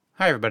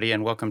Hi, everybody,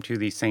 and welcome to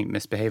the Saint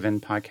Misbehavin'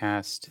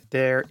 podcast.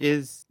 There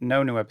is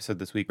no new episode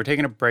this week. We're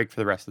taking a break for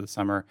the rest of the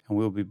summer, and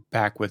we'll be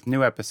back with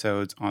new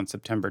episodes on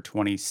September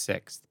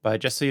 26th.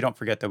 But just so you don't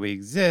forget that we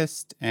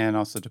exist, and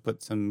also to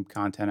put some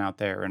content out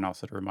there, and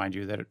also to remind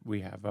you that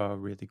we have a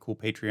really cool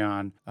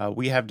Patreon,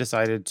 we have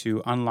decided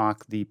to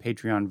unlock the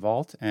Patreon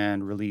vault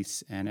and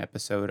release an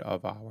episode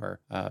of our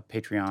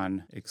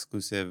Patreon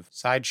exclusive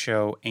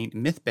sideshow Ain't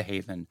Myth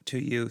Behavin' to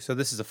you. So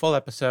this is a full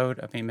episode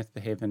of Ain't Myth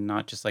Behavin',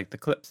 not just like the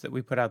clips that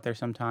we put out there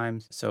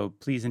sometimes. So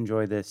please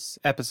enjoy this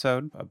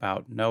episode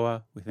about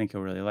Noah. We think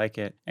you'll really like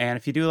it. And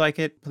if you do like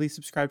it, please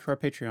subscribe to our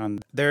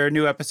Patreon. There are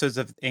new episodes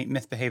of Ain't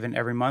Myth Behavin'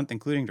 every month,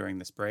 including during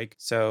this break.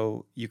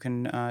 So you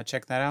can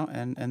check that out.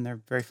 And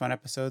they're very fun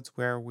episodes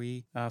where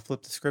we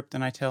flip the script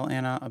and I tell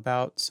Anna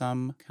about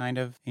some kind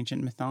of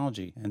ancient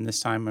mythology. And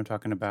this time I'm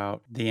talking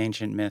about the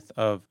ancient myth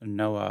of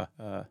Noah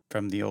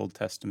from the Old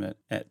Testament,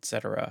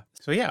 etc.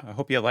 So yeah, I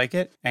hope you like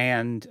it.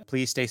 And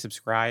please stay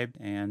subscribed.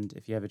 And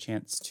if you have a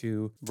chance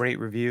to rate,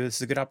 review, this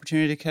is a good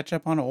opportunity to catch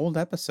up on old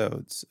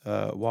episodes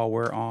while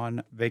we're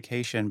on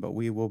vacation. But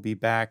we will be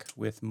back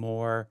with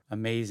more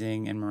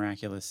amazing and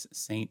miraculous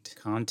saint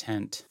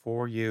content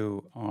for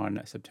you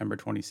on September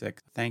 26th.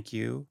 Thank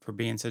you for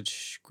being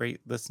such great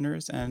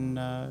listeners. And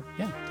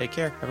yeah, take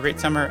care. Have a great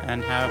summer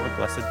and have a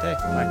blessed day.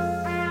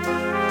 Bye.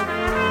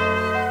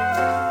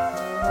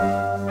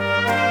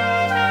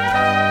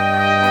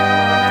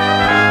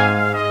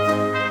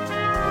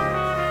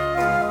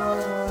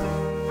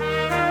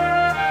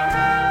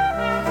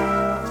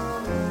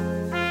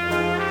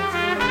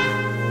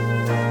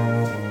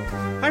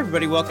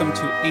 Everybody, welcome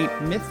to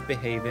Ain't Myth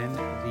Behavin',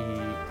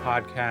 the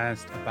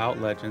podcast about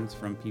legends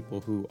from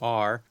people who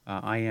are.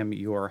 I am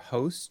your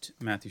host,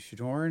 Matthew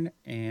Shadorn,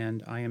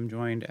 and I am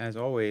joined, as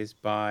always,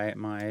 by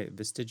my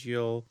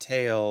vestigial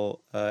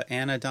tale,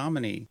 Anna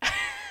Domini.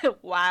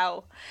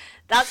 Wow,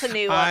 that's a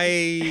new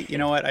one. You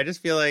know what? I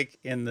just feel like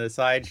in the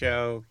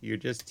sideshow, you're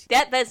just...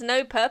 Yeah, there's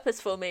no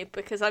purpose for me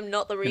because I'm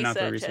not the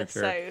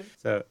researcher.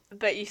 So,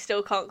 but you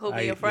still can't call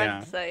me your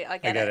friend, so I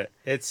get it.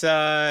 It's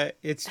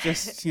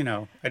just,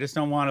 I just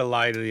don't want to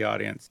lie to the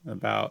audience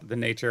about the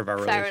nature of our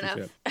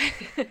relationship.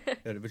 Fair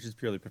enough. Which is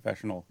purely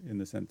professional in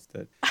the sense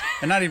that...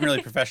 And not even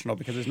really professional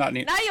because there's not...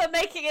 Now you're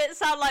making it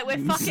sound like we're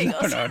fucking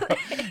or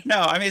something. No,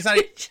 I mean, it's not...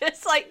 You're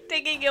just like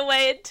digging your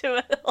way into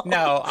it all.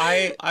 No,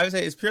 I would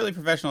say it's purely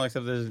professional,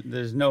 except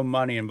there's no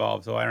money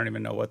involved, so I don't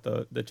even know what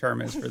the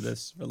term is for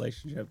this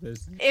relationship.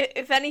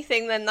 If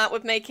anything, then that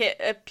would make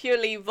it a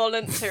purely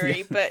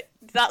voluntary, but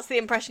that's the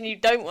impression you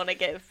don't want to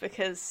give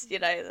because,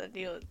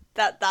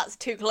 that's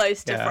too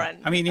close to friend.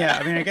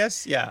 I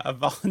guess, a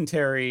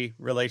voluntary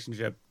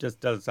relationship just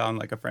does sound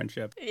like a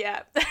friendship.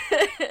 Yeah.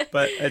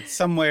 But it's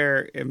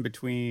somewhere in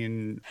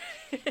between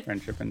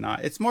friendship and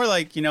not. It's more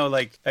like,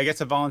 I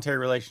guess a voluntary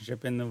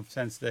relationship in the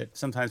sense that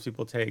sometimes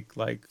people take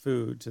like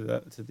food to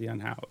the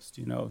unhoused,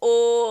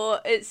 Or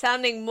it's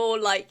sounding more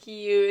like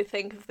you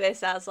think of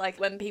this as like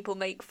when people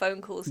make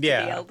phone calls to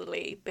the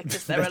elderly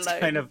because they're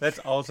alone. That's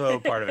also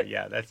part of it.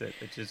 Yeah, that's it.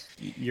 It's just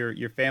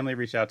your family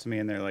reached out to me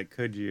and they're like,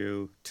 could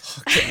you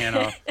talk to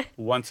Anna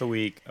once a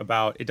week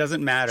about, it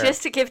doesn't matter.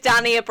 Just to give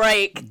Danny a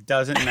break.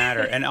 Doesn't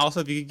matter. And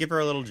also if you could give her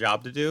a little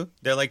job to do,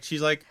 they're like,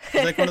 she's like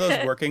one of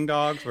those working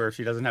dogs where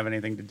she doesn't have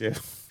anything to do.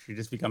 She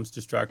just becomes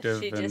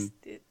destructive. She just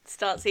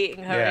starts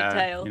eating her own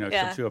tail.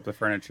 She'll chew up the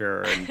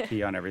furniture and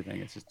pee on everything.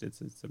 It's just,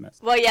 it's a mess.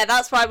 Well, yeah,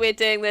 that's why we're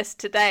doing this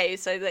today,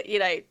 so that,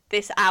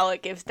 this hour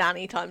gives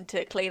Danny time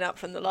to clean up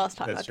from the last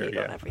time I peed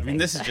on everything. I mean,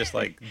 this is just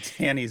like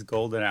Danny's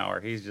golden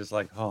hour. He's just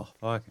like, oh,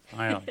 fuck,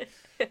 finally.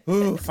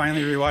 Ooh,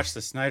 finally rewatched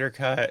the Snyder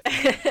Cut.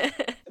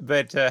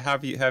 But how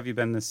have you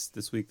been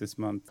this week, this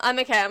month? I'm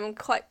okay. I'm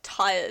quite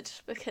tired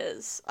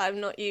because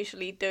I'm not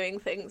usually doing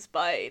things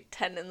by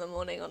 10 in the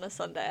morning on a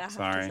Sunday, I have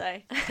to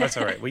say. That's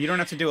all right. Well, you don't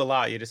have to do a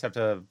lot. You just have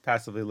to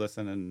passively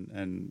listen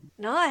and...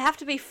 No, I have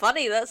to be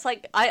funny. That's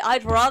like...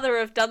 I'd rather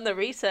have done the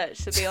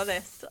research, to be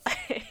honest.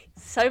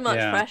 So much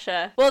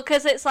pressure. Well,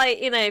 because it's like,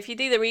 if you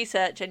do the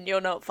research and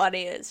you're not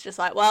funny, it's just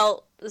like,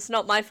 well, it's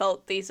not my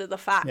fault. These are the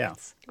facts. Yeah.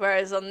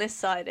 Whereas on this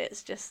side,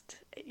 it's just...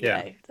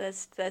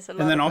 there's a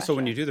lot. And then also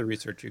when you do the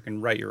research, you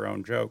can write your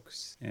own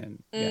jokes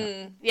and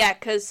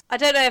because I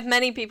don't know if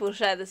many people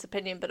share this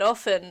opinion, but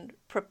often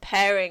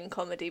preparing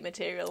comedy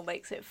material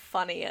makes it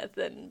funnier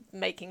than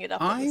making it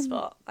up on the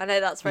spot. I know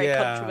that's very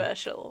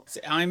controversial. See,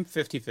 I'm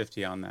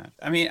 50-50 on that.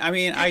 I mean,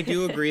 I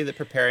do agree that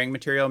preparing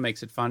material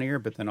makes it funnier,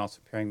 but then also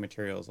preparing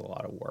material is a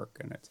lot of work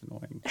and it's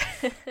annoying.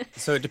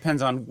 So it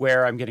depends on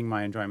where I'm getting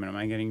my enjoyment. Am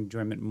I getting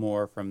enjoyment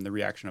more from the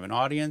reaction of an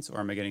audience, or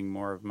am I getting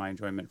more of my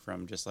enjoyment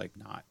from just like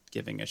not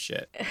giving a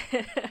shit?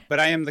 But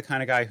I am the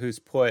kind of guy who's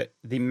put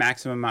the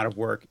maximum amount of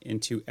work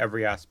into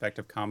every aspect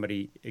of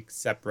comedy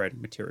except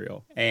writing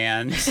material.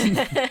 And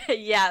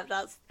yeah,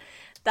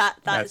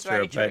 that is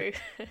very true.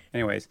 But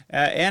anyways,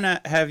 Anna,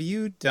 have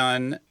you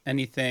done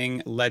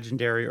anything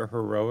legendary or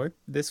heroic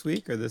this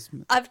week or this?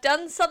 I've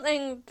done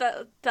something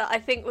that I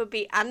think would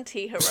be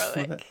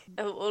anti-heroic,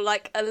 or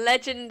like a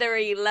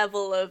legendary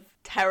level of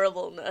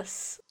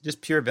terribleness.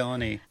 Just pure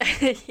villainy.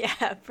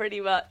 Yeah,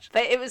 pretty much.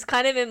 But it was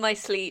kind of in my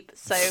sleep,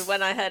 so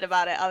when I heard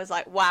about it, I was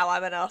like, wow,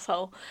 I'm an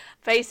asshole.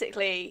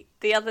 Basically,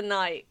 the other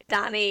night,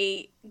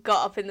 Danny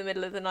got up in the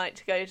middle of the night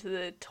to go to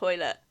the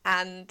toilet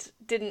and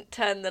didn't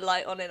turn the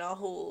light on in our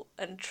hall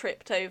and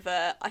tripped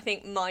over, I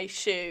think, my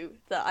shoe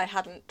that I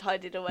hadn't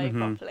tidied away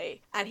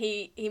properly. And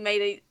he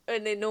made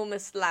an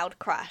enormous loud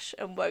crash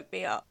and woke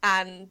me up.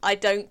 And I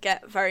don't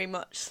get very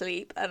much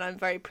sleep, and I'm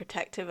very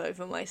protective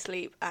over my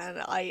sleep, and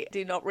I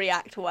do not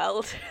react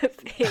well to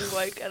being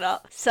woken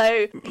up.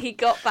 So he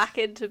got back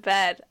into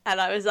bed, and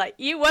I was like,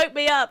 you woke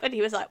me up. And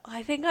he was like,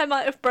 I think I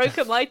might have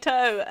broken my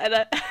toe.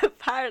 And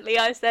apparently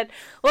I said,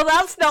 well,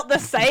 that's not the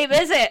same,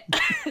 is it?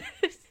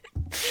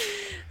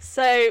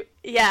 So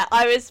yeah,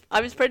 I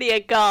was pretty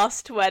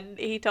aghast when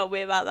he told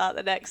me about that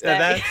the next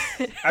day.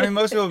 I mean,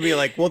 most people would be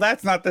like, well,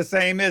 that's not the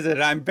same, is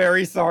it? I'm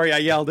very sorry I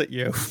yelled at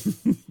you.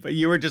 But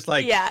you were just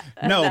like,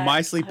 no,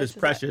 my sleep is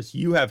precious.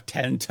 You have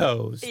 10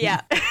 toes.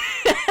 Yeah.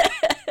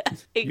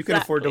 Exactly. You can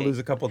afford to lose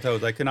a couple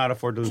toes. I cannot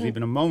afford to lose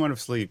even a moment of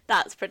sleep.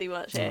 That's pretty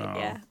much it,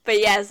 yeah. But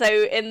yeah, so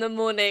in the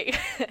morning,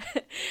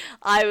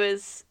 I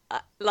was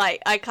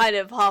I kind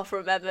of half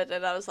remembered,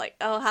 and I was like,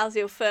 oh, how's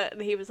your foot?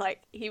 And he was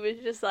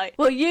just like,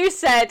 well, you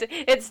said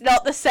it's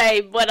not the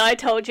same when I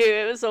told you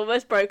it was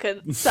almost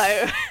broken. So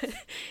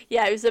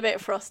yeah, it was a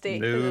bit frosty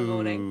in the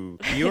morning.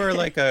 You are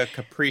like a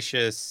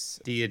capricious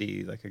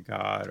deity, like a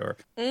god, or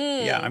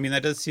yeah, I mean,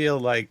 that does feel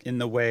like in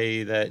the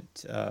way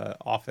that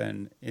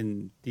often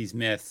in these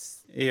myths,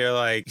 you're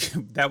like,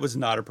 that was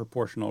not a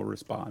proportional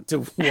response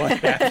to what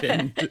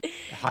happened.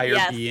 Higher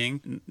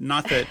being.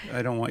 Not that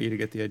I don't want you to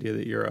get the idea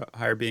that you're a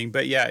higher being,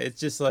 but yeah, it's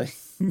just like,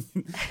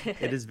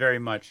 it is very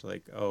much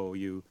like, oh,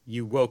 you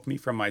woke me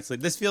from my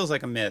sleep. This feels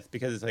like a myth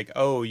because it's like,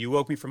 oh, you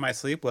woke me from my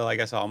sleep? Well, I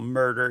guess I'll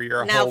murder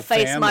your whole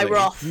family. Now face my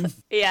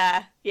wrath.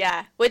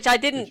 Yeah. Which I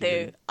didn't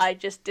do. I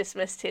just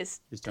dismissed his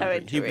toe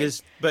injury.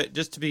 But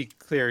just to be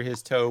clear,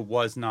 his toe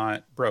was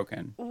not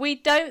broken. We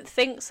don't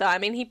think so. I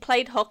mean, he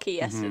played hockey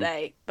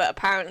yesterday, but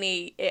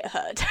apparently it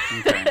hurt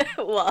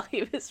while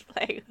he was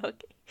playing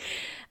hockey.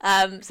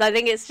 So I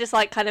think it's just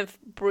like kind of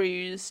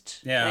bruised,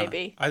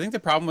 maybe. I think the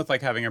problem with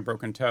like having a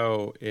broken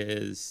toe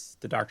is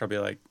the doctor will be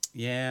like,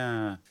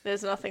 yeah,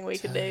 there's nothing we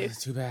can do.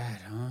 It's too bad,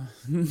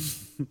 huh?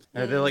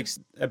 They're like,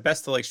 at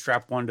best they'll like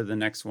strap one to the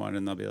next one,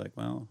 and they'll be like,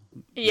 well.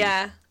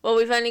 Yeah. Well,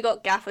 we've only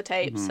got gaffer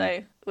tape,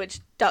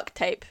 which duct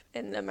tape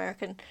in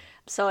American.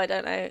 So I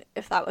don't know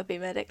if that would be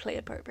medically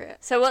appropriate.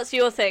 So what's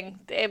your thing?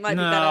 It might be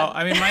better. No,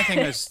 I mean, my thing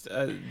is,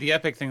 the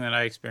epic thing that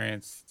I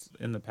experienced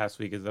in the past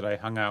week is that I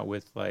hung out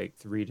with like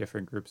 3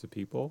 different groups of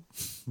people,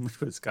 which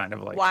was kind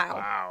of like,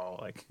 wow.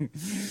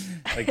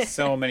 Like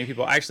so many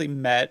people. I actually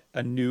met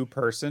a new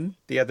person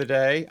the other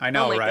day. I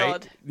know, right?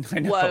 God. I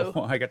know.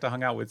 Whoa. I got to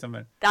hang out with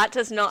someone. That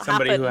does not happen.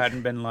 Somebody who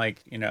hadn't been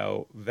like,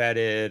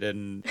 vetted,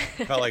 and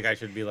felt like I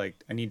should be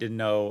like, I need to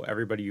know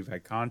everybody you've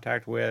had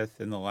contact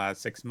with in the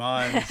last 6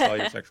 months, all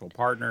your sexual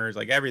partners,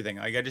 like everything.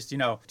 Like I just,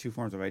 2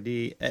 forms of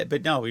ID.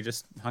 But no, we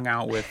just hung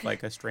out with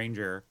like a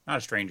stranger, not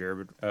a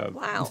stranger,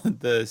 but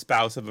the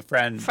spouse of a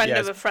friend. Friend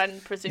of a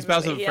friend, presumably.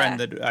 Spouse of a friend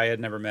that I had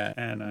never met.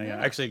 And I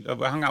actually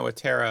hung out with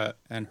Tara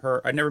and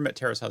her. I never met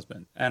Tara's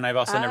husband. And I've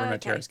also never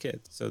met Tara's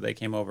kids. So they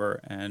came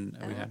over and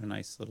we had a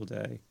nice little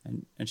day.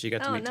 And she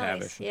got to meet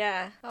Tavish.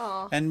 Yeah.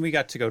 Aww. And we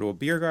got to go to a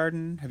beer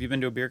garden. Have you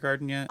been to a beer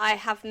garden yet? I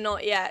have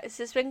not yet. It's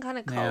just been kind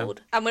of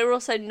cold. Yeah. And we're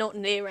also not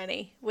near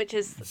any, which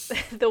is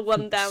the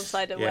one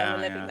downside of where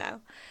we're living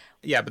now.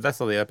 Yeah, but that's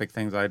all the epic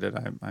things I did.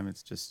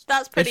 It's just...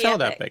 That's pretty It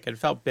felt epic. It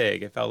felt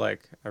big. It felt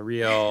like a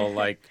real,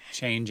 like,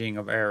 changing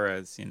of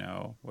eras,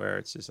 where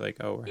it's just like,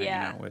 oh, we're hanging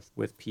out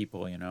with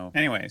people,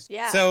 Anyways.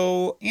 Yeah.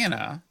 So,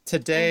 Anna,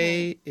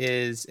 today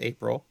is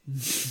April.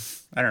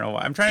 I don't know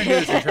why. I'm trying to do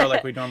this intro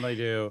like we normally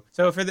do.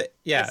 So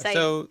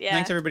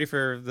thanks everybody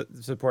for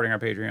supporting our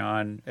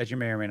Patreon. As you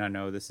may or may not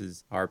know, this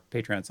is our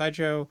Patreon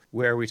sideshow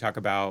where we talk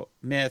about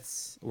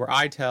myths, where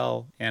I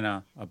tell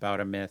Anna about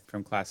a myth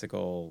from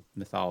classical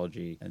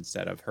mythology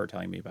instead of her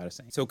telling me about a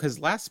saint. So, because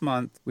last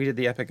month we did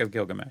the Epic of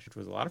Gilgamesh, which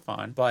was a lot of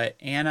fun, but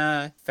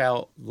Anna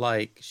felt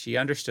like she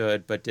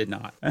understood but did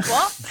not.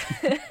 What?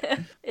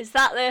 Is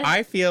that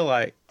I feel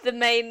like the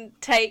main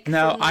take?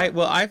 No,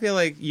 I feel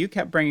like you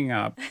kept bringing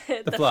up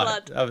the flood.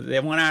 Of the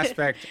one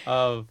aspect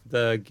of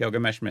the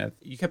Gilgamesh myth.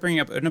 You kept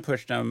bringing up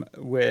Utnapishtim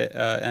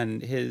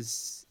and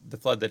the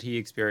flood that he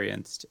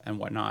experienced and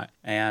whatnot,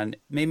 and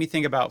made me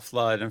think about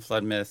flood and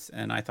flood myths.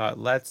 And I thought,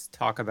 let's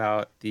talk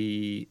about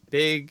the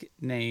big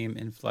name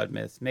in flood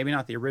myths. Maybe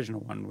not the original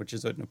one, which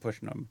is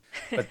Utnapishtim,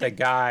 but the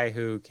guy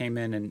who came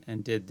in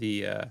and did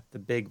the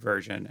big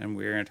version. And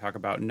we're going to talk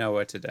about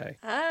Noah today.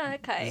 Ah,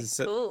 okay,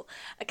 cool.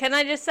 Can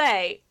I just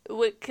say,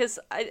 because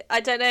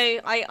I don't know,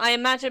 I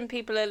imagine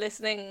people are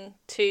listening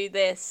to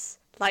this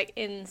like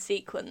in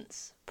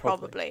sequence,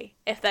 probably,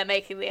 if they're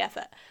making the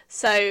effort.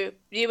 So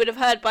you would have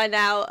heard by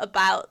now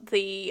about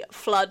the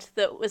flood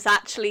that was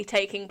actually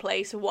taking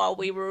place while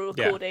we were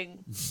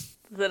recording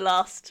the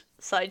last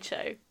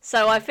sideshow.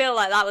 So I feel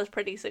like that was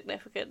pretty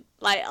significant.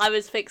 Like, I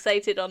was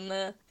fixated on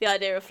the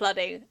idea of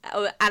flooding,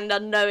 and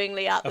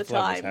unknowingly at the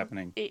flood time, was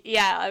happening.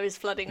 Yeah, I was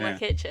flooding my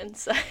kitchen.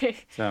 So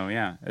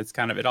yeah, it's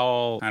kind of, it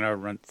all kind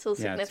of runs. It's all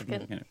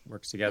significant. It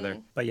works together.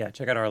 But yeah,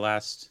 check out our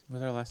last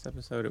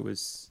episode? It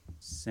was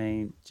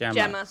Saint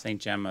Gemma.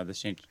 Saint Gemma, the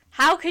Saint.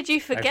 How could you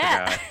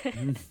forget?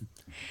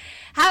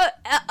 How,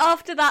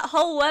 after that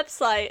whole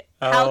website,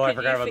 I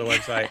forgot about the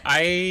website.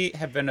 I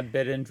have been a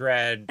bit in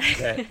dread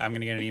that I'm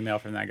going to get an email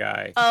from that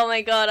guy. Oh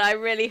my god, I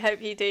really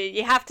hope you do.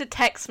 You have to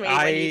text me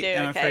when you do,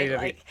 okay?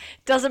 Like,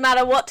 doesn't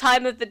matter what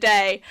time of the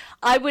day.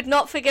 I would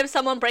not forgive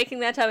someone breaking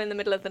their toe in the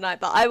middle of the night,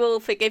 but I will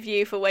forgive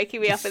you for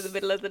waking me up in the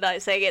middle of the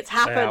night saying it's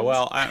happened. Yeah,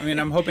 well, I mean,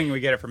 I'm hoping we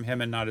get it from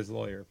him and not his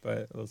lawyer,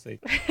 but we'll see.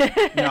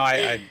 No,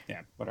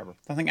 yeah, whatever.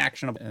 Nothing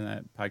actionable in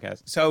that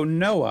podcast. So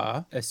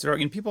Noah,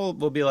 and people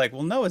will be like,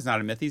 well, Noah's not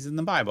a myth, he's in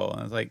the Bible. And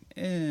I was like,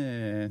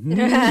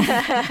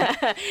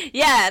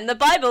 yeah, and the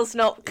Bible's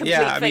not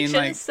complete fiction,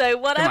 like, so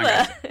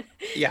whatever.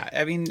 Yeah,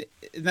 I mean,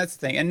 that's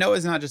the thing. And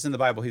Noah's not just in the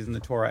Bible, he's in the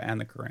Torah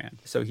and the Quran.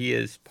 So he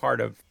is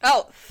part of...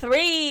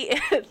 three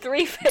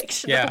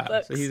fictional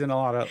books. So he's in a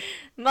lot of...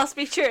 Must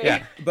be true.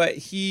 Yeah, but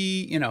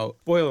he,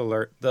 spoiler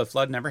alert, the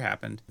flood never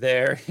happened.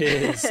 There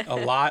is a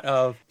lot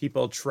of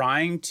people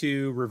trying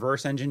to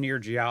reverse engineer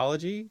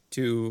geology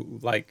to,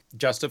 like,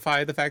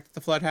 justify the fact that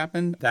the flood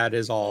happened. That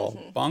is all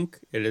bunk.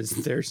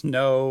 There's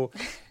no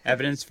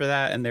evidence for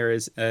that, and there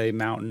is a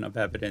mountain of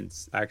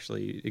evidence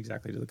actually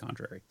exactly to the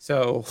contrary.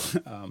 So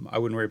I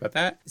wouldn't worry about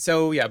that.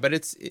 So yeah, but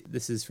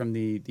this is from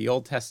the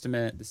Old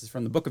Testament. This is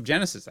from the book of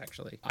Genesis,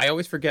 actually. I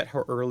always forget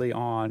how early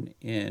on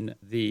in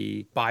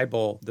the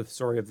Bible the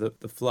story of the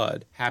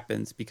flood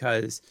happens,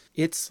 because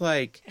it's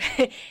like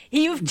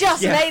you've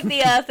just made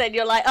the earth and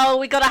you're like, oh,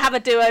 we gotta have a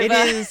do-over. It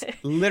is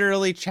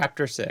literally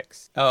chapter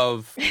 6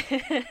 of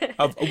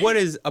what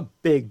is a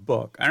big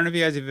book. I don't know if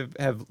you guys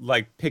have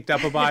like picked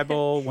up a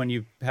Bible when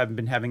you haven't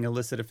been having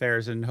illicit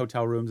affairs in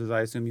hotel rooms, as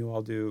I assume you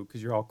all do,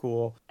 because you're all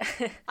cool.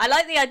 I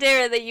like the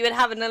idea that you would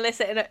have an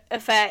illicit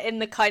affair in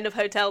the kind of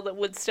hotel that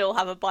would still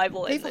have a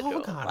Bible in the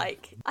door.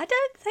 Like, I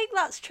don't think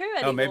that's true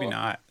anymore. Oh, maybe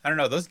not. I don't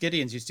know. Those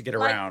Gideons used to get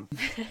around.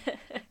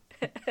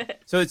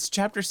 So it's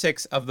chapter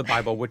 6 of the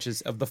Bible, which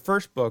is of the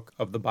first book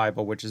of the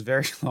Bible, which is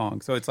very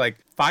long. So it's like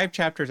 5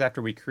 chapters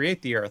after we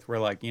create the earth, we're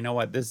like, you know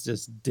what, this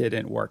just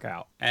didn't work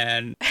out.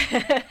 And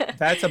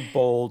that's a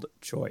bold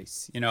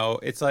choice.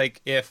 It's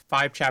like if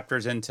 5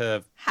 chapters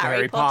into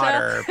Harry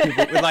Potter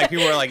people were like,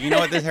 you know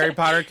what, this Harry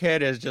Potter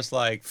kid is just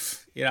like,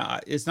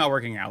 it's not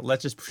working out.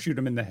 Let's just shoot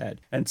him in the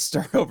head and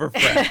start over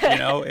fresh.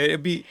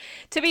 It'd be...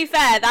 To be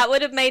fair, that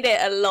would have made it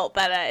a lot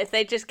better if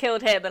they just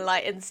killed him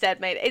and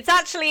instead made it. It's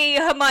actually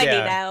Hermione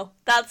now.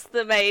 That's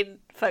the main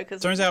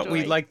focus. Turns out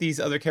we like these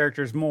other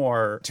characters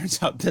more.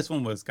 Turns out this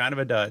one was kind of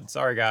a dud.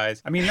 Sorry,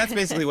 guys. I mean, that's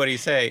basically what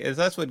he's saying.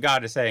 That's what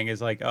God is saying,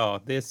 is like, oh,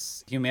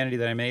 this humanity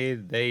that I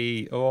made,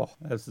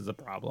 this is a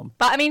problem.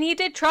 But I mean, he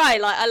did try.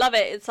 I love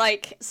it. It's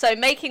like, so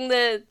making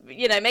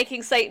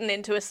Satan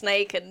into a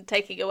snake and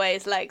taking away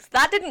his legs,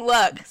 that didn't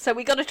work. So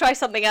we got to try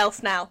something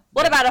else now.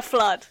 What about a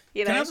flood?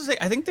 Can I also say,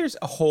 I think there's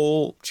a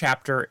whole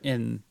chapter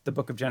in the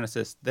book of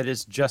Genesis that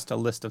is just a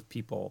list of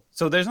people.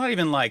 So there's not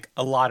even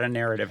a lot of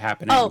narrative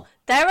happening. Oh,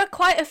 there are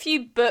quite a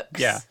few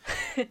books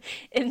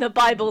in the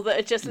Bible that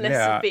are just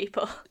lists of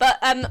people. But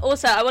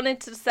also, I wanted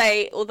to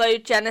say, although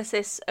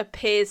Genesis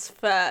appears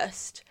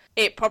first,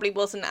 it probably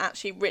wasn't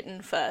actually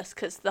written first,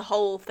 because the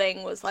whole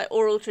thing was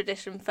oral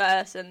tradition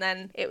first, and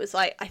then it was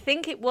I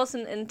think it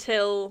wasn't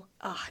until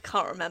I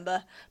can't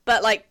remember,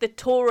 but the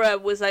Torah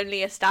was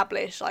only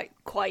established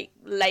quite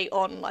late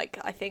on,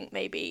 I think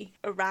maybe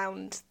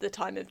around the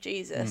time of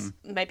Jesus,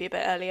 maybe a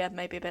bit earlier,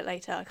 maybe a bit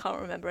later, I can't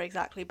remember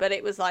exactly, but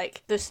it was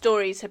the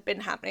stories had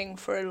been happening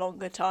for a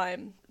longer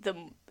time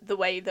than the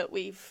way that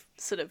we've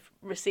sort of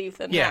received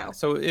them now. Yeah,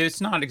 so it's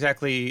not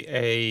exactly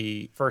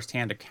a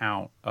first-hand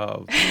account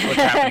of what's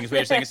happening, is what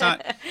you're saying.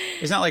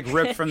 It's not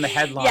ripped from the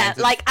headlines.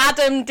 Yeah,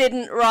 Adam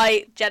didn't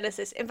write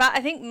Genesis. In fact,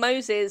 I think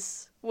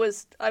Moses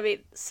was,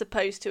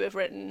 supposed to have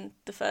written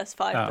the first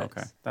 5 books.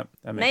 Okay.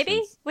 That makes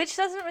sense. Which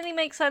doesn't really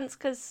make sense,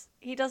 because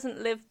he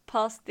doesn't live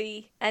past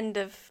the end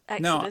of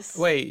Exodus.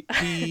 No, wait,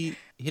 he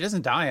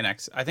doesn't die in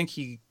Exodus. I think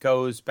he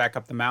goes back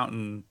up the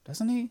mountain,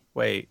 doesn't he?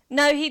 Wait.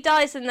 No, he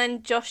dies, and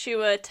then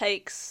Joshua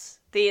takes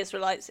the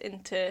Israelites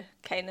into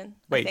Canaan.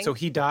 Wait, so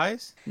he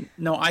dies?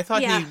 No, I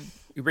thought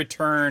he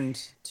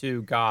returned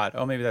to God.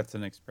 Oh, maybe that's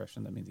an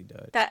expression that means he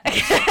died.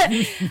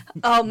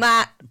 Oh,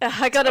 Matt,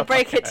 I gotta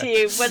break it to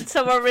you. When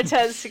someone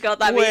returns to God,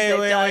 that means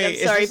they died. I'm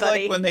sorry, is this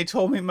buddy. When they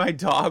told me my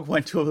dog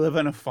went to live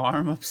on a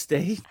farm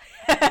upstate?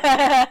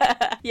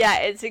 Yeah,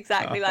 it's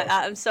exactly like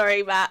that. I'm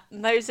sorry, Matt.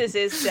 Moses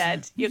is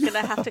dead. You're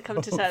gonna have to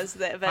come to terms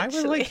with it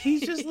eventually. I was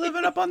he's just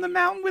living up on the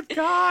mountain with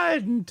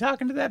God and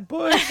talking to that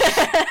bush.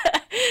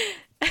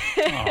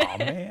 Oh,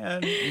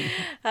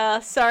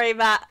 man. Sorry,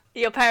 Matt.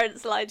 Your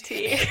parents lied to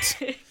you.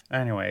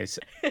 Anyways,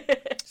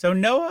 so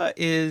Noah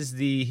is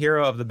the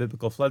hero of the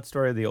biblical flood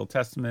story of the Old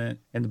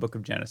Testament in the book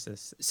of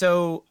Genesis.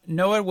 So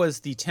Noah was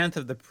the 10th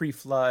of the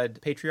pre-flood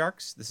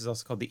patriarchs. This is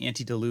also called the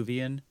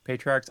antediluvian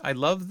patriarchs. I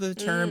love the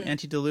term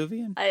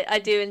antediluvian. I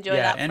do enjoy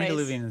that phrase.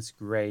 Antediluvian is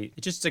great.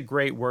 It's just a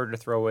great word to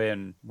throw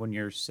in when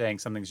you're saying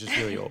something's just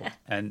really old.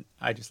 And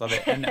I just love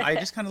it. And I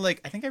just kind of I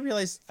think I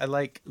realized I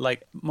like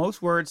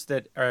most words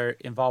that are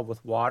involved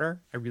with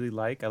water, I really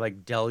like. I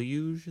like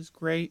deluge is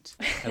great.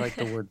 I like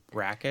the word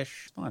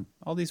brackish. Fun.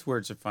 All these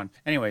words are fun.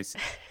 Anyways.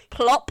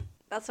 Plop.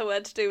 That's a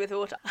word to do with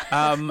water.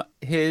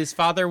 His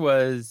father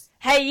was...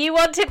 Hey, you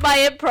wanted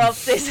my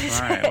improv. This is...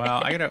 All right,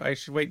 well, I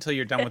should wait till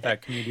you're done with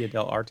that Commedia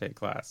dell'arte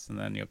class, and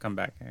then you'll come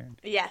back here.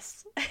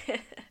 Yes.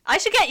 I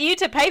should get you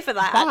to pay for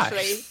that,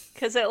 actually,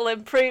 because it'll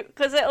improve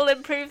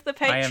the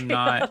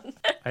Patreon.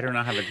 I do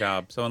not have a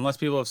job. So unless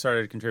people have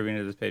started contributing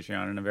to this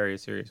Patreon in a very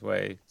serious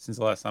way, since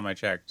the last time I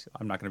checked,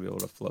 I'm not going to be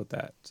able to float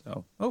that.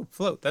 So,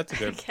 float. That's a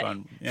good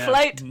fun. Yeah.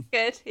 Float.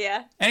 Good.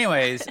 Yeah.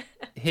 Anyways,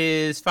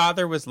 his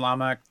father was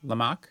Lamech.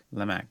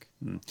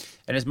 And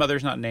his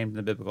mother's not named in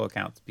the biblical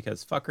accounts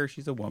because fuck her,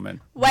 she's a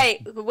woman.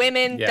 Wait,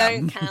 women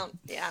don't count.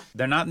 Yeah.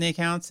 They're not in the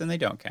accounts and they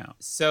don't count.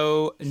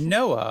 So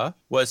Noah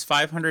was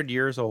 500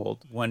 years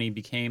old when he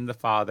became the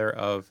father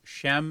of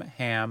Shem,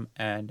 Ham,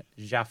 and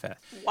Japheth.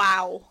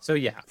 Wow. So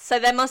yeah. So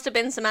there must have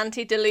been some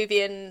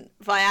antediluvian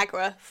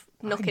Viagra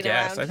knocking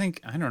around.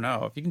 I don't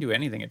know. If you can do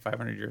anything at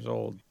 500 years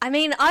old. I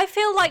mean, I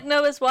feel like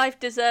Noah's wife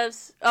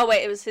deserves... Oh,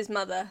 wait, it was his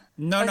mother.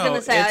 I was going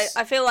to say,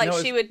 I feel like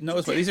she would...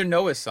 These are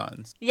Noah's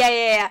sons.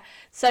 Yeah.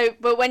 So,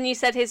 but when you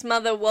said his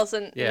mother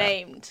wasn't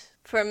named,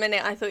 for a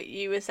minute I thought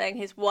you were saying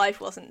his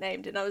wife wasn't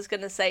named, and I was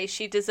going to say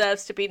she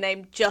deserves to be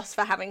named just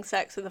for having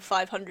sex with a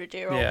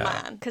 500-year-old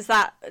man, because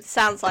that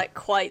sounds like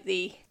quite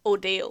the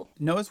ordeal.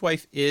 Noah's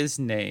wife is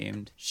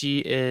named. She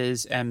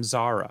is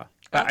Zara.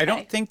 Okay. I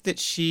don't think that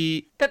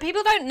she... But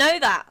people don't know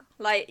that.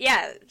 Like,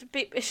 yeah,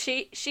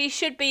 she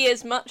should be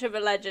as much of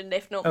a legend,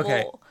 if not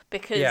more.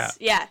 Because,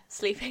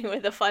 sleeping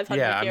with a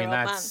 500-year-old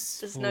man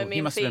does no mean feat.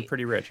 He must have been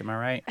pretty rich, am I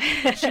right?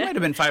 She might have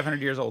been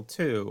 500 years old,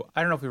 too.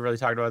 I don't know if we really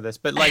talked about this,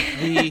 but,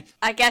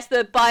 I guess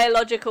the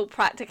biological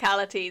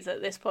practicalities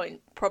at this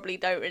point probably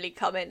don't really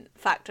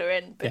factor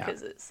in,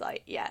 because it's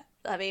like,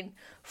 I mean,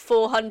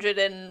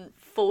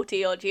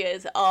 440-odd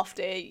years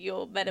after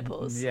your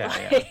menopause.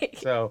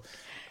 So...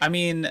 I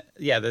mean,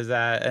 there's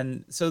that.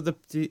 And so the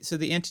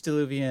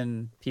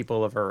antediluvian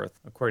people of Earth,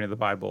 according to the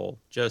Bible,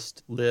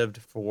 just lived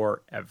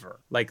forever.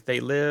 Like, they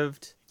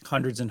lived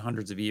hundreds and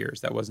hundreds of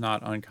years. That was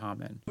not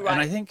uncommon. Right.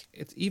 And I think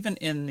it's even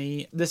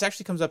this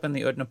actually comes up in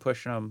the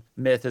Utnapishtim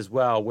myth as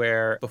well,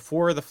 where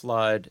before the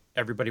flood,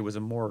 everybody was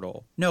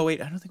immortal. No, wait,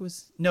 I don't think it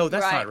was... No,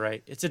 that's not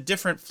right. It's a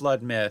different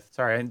flood myth.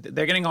 Sorry,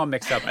 they're getting all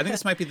mixed up. I think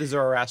this might be the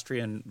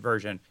Zoroastrian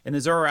version. In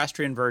the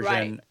Zoroastrian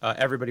version,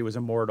 everybody was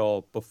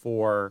immortal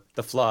before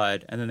the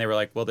flood, and then they were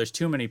like, well, there's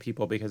too many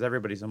people because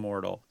everybody's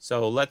immortal.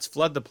 So let's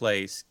flood the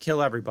place,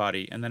 kill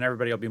everybody, and then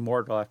everybody will be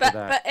mortal after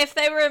that. But if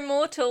they were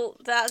immortal,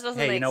 that doesn't make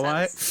sense. Hey, you know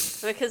what?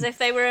 Because if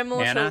they were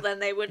immortal, then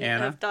they wouldn't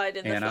have died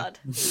in the flood.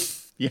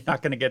 You're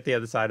not going to get the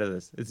other side of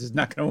this. It's just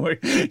not going to work.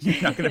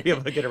 You're not going to be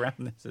able to get around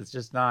this. It's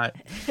just not.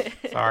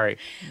 Sorry.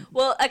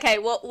 Well, okay.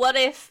 What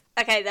if...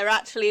 Okay, they're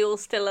actually all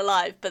still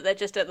alive, but they're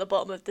just at the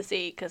bottom of the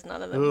sea because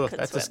none of them could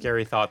that's swim. A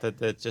scary thought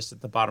that just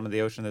at the bottom of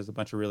the ocean there's a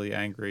bunch of really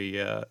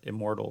angry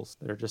immortals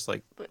that are just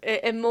like...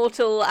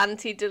 Immortal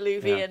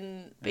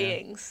antediluvian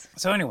beings.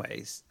 So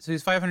anyways, so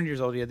he's 500 years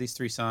old. He had these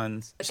 3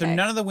 sons. Okay. So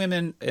none of the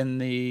women in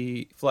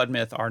the flood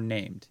myth are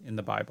named in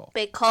the Bible.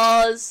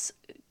 Because...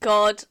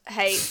 God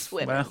hates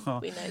women. Well,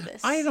 we know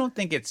this. I don't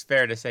think it's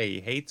fair to say he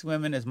hates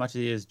women as much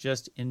as he is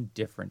just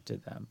indifferent to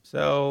them.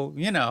 So,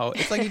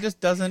 it's like he just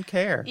doesn't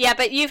care. Yeah,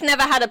 but you've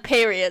never had a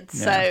period,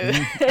 so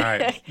All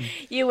right.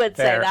 You would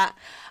say that.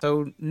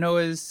 So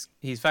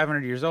he's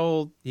 500 years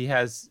old. He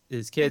has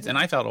his kids, and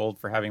I felt old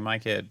for having my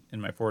kid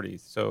in my 40s.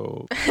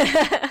 So...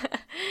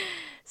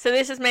 So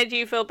this has made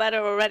you feel better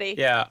already?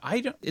 Yeah,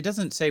 it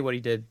doesn't say what he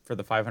did for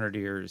the 500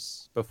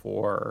 years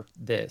before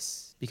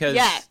this.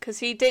 Because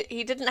he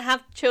didn't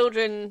have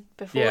children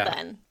before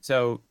then.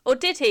 So... Or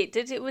did he?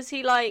 Was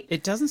he like...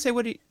 It doesn't say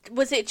what he...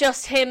 Was it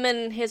just him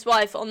and his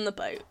wife on the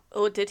boat?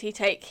 Or did he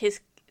take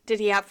his... Did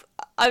he have...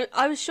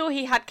 I was sure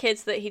he had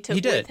kids that he took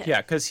with him. He did,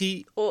 because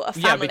he... Or a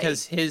family. Yeah,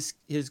 because his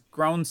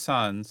grown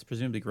sons,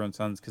 presumably grown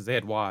sons, because they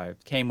had wives,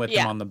 came with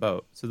him on the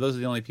boat. So those are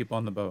the only people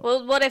on the boat.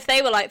 Well, what if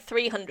they were like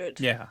 300?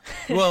 Yeah.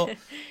 Well,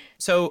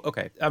 so,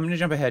 okay, I'm going to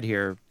jump ahead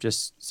here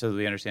just so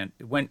we understand.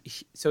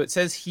 So it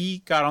says he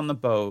got on the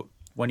boat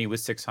when he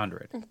was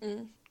 600.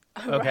 Mm-hmm.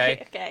 Oh,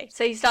 okay. Okay.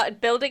 So he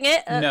started building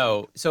it?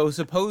 No. So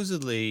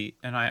supposedly,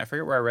 and I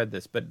forget where I read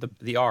this, but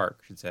the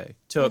ark, should say,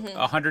 took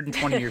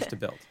 120 years to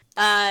build.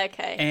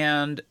 Okay.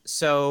 And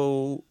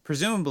so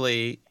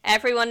presumably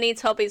everyone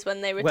needs hobbies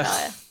when they retire.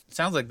 Well,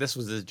 sounds like this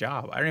was his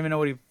job. I don't even know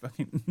what he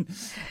fucking...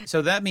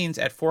 So that means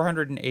at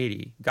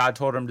 480, God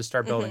told him to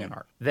start building an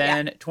ark.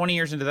 Then 20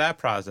 years into that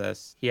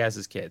process, he has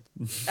his kid.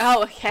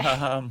 Oh, okay.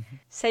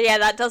 So yeah,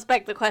 that does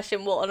beg the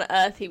question what on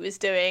earth he was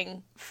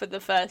doing for the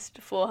first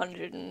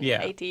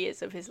 480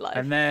 years of his life.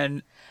 And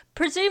then...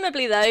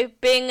 Presumably, though,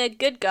 being a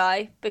good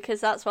guy, because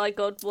that's why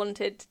God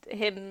wanted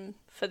him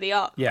for the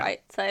ark,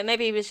 right? So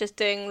maybe he was just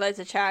doing loads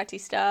of charity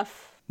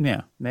stuff.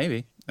 Yeah,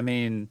 maybe. I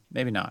mean,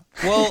 maybe not.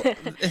 Well,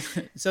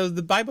 so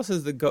the Bible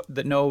says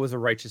that Noah was a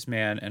righteous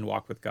man and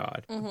walked with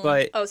God.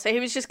 But so he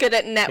was just good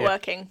at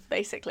networking,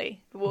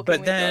 basically.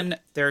 But then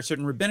there are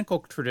certain rabbinical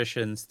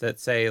traditions that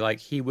say, like,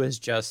 he was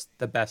just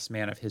the best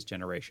man of his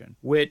generation,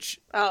 which...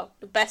 Oh,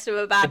 the best of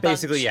a bad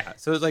basically, bunch. yeah.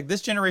 So it's like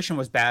this generation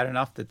was bad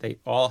enough that they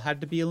all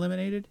had to be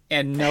eliminated,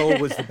 and Noah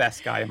was the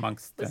best guy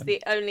amongst them. Was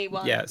the only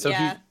one. Yeah,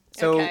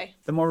 so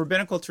the more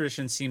rabbinical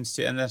tradition seems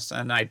to,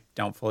 and I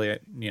don't fully,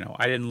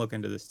 I didn't look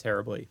into this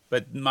terribly,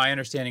 but my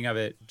understanding of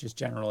it, just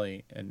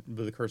generally, and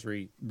with the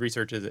cursory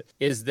research,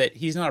 is that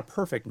he's not a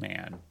perfect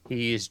man.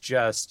 He's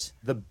just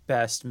the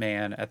best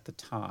man at the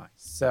time.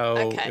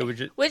 So it would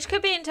just... Which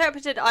could be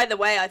interpreted either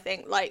way, I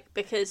think,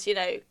 because,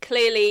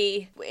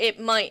 clearly it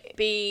might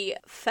be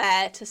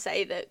fair to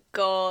say that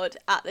God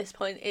at this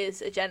point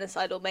is a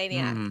genocidal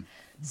maniac.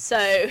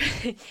 So,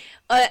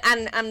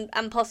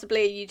 and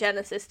possibly a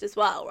eugenicist as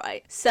well,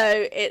 right?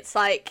 So it's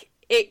like,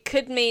 it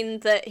could mean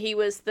that he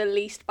was the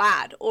least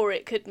bad, or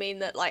it could mean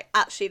that,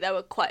 actually there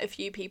were quite a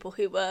few people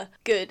who were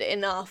good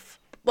enough.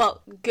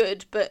 Well,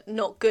 good, but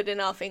not good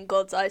enough in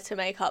God's eyes to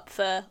make up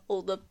for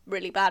all the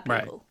really bad people.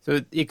 Right.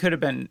 So it could have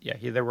been,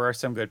 there were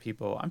some good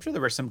people. I'm sure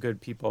there were some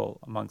good people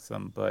amongst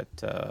them, but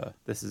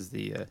this is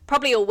the...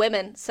 Probably all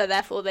women, so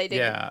therefore they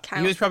didn't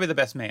count. He was probably the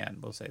best man,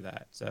 we'll say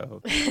that.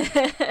 So,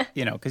 because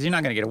you're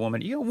not going to get a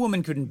woman. A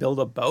woman couldn't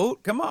build a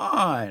boat. Come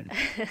on.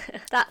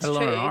 That's true.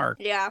 An ark.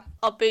 Yeah.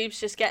 Our boobs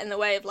just get in the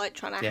way of,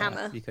 trying to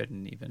hammer. You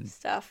couldn't even...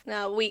 Stuff.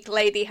 Now, weak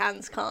lady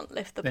hands can't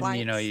lift the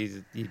planks.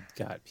 Then, you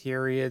got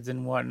periods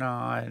and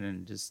whatnot.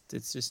 And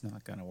it's just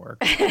not going to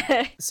work.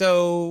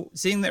 So,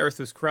 seeing the earth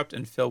was corrupt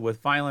and filled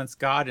with violence,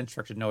 God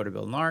instructed Noah to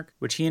build an ark,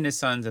 which he and his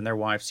sons and their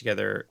wives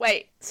together...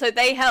 Wait, so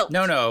they helped?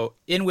 No,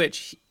 in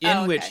which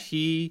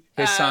he,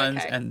 his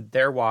sons, and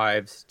their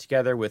wives,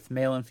 together with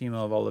male and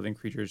female of all living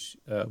creatures,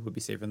 would be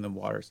saved from the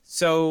waters.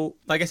 So,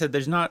 like I said,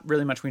 there's not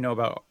really much we know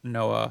about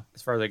Noah,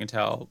 as far as I can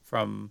tell,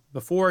 from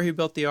before he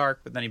built the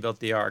ark, but then he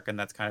built the ark, and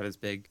that's kind of his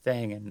big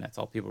thing, and that's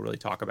all people really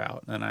talk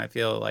about. And I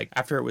feel like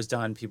after it was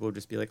done, people would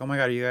just be like, oh my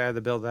God, you had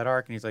to build that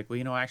ark? And he's like,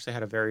 well, I actually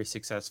had a very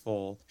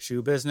successful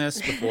shoe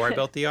business before I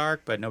built the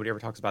ark, but nobody ever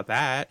talks about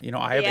that.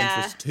 I have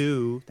interest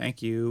too.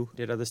 Thank you.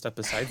 Did other stuff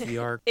besides the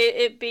ark.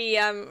 It'd be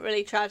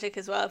really tragic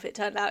as well if it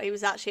turned out he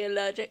was actually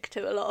allergic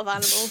to a lot of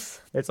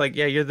animals. It's like,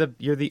 you're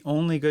the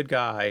only good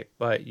guy,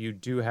 but you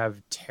do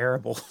have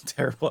terrible,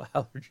 terrible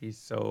allergies.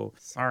 So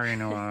sorry,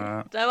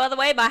 Noah. No other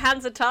way. My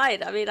hands are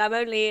tied. I mean, I'm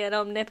only an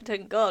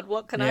omnipotent God.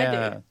 What can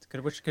I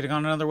do? Wish it could have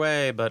gone another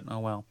way, but oh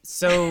well.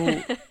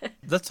 So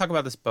let's talk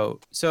about this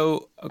boat.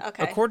 So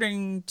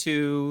according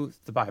to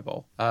the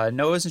Bible,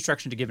 Noah's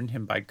instruction given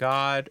him by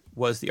God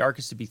was the ark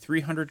is to be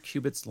 300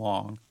 cubits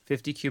long,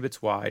 50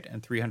 cubits wide,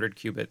 and 300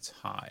 cubits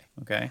high.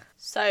 Okay.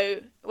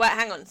 So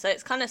hang on. So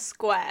it's kind of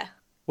square.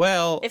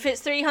 Well, if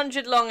it's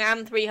 300 long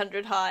and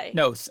 300 high.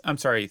 No, I'm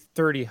sorry,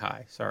 30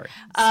 high. Sorry.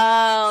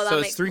 Oh, that so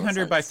makes it's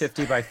 300 by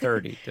 50 by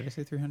 30. Did I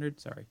say 300?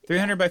 Sorry.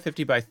 300 by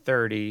 50 by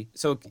 30.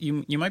 So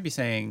you might be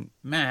saying,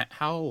 Matt,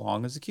 how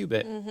long is a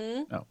cubit?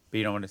 No, but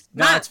you don't want to.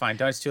 No, it's fine.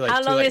 It's too late.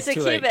 How long is a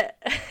cubit?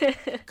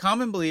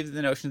 Common believes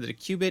the notion that a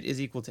cubit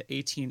is equal to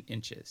 18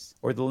 inches,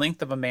 or the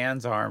length of a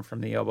man's arm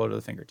from the elbow to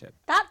the fingertip.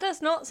 That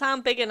does not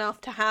sound big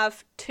enough to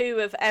have two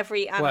of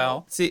every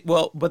animal.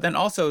 But then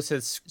also it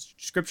says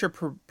Scripture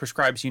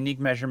prescribes unique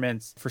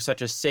measurements for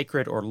such a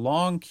sacred or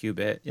long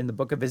cubit in the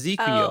book of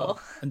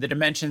Ezekiel. And the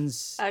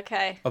dimensions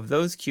of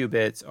those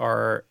cubits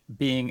are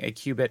being a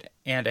cubit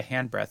and a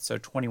handbreadth, so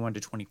 21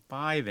 to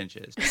 25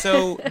 inches.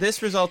 So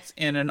this results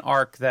in an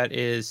ark that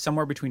is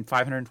somewhere between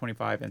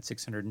 525 and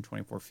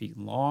 624 feet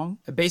long.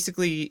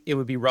 Basically, it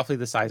would be roughly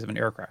the size of an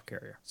aircraft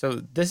carrier.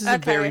 So this is a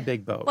very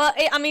big boat. Well,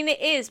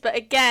 it is, but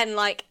again,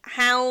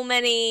 how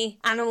many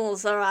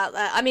animals are out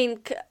there? I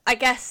mean, I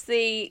guess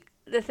the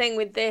thing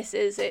with this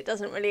is it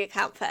doesn't really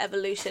account for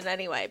evolution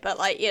anyway. But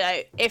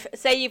if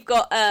say you've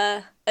got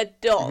a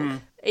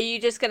dog, are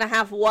you just gonna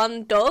have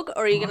one dog,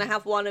 or are you gonna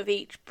have one of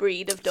each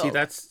breed of dog?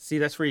 See,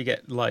 that's where you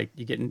get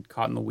you're getting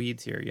caught in the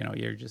weeds here.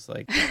 You're just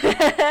like.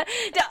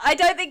 I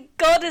don't think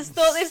God has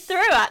thought this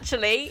through.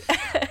 Actually,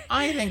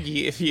 I think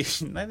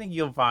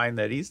you'll find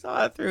that he's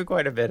thought through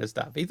quite a bit of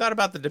stuff. He thought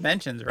about the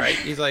dimensions, right?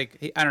 He's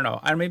like, I don't know.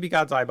 Maybe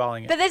God's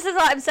eyeballing it. But this is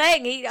what I'm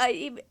saying.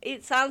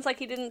 It sounds like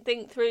he didn't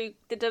think through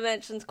the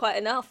dimensions quite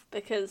enough,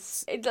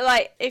 because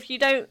if you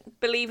don't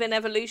believe in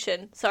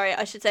evolution,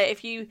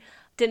 if you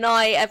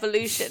deny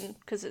evolution,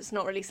 because it's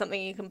not really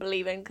something you can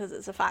believe in because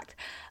it's a fact,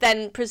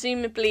 then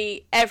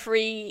presumably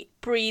every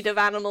breed of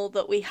animal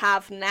that we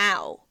have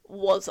now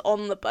was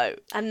on the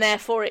boat, and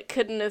therefore it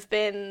couldn't have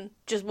been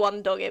just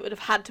one dog. It would have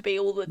had to be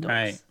all the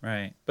dogs.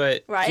 Right.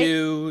 But right?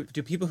 do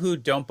people who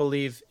don't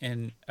believe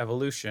in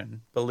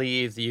evolution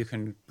believe that you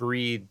can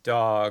breed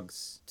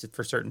dogs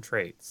for certain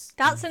traits?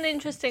 That's an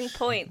interesting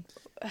point.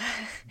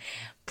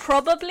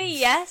 Probably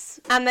yes,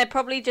 and they're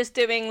probably just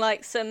doing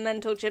like some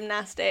mental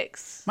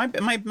gymnastics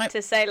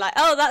to say like,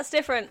 oh, that's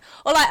different,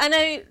 or like I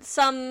know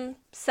some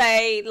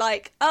say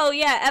like, oh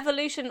yeah,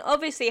 evolution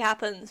obviously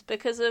happens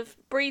because of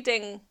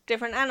breeding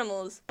different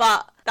animals,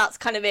 but that's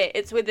kind of it.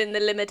 It's within the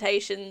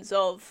limitations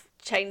of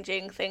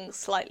changing things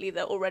slightly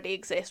that already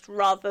exist,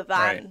 rather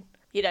than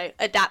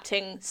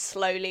adapting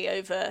slowly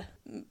over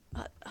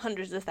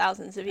hundreds of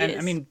thousands of years.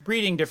 And I mean,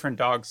 breeding different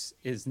dogs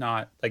is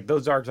not like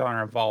those dogs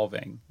aren't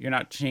evolving. You're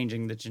not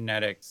changing the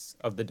genetics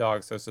of the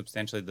dog so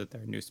substantially that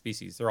they're a new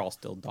species. They're all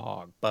still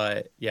dog.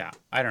 But yeah,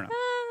 I don't know.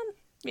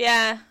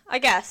 Yeah, I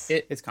guess.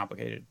 It's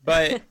complicated.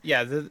 But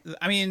yeah,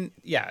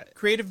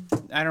 creative,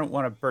 I don't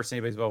want to burst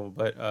anybody's bubble,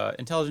 but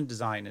intelligent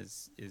design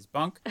is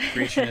bunk.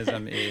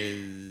 Creationism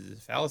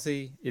is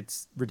fallacy.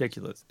 It's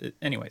ridiculous.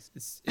 Anyways,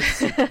 it's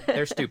stupid.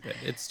 They're stupid.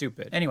 It's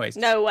stupid. Anyways.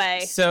 No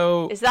way.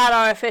 So is that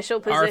our official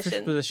position? Our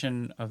official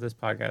position of this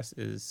podcast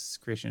is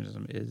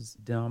creationism is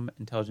dumb,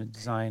 intelligent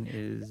design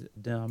is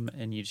dumb,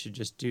 and you should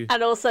just do...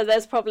 And also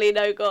there's probably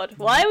no God.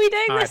 Why are we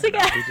doing this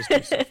again? We just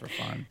do stuff for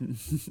fun.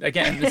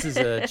 Again, this is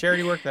a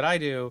charity work that I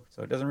do,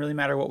 so it doesn't really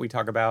matter what we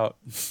talk about.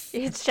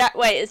 It's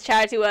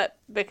charity work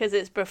because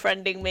it's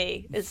befriending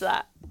me, is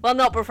that? Well,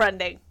 not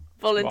befriending,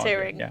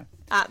 volunteering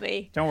at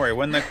me. Don't worry,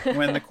 when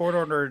the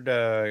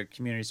court-ordered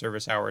community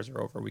service hours are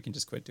over, we can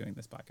just quit doing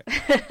this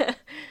podcast.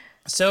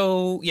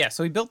 So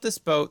we built this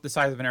boat the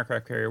size of an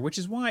aircraft carrier, which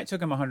is why it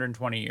took him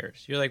 120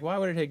 years. You're like, why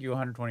would it take you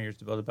 120 years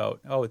to build a boat?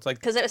 Oh, it's like...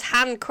 Because it was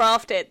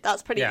handcrafted.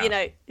 That's pretty,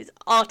 it's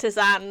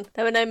artisan.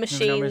 There were no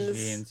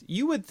machines.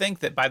 You would think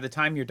that by the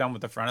time you're done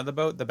with the front of the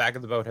boat, the back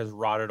of the boat has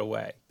rotted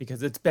away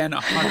because it's been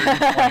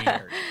 120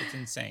 years. It's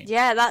insane.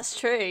 Yeah, that's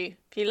true.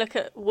 If you look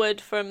at wood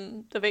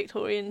from the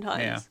Victorian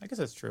times. Yeah, I guess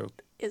that's true.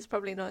 It's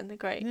probably not in the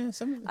great. Yeah,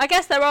 I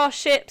guess there are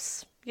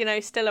ships...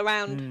 still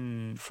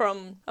around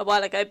from a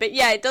while ago. But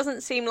yeah, it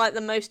doesn't seem like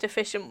the most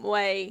efficient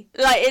way.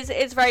 Like,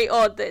 it's very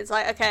odd that it's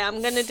like, okay,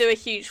 I'm going to do a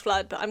huge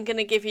flood, but I'm going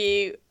to give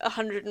you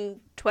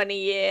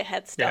 120-year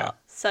head start. Yeah.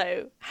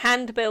 So,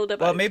 hand build a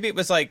boat. Well, maybe it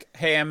was like,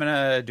 hey, I'm going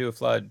to do a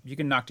flood. You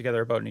can knock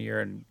together a boat in a year.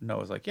 And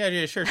Noah's like,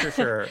 yeah,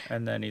 sure.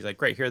 And then he's like,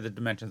 great, here are the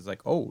dimensions.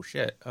 Like, oh,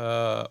 shit.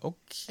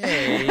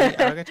 Okay,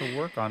 I got to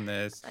work on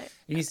this.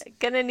 He's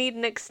going to need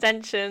an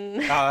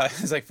extension.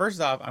 He's like, first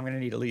off, I'm going to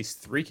need at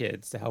least 3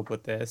 kids to help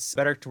with this.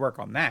 Better to work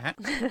on that.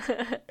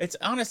 It's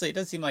honestly, it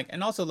does seem like,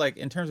 and also like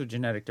in terms of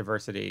genetic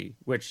diversity,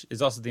 which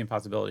is also the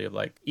impossibility of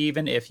like,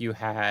 even if you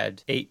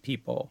had 8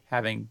 people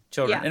having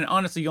children, and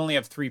honestly, you only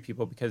have 3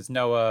 people because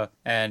Noah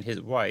and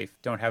his wife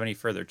don't have any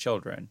further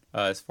children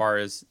as far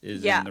as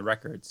is in the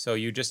record. So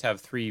you just have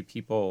 3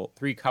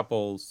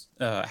 couples,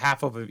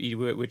 half of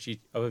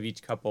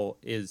each couple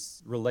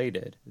is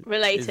related.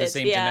 Is the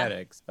same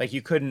genetics. Like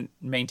you couldn't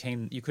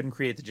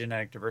create the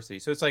genetic diversity.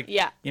 So it's like,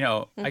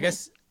 I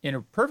guess in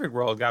a perfect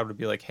world, God would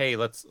be like, hey,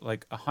 let's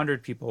like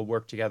 100 people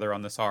work together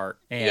on this ark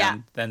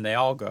and then they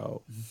all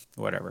go,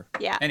 whatever.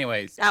 Yeah.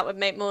 Anyways. That would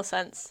make more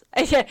sense.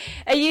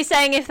 Are you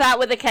saying if that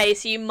were the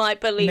case, you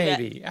might believe it?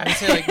 Maybe. I'd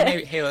say like,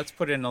 maybe, hey, let's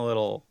put in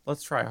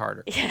let's try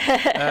harder.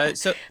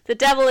 So the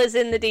devil is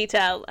in the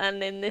detail.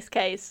 And in this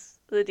case,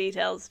 the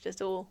details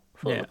just all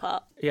fall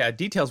apart. Yeah,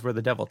 details where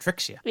the devil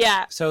tricks you.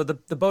 Yeah. So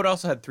the boat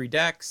also had 3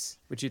 decks,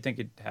 which you'd think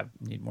it'd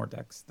need more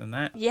decks than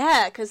that.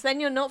 Yeah, because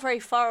then you're not very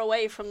far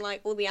away from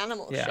like all the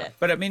animal shit.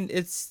 But I mean,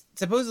 it's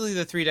supposedly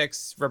the 3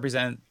 decks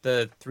represent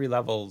the 3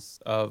 levels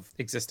of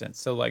existence.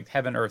 So like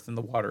heaven, earth, and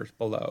the waters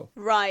below.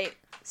 Right.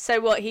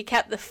 So what? He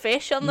kept the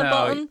fish on the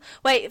bottom.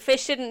 Wait,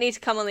 fish didn't need to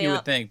come on the You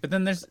would think, but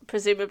then there's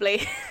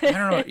presumably. I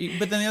don't know.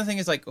 But then the other thing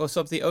is like,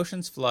 so if the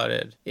ocean's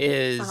flooded,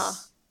 is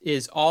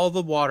all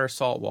the water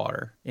salt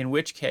water? In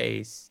which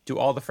case, do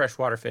all the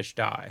freshwater fish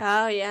die?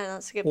 Oh, yeah,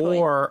 that's a good point.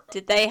 Or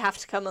did they have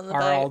to come on the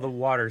boat? Are all the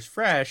waters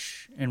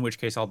fresh? In which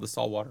case, all the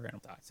saltwater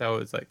animals die. So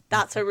it's like...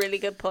 That's a really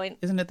good point.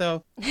 Isn't it,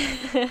 though?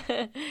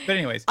 But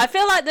anyways. I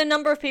feel like the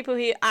number of people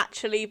who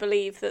actually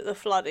believe that the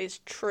flood is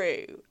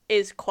true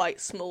is quite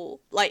small.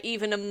 Like,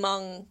 even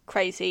among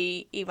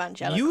crazy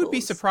evangelicals. You would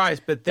be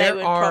surprised, but there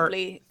are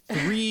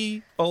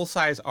 3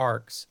 full-size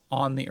arcs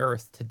on the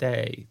Earth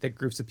today that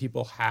groups of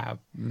people have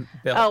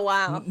built. Oh,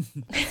 wow.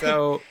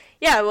 So...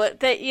 Yeah, well,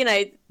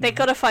 they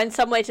got to find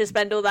some way to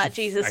spend all that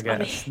Jesus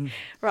money,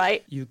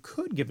 right? You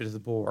could give it to the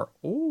poor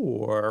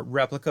or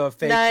replica of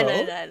fake No.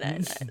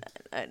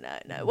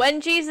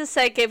 When Jesus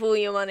said give all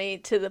your money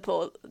to the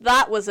poor,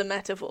 that was a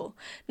metaphor.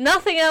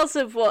 Nothing else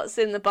of what's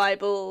in the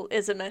Bible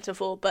is a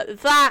metaphor,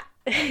 but that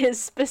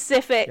his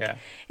specific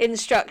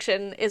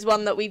instruction is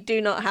one that we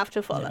do not have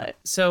to follow. Yeah.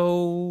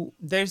 So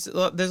there's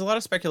a lot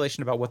of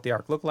speculation about what the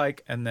Ark looked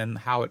like and then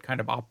how it kind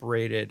of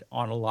operated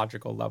on a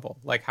logical level,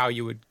 like how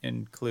you would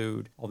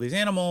include all these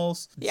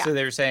animals. Yeah. So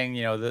they were saying,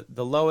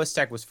 the lowest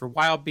deck was for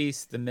wild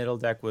beasts, the middle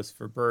deck was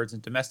for birds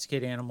and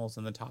domesticated animals,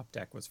 and the top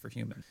deck was for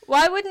humans.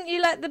 Why wouldn't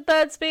you let the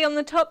birds be on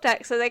the top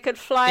deck so they could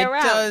fly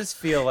around? It does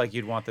feel like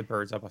you'd want the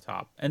birds up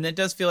top. And it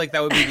does feel like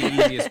that would be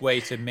the easiest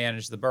way to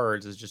manage the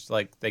birds, is just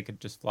like they could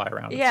just fly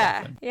around.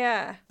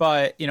 Yeah.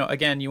 But,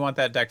 again, you want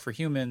that deck for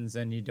humans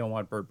and you don't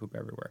want bird poop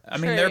everywhere. I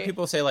mean, there are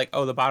people who say like,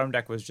 oh, the bottom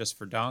deck was just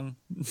for dung.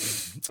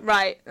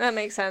 Right. That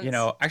makes sense.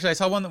 Actually, I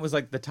saw one that was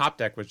like the top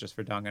deck was just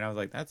for dung, and I was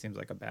like, that seems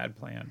like a bad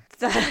plan.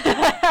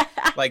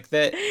 Like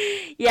that.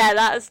 Yeah,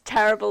 that's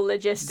terrible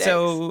logistics.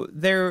 So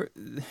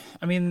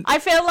I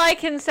feel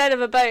like instead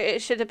of a boat,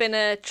 it should have been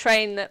a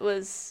train that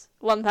was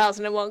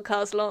 1001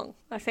 cars long.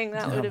 I think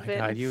that would have been.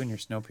 Oh my God, you and your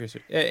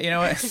Snowpiercer. You know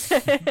what?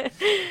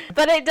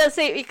 But it does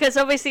seem, because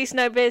obviously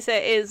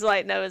Snowpiercer is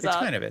like Noah's Ark. It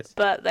kind of is.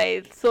 But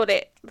they thought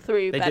it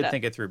through better. They did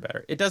think it through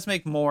better. It does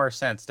make more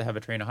sense to have a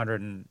train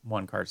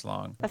 101 cars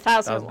long.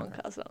 1001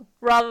 cars long.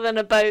 Rather than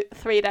a boat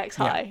 3 decks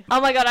high.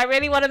 Oh my God, I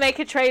really want to make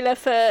a trailer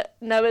for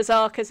Noah's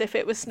Ark as if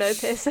it was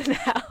Snowpiercer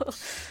now.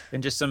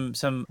 And just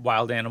some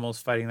wild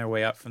animals fighting their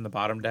way up from the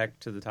bottom deck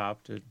to the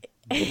top.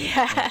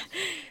 Yeah.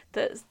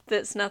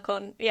 That snuck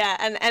on.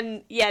 Yeah,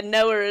 and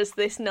Noah is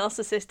this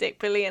narcissistic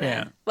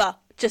billionaire. Yeah.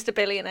 Well, just a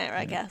billionaire,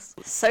 I guess.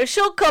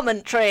 Social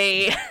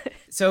commentary.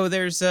 So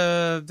there's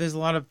a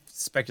lot of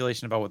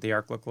speculation about what the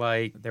Ark looked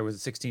like. There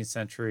was a 16th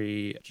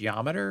century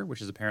geometer, which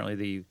is apparently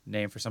the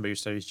name for somebody who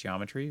studies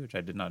geometry, which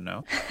I did not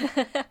know,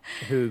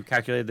 who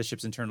calculated the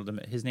ship's internal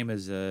dimension. His name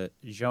is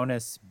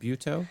Jonas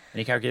Buto, and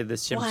he calculated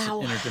this ship's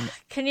inner dimension.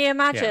 Can you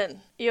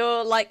imagine? Yeah.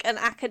 You're like an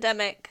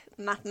academic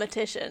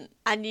mathematician,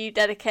 and you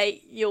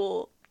dedicate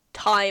your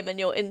time and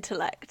your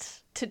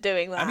intellect to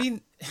doing that. I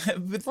mean,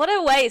 what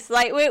a waste.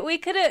 Like, we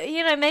could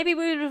have, maybe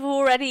we would have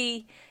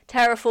already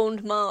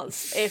terraformed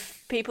Mars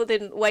if people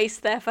didn't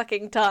waste their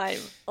fucking time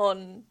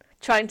on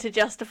trying to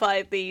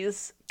justify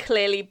these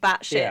clearly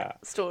batshit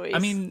stories. I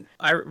mean,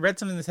 I read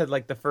something that said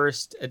like the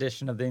first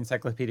edition of the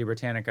Encyclopedia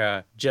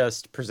Britannica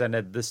just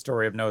presented the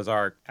story of Noah's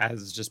Ark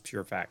as just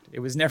pure fact. It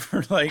was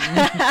never like,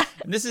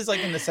 and this is like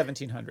in the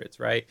 1700s,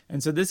 right?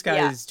 And so this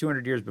guy is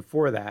 200 years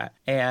before that.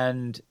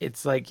 And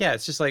it's like,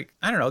 it's just like,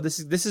 I don't know, this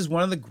is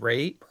one of the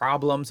great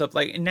problems of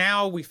like,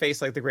 now we face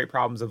like the great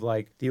problems of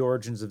like the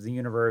origins of the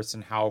universe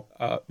and how,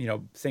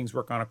 things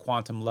work on a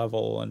quantum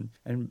level and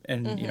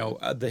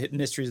the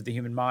mysteries of the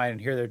human mind. And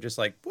here they're just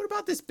like, what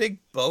about this big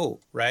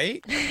boat,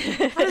 right?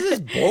 How does this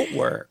boat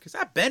work? Because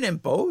I've been in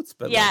boats,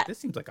 but like, this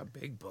seems like a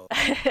big boat,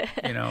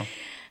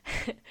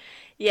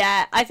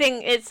 Yeah, I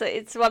think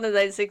it's one of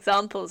those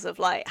examples of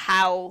like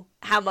how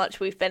much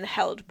we've been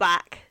held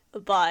back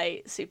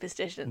by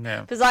superstition.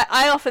 Because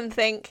I often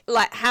think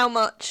like how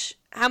much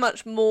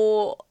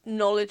more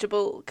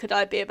knowledgeable could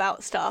I be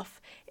about stuff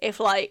if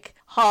like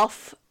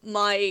half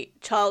my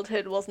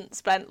childhood wasn't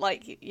spent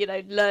like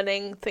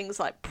learning things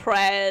like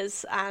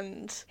prayers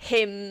and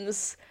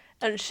hymns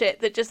and shit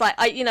that just like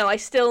I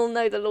still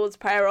know the Lord's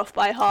Prayer off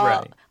by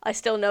heart. Right. I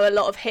still know a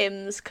lot of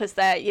hymns because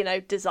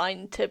they're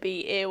designed to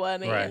be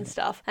earwormy and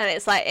stuff. And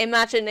it's like,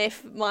 imagine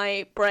if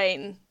my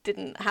brain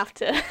didn't have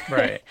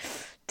to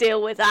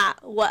deal with that.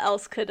 What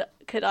else could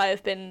I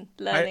have been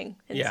learning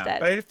instead? Yeah,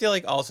 but I feel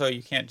like also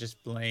you can't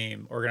just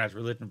blame organized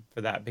religion for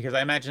that, because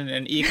I imagine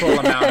an equal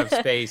amount of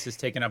space is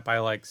taken up by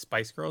like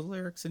Spice Girls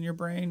lyrics in your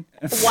brain.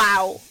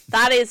 Wow,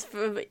 that is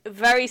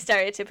very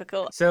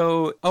stereotypical.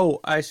 So,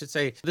 I should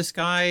say, this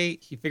guy,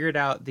 he figured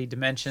out the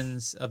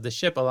dimensions of the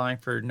ship, allowing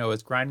for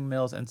Noah's grinding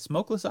mills and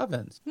smokeless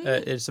ovens.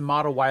 It's a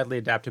model widely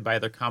adapted by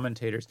other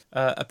commentators.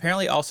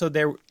 Apparently, also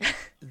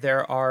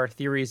there are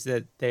theories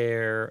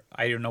that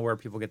I don't know where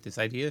people get this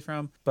idea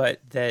from, but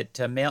that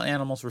male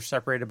animals were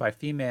separated by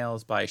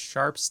females by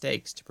sharp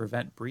stakes to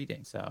prevent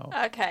breeding. So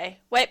okay,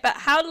 wait, but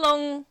how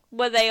long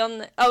were they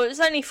on? It was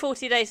only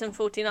 40 days and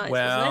 40 nights,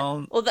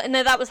 wasn't it?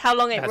 No, that was how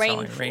long it rained for. That's how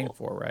long it rained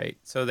for, right?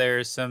 So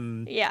there's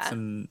some. I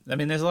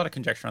mean, there's a lot of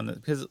conjecture on this,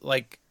 because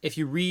like if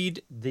you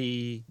read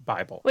the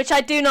Bible, which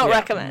I do not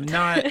recommend,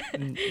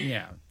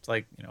 it's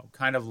like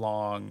kind of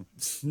long.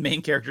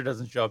 Main character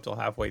doesn't show up till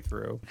halfway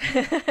through.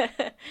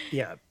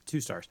 2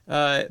 stars.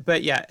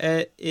 But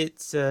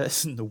it's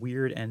the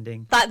weird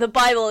ending. But the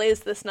Bible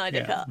is the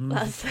Snyder Cut.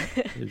 That's...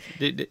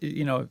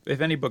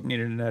 if any book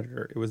needed an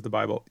editor, it was the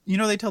Bible.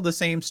 They tell the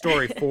same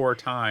story 4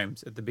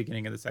 times at the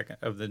beginning of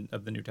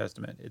the New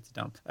Testament. It's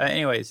dumb.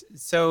 Anyways,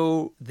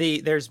 so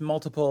there's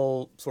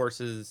multiple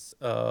sources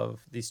of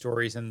these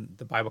stories, and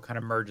the Bible kind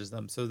of merges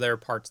them. So there are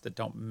parts that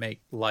don't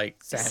make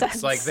like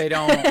sense. Like they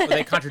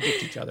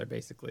contradict each other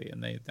basically,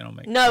 and they don't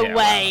make. No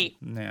way.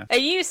 Are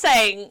you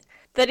saying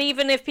that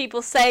even if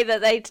people say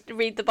that they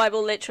read the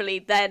Bible literally,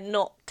 they're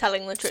not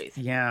telling the truth.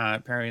 Yeah,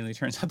 apparently it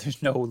turns out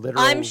there's no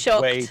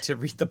literal way to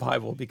read the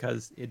Bible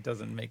because it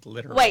doesn't make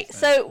literal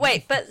sense.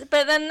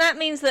 But then that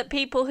means that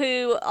people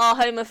who are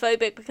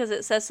homophobic because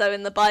it says so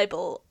in the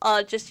Bible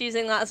are just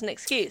using that as an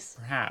excuse.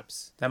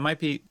 Perhaps. You might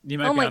be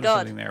onto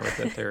something there with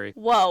that theory.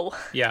 Whoa.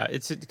 Yeah,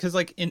 it's because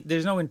like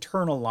there's no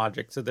internal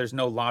logic, so there's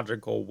no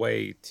logical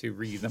way to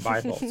read the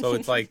Bible. So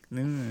it's like,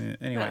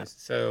 anyways,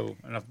 so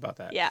enough about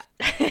that. Yeah.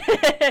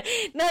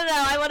 No,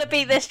 I want to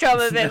beat this drum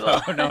a bit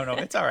more. No,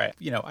 it's all right.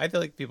 I feel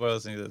like people are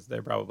listening to this,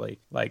 they're probably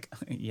like,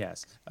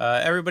 yes.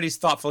 Everybody's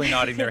thoughtfully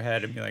nodding their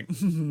head and be like,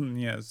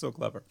 yeah, so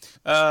clever.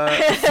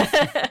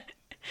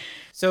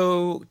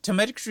 So,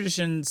 Talmudic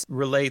traditions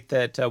relate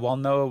that while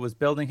Noah was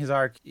building his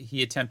ark,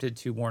 he attempted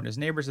to warn his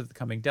neighbors of the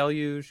coming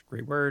deluge,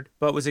 great word,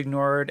 but was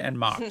ignored and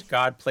mocked.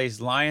 God placed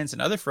lions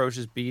and other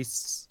ferocious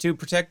beasts to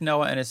protect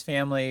Noah and his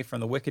family from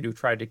the wicked who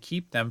tried to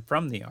keep them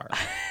from the ark.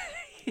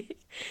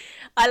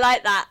 I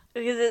like that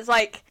because it's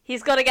like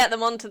he's got to get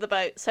them onto the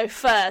boat. So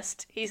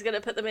first, he's going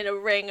to put them in a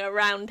ring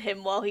around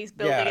him while he's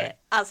building it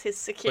as his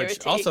security.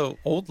 Which also,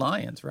 old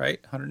lions, right?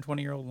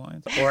 120-year-old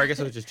lions? Or I guess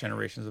it was just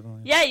generations of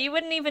lions. Yeah, you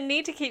wouldn't even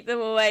need to keep them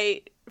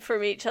away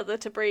from each other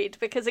to breed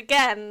because,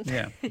 again,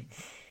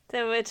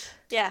 they would,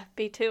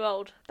 be too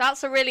old.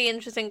 That's a really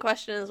interesting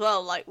question as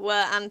well. Like,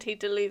 were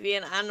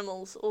antediluvian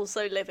animals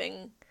also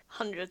living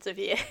hundreds of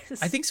years?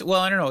 I think so. Well,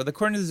 I don't know.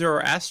 According to the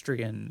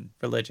Zoroastrian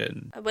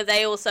religion, were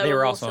they also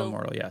were also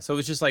immortal. Yeah. So it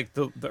was just like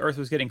the earth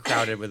was getting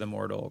crowded with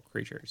immortal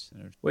creatures,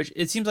 which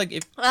it seems like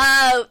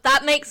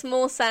that makes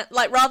more sense.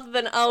 Like rather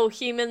than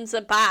humans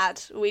are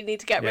bad, we need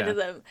to get rid of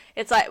them.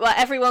 It's like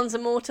everyone's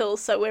immortal,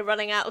 so we're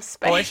running out of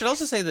space. Oh, I should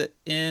also say that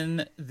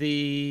in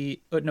the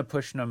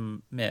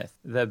Utnapishtim myth,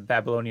 the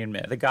Babylonian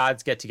myth, the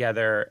gods get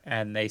together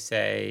and they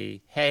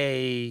say,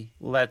 "Hey,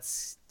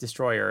 let's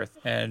destroy Earth,"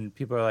 and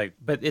people are like,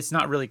 but it's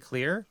not really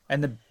clear.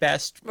 And the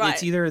best,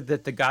 it's either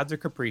that the gods are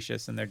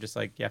capricious and they're just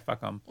like, yeah,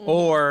 fuck them,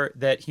 or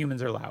that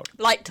humans are loud,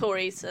 like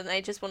Tories, and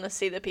they just want to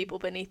see the people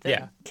beneath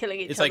them killing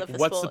each other. It's like,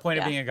 what's the point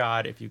of being a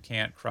god if you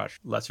can't crush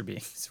lesser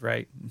beings,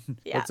 right?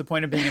 What's the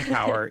point of being in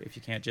power if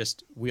you can't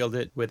just wield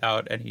it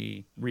without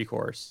any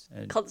recourse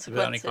and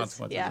without any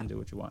consequences and do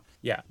what you want?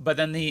 Yeah, but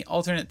then the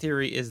alternate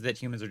theory is that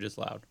humans are just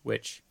loud,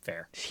 which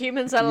fair.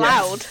 Humans are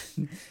loud.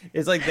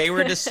 It's like they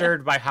were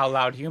disturbed by how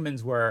loud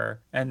humans were.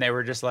 And they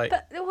were just like,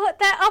 but what?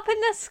 They're up in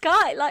the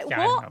sky, like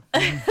what?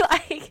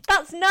 Like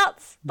that's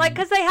nuts. Like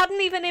because they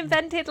hadn't even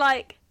invented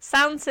like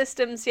sound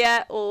systems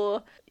yet,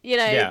 or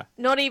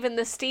not even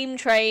the steam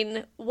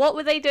train. What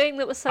were they doing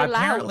that was so loud?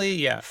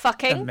 Apparently,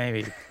 fucking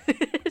maybe.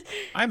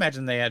 I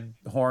imagine they had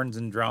horns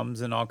and drums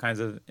and all kinds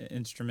of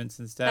instruments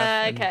and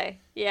stuff. Okay,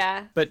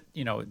 yeah. But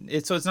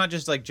it's not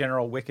just like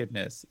general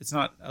wickedness. It's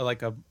not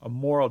like a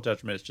moral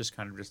judgment. It's just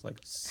kind of just like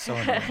so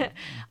annoying.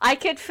 I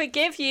could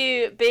forgive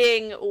you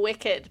being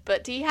wicked,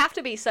 but do you have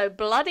to be so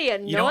bloody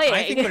annoying?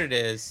 I think what it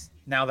is,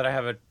 now that I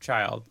have a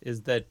child,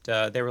 is that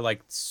they were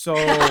like, so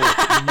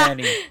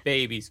many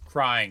babies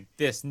crying.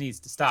 This needs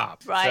to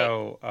stop. Right.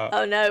 So,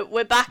 oh no,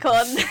 we're back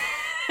on.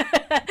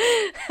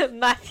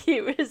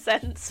 Matthew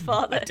resents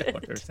fatherhood. I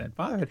don't understand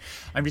fatherhood.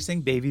 I'm just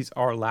saying babies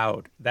are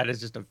loud. That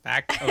is just a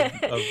fact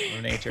of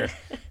nature.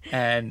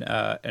 And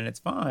it's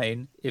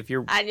fine if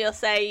you're... And you'll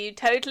say you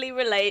totally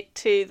relate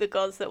to the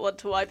gods that want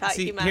to wipe out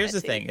humanity. Here's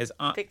the thing is...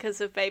 because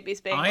of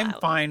babies being loud. I'm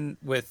fine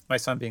with my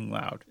son being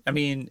loud. I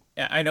mean,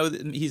 I know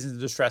that he's in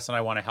distress and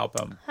I want to help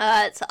him.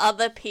 It's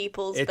other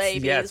people's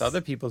babies. Yeah, it's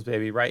other people's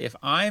baby, right? If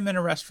I'm in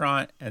a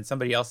restaurant and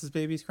somebody else's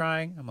baby's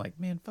crying, I'm like,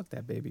 man, fuck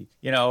that baby.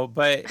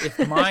 But if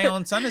my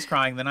own son is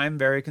crying, then I'm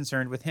very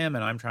concerned with him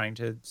and I'm trying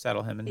to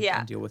settle him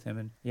and deal with him.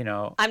 And,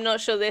 I'm not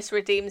sure this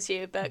redeems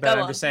you, but go on.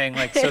 But I'm just saying,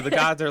 like, so the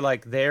gods are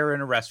like, they're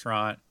in a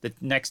restaurant. The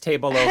next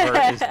table over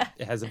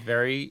has a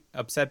very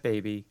upset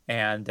baby.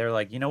 And they're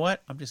like, you know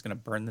what? I'm just going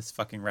to burn this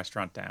fucking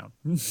restaurant down.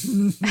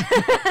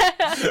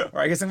 Or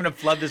I guess I'm going to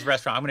flood this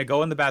restaurant. I'm going to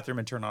go in the bathroom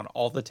and turn on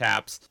all the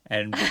taps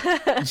and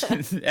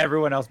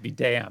everyone else be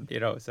damned,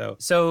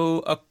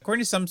 So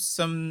according to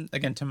some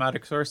again,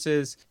 Talmudic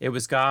sources, it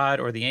was God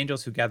or the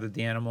angels who gathered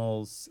the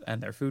animals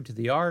and their food to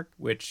the ark,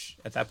 which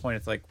at that point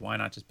it's like, why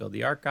not just build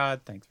the ark,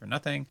 God? Thanks for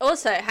nothing.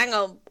 Also, hang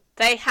on.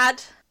 They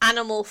had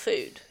animal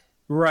food.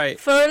 Right.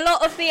 For a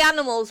lot of the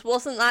animals,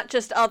 wasn't that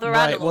just other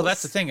animals? Well,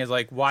 that's the thing is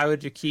like, why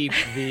would you keep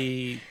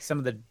some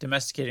of the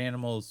domesticated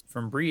animals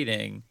from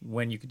breeding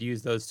when you could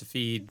use those to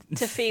feed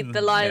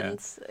the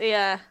lions?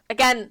 Yeah.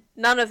 Again,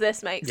 none of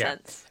this makes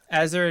sense.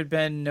 As there had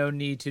been no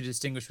need to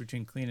distinguish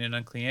between clean and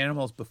unclean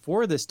animals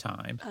before this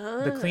time,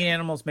 the clean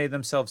animals made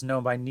themselves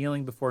known by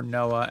kneeling before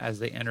Noah as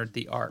they entered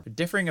the ark.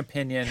 Differing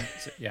opinions,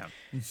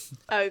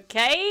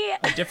 Okay.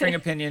 A differing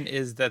opinion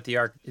is that the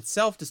ark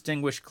itself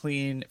distinguished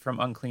clean from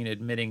unclean,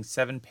 admitting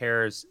 7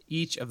 pairs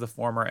each of the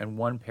former and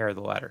 1 pair of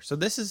the latter. So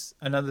this is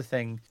another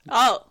thing.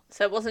 Oh,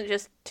 so it wasn't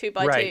just 2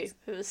 by Right.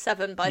 2. It was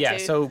 7 by 2. Yeah,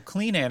 so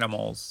clean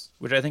animals,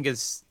 which I think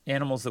is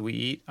animals that we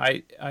eat.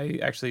 I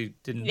actually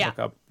didn't look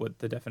up what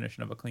the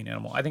definition of a clean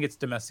animal. I think it's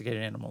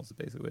domesticated animals, is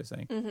basically what it's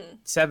saying.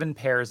 7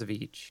 pairs of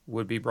each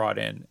would be brought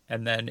in.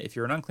 And then if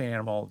you're an unclean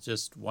animal,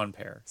 just 1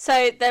 pair.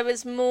 So there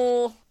was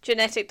more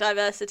genetic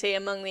diversity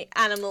among the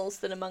animals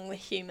than among the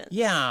humans.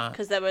 Yeah.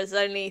 Because there was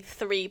only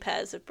 3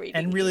 pairs of breeding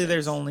And really humans.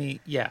 there's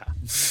only,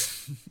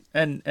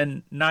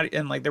 and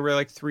like there were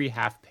like 3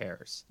 half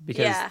pairs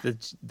because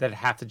that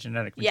half the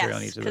genetic material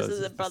in each of those because of is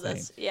the the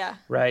brothers. same. Yeah.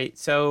 Right.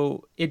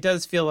 So it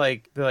does feel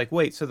like they're like,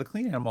 wait, so the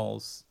clean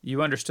animals,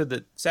 you understood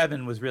that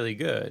 7 was really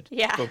good.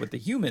 Yeah. But with the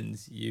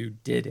humans, you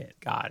didn't.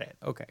 Got it.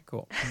 Okay,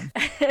 cool.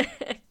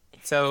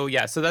 So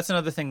so that's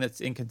another thing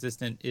that's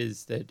inconsistent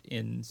is that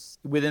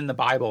within the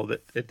Bible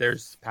that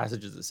there's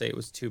passages that say it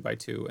was 2 by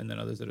 2, and then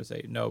others that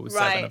say no, it was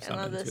 7 of Right, and some.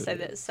 others say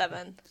that it's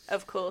 7,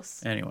 of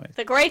course. Anyway.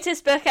 The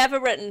greatest book ever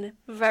written,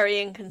 very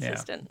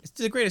inconsistent. It's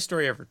the greatest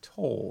story ever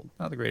told,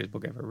 not the greatest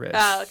book ever written.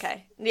 Oh,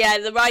 okay. Yeah,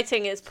 the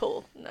writing is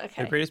Paul.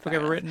 Okay. The greatest book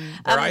ever written.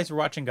 Their Eyes Were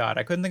Watching God.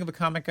 I couldn't think of a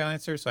comic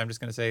answer, so I'm just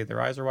going to say Their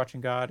Eyes Were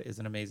Watching God is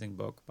an amazing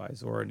book by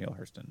Zora Neale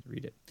Hurston.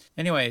 Read it.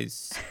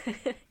 Anyways,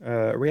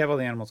 we have all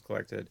the animals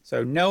collected.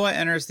 So Noah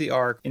enters the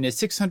ark in his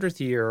 600th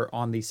year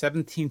on the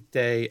 17th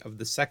day of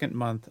the 2nd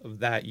month of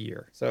that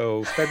year.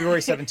 So February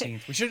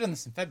 17th. We should have done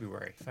this in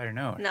February, if I had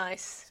known.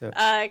 Nice. So-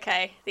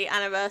 Okay, the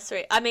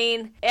anniversary. I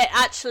mean, it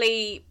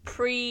actually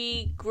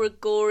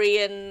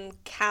pre-Gregorian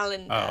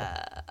calendar.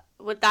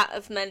 Would that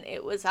have meant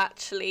it was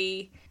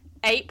actually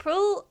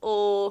April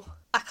or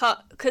I can't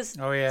because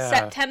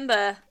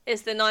September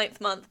is the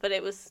 9th month, but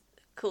it was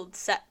called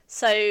So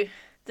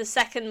the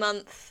 2nd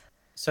month.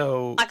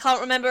 So I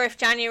can't remember if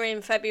January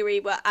and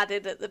February were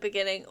added at the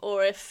beginning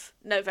or if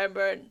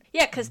November and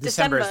because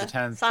December is the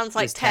 10th. sounds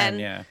like Is 10.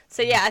 yeah.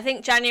 So I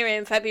think January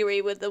and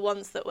February were the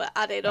ones that were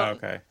added on.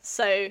 Okay.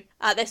 So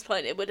at this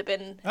point it would have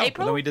been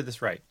April. Well, then we did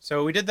this right.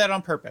 So we did that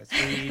on purpose.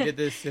 We did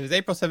this. It was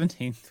April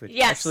 17th, which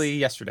Yes. actually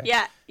yesterday.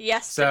 Yeah, So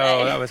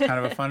yesterday. that was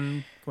kind of a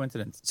fun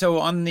coincidence. So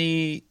on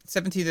the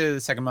 17th of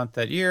the 2nd month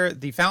that year,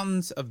 the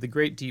fountains of the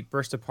great deep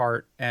burst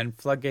apart and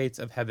floodgates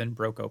of heaven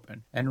broke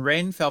open. And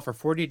rain fell for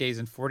 40 days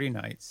and 40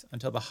 nights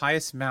until the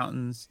highest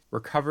mountains were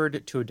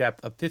covered to a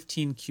depth of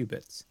 15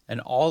 cubits. And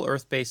all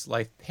earth-based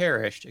life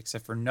perished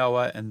except for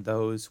Noah and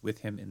those with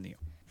him in the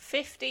ark.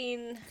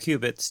 15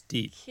 Cubits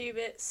deep.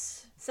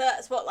 cubits. So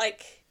that's what,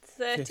 like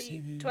 30,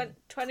 15, 20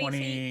 feet?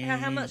 20,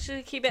 How much is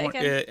a cubit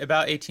again?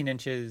 About 18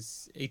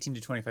 inches, 18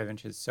 to 25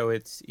 inches. So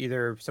it's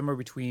either somewhere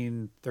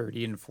between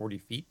 30 and 40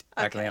 feet.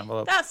 Back of the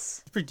envelope.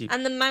 That's pretty deep.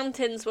 And the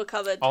mountains were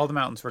covered All the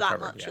mountains were that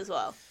covered. much as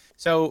well.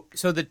 So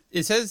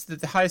it says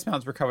that the highest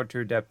mountains were covered to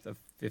a depth of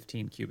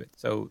 15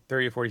 cubits, so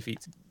 30 to 40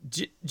 feet.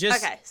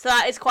 Okay, so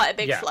that is quite a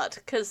big flood.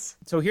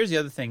 So here's the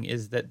other thing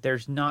is that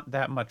there's not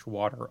that much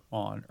water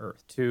on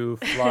Earth to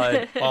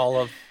flood all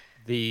of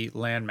the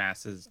land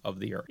masses of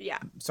the Earth. Yeah.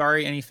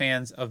 Sorry, any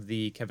fans of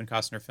the Kevin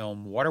Costner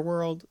film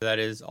Waterworld. That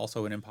is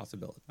also an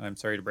impossibility. I'm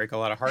sorry to break a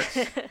lot of hearts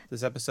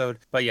this episode.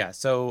 But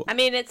so... I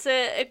mean, it's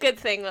a good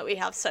thing that we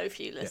have so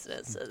few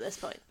listeners at this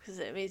point, because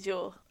it means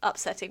you're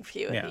upsetting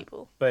fewer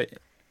people. But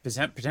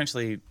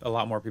potentially a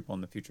lot more people in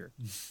the future,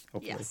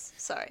 hopefully. Yes,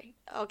 sorry.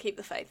 I'll keep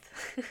the faith.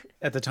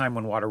 At the time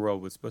when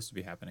Waterworld was supposed to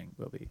be happening,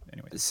 will be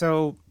anyway.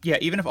 So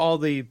even if all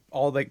the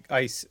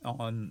ice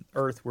on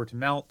Earth were to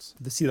melt,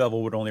 the sea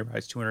level would only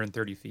rise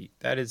 230 feet.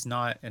 That is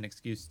not an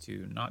excuse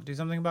to not do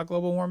something about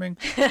global warming.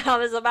 I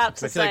was about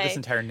to say. I feel like this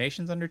entire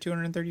nation's under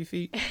 230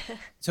 feet.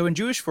 So in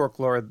Jewish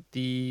folklore,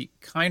 the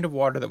kind of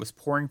water that was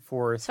pouring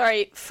forth.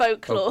 Sorry,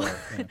 folklore.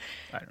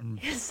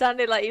 It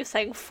sounded like you were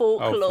saying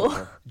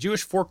folklore.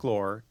 Jewish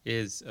folklore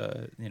is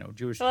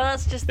Jewish. Well,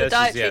 that's just the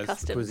dietary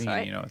customs, cuisine,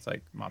 right? It's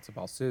like matzo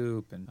ball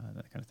soup and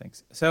that kind of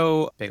things.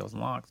 So bagels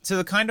and lox. So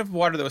the kind of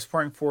water that was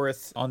pouring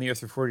forth on the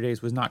earth for 40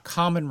 days was not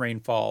common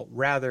rainfall.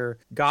 Rather,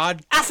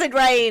 God acid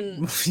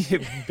rain.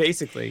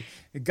 Basically,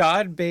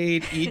 God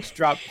bade each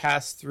drop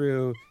pass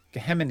through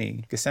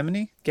Gethsemane?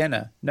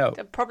 Genna? No.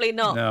 Probably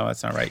not. No,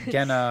 that's not right.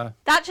 Genna.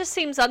 That just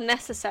seems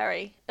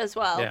unnecessary as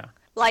well. Yeah.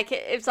 Like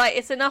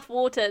it's enough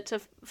water to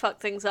fuck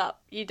things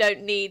up. You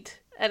don't need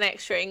an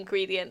extra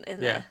ingredient in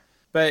there.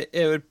 But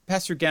it would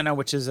pass through Genna,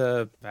 which is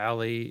a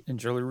valley in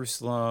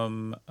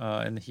Jerusalem.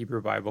 In the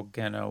Hebrew Bible,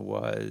 Genna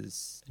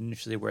was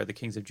initially where the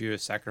kings of Judah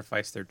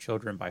sacrificed their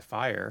children by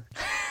fire.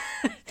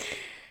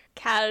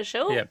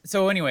 Casual. Yeah.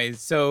 So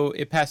anyways,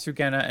 it passed through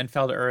Genna and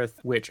fell to earth,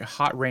 which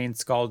hot rain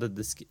scalded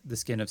the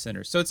skin of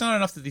sinners. So it's not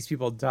enough that these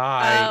people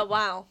die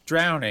Wow.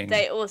 drowning.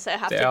 They also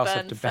have to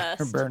burn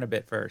first. Burn a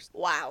bit first.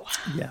 Wow.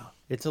 Yeah.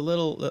 It's a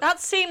little... That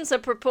seems a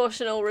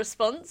proportional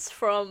response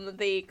from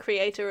the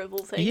creator of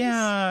all things.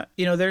 Yeah,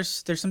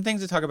 there's some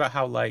things to talk about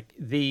how, like,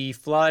 the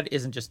flood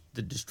isn't just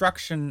the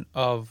destruction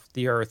of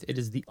the earth, it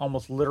is the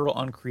almost literal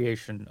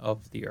uncreation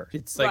of the earth.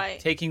 It's like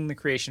taking the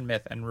creation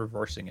myth and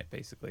reversing it,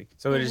 basically.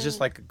 So it is just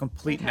like a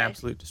complete and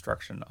absolute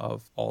destruction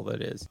of all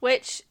that is.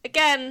 Which,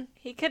 again,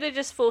 he could have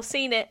just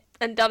foreseen it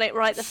and done it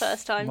right the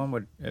first time. One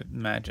would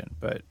imagine,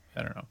 but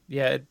I don't know.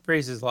 Yeah, it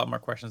raises a lot more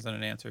questions than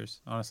it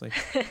answers, honestly.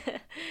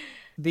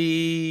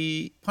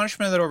 The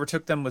punishment that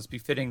overtook them was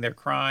befitting their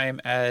crime,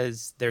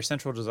 as their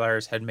sensual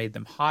desires had made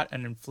them hot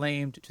and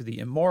inflamed to the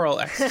immoral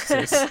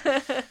excesses.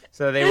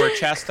 So they were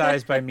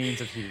chastised by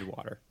means of heated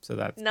water. So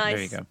that's nice.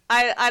 There you go.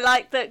 I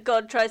like that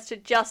God tries to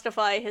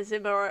justify his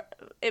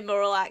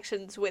immoral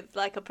actions with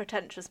like a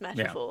pretentious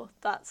metaphor.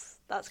 Yeah.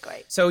 That's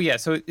great. So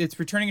it's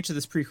returning it to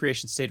this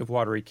pre-creation state of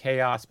watery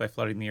chaos by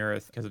flooding the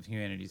earth because of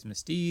humanity's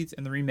misdeeds,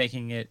 and then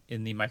remaking it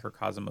in the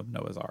microcosm of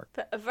Noah's Ark.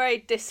 But a very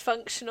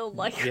dysfunctional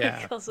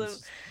microcosm.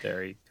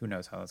 Yeah, who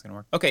knows how that's going to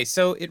work. Okay,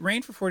 so it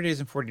rained for 40 days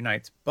and 40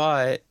 nights,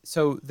 but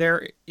so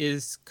there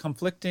is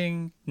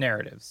conflicting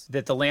narratives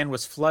that the land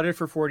was flooded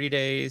for 40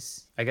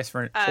 days, I guess,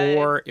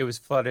 or it was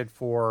flooded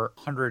for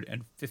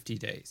 150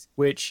 days,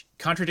 which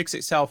contradicts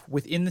itself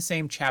within the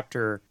same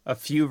chapter a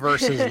few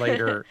verses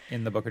later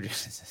in the book of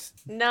Genesis.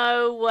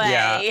 No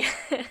way.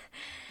 Yeah.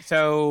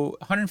 So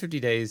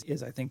 150 days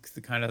is, I think, the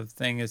kind of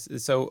thing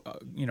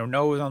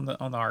Noah was on the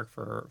ark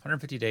for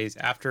 150 days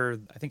after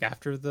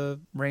the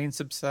rain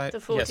subsided. The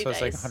 40 days.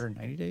 It's like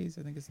 190 days,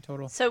 I think is the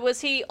total. So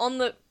was he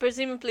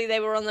presumably they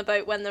were on the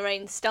boat when the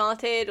rain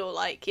started, or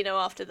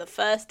after the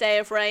first day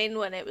of rain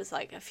when it was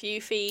like a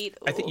few feet?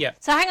 Or... I think, yeah.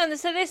 So hang on,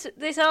 so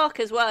this ark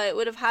as well, it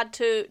would have had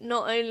to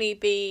not only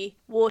be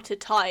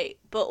watertight,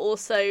 but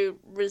also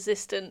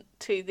resistant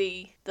to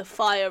the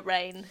fire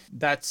rain.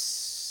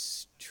 That's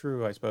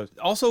true, I suppose.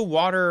 Also,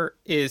 water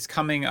is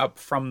coming up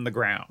from the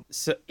ground.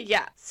 So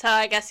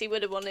I guess he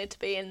would have wanted to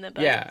be in the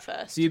boat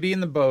first. So you'd be in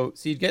the boat.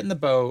 So you'd get in the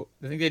boat.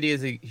 I think the idea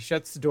is he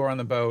shuts the door on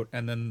the boat,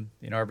 and then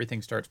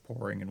everything starts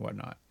pouring and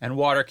whatnot. And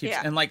water keeps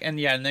and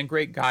then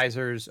great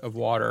geysers of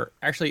water.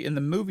 Actually, in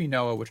the movie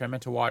Noah, which I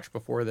meant to watch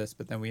before this,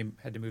 but then we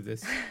had to move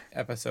this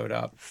episode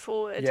up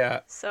forward.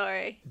 Yeah,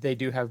 sorry. They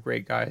do have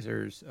great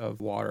geysers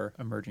of water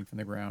emerging from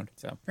the ground.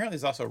 So apparently,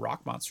 there's also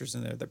rock monsters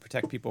in there that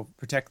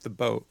protect the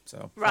boat.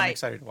 So I'm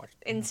excited to watch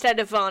it. Instead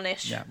of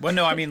varnish. Yeah. Well,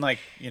 no, I mean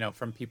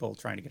from people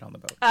trying to get on the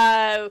boat.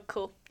 Oh,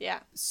 cool. Yeah.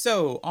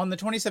 So on the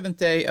 27th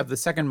day of the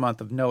second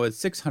month of Noah's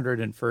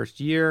 601st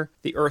year,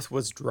 the earth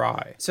was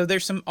dry. So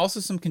there's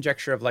also some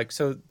conjecture of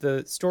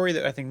the story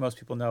that I think most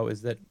people know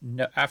is that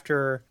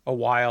after a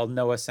while,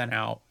 Noah sent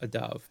out a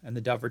dove, and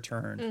the dove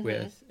returned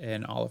with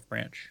an olive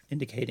branch,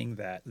 indicating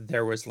that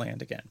there was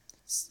land again.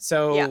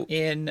 So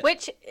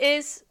which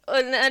is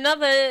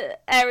another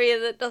area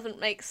that doesn't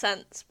make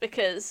sense,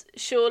 because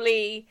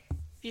surely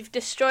you've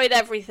destroyed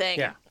everything.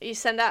 Yeah. You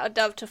send out a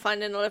dove to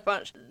find an olive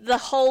branch. The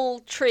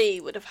whole tree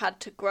would have had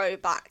to grow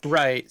back.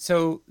 Right.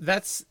 So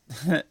that's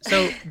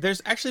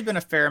there's actually been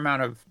a fair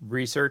amount of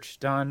research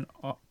done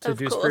to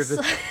disprove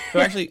this. So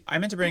actually, I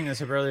meant to bring this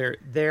up earlier.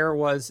 There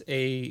was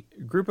a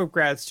group of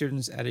grad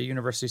students at a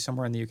university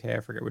somewhere in the UK,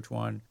 I forget which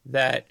one,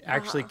 that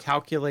actually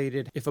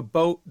calculated if a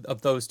boat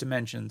of those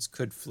dimensions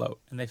could float,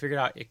 and they figured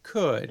out it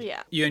could.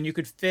 Yeah. And you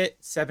could fit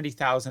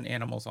 70,000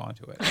 animals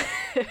onto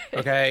it.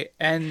 Okay.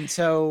 And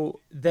so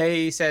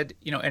they said,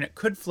 and it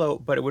could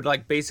float, but it would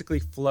basically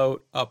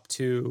float up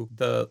to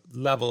the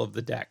level of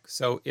the deck.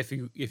 So if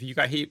you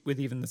got hit with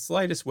even the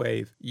slightest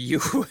wave, you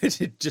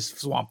would just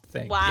swamp the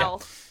thing. Wow.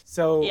 Yeah.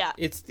 So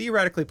it's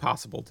theoretically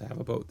possible to have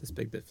a boat this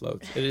big that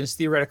floats. It is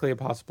theoretically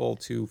possible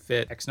to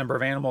fit X number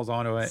of animals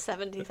onto it.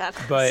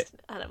 70,000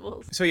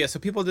 animals. So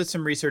people did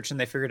some research, and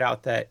they figured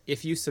out that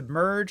if you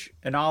submerge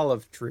an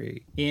olive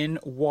tree in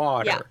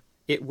water,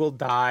 it will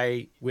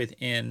die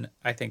within,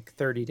 I think,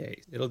 30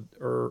 days.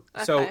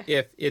 So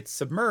if it's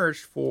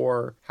submerged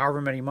for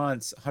however many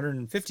months,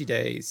 150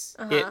 days,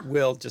 it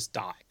will just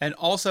die. And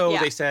also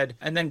they said,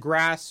 and then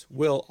grass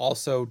will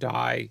also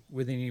die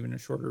within even a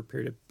shorter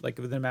period of,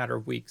 within a matter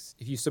of weeks.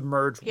 If you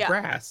submerge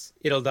grass,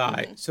 it'll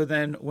die. So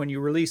then when you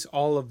release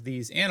all of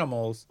these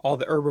animals, all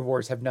the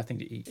herbivores have nothing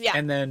to eat. Yeah.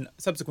 And then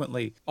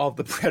subsequently, all of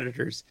the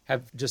predators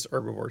have just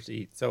herbivores to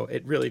eat. So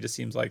it really just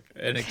seems like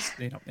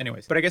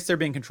anyways. But I guess they're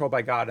being controlled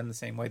by God in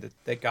the same way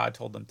that God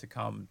told them to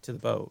come to the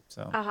boat.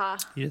 So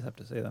you just have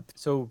to say that.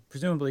 So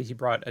presumably he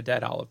brought a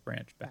dead olive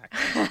branch back,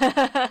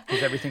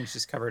 because everything's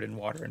just covered in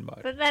water and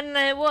mud. But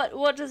then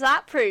what does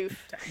that prove?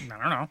 I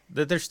don't know.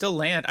 That there's still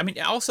land. I mean,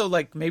 also,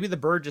 maybe the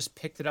bird just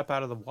picked it up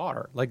out of the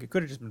water. It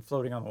could have just been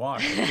floating on the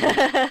water.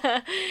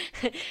 Hey,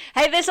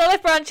 this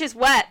olive branch is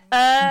wet.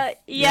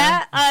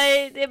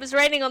 It was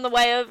raining on the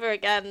way over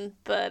again,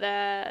 but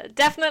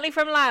definitely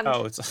from land.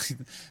 Oh, it's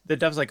the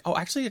dove's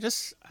actually,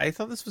 I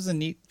thought this was a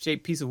neat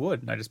shaped piece of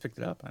wood, and I just picked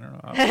it up. I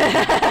don't know.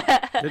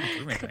 Didn't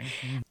prove anything.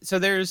 So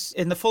there's,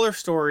 in the Fuller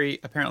story,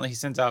 apparently he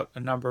sends out a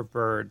number of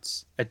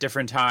birds at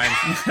different times.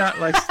 Not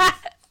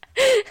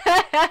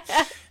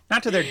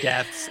Not to their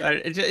deaths.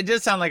 It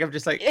does sound like I'm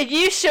just like... Are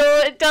you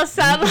sure? It does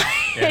sound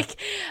like,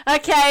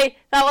 okay,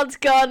 that one's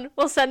gone.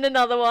 We'll send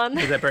another one.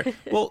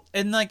 Well,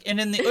 and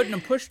in the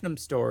Utnam Pushnam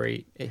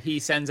story, he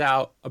sends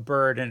out a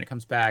bird and it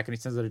comes back, and he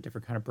sends out a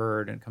different kind of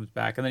bird and it comes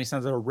back, and then he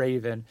sends out a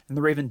raven, and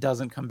the raven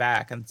doesn't come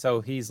back, and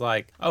so he's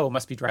like, oh, it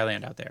must be dry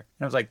land out there.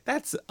 And I was like,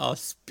 that's a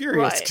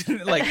spurious,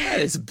 like, that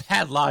is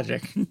bad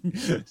logic.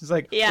 It's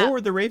like,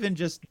 or the raven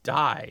just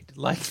died.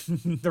 Like,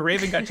 the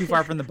raven got too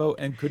far from the boat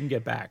and couldn't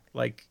get back.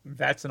 Like,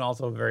 that's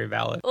also very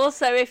valid.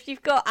 Also, if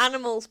you've got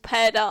animals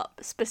paired up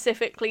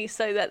specifically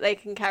so that they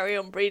can carry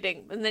on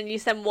breeding, and then you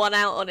send one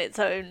out on its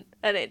own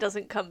and it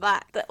doesn't come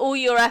back, that all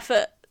your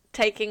effort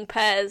taking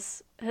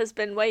pairs has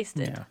been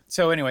wasted. Yeah.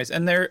 So anyways,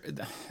 and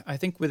I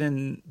think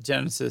within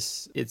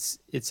Genesis,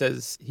 it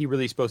says he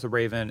released both a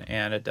raven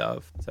and a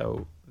dove.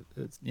 So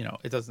it's,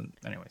 it doesn't,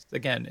 anyways,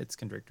 again, it's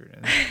contradictory.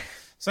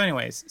 So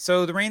anyways,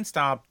 so the rain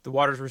stopped, the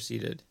waters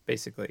receded,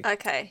 basically.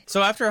 Okay.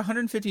 So after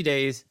 150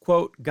 days,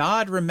 quote,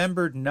 God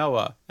remembered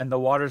Noah and the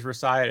waters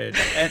subsided.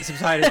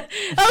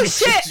 Oh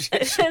shit!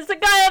 There's a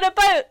guy on a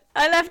boat.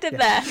 I left him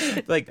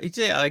there.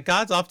 Like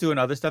God's off doing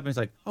other stuff, and he's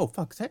like, oh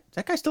fuck, is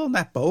that guy still in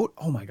that boat?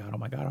 Oh my god, oh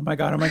my god, oh my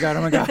god, oh my god,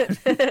 oh my god.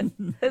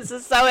 This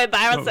is so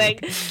embarrassing.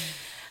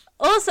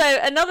 Also,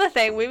 another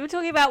thing, we were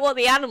talking about what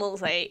the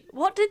animals ate.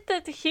 What did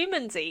the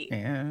humans eat?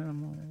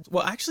 Animals.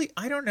 Well, actually,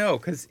 I don't know,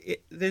 because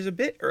there's a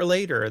bit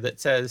later that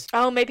says...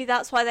 Oh, maybe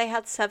that's why they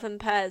had 7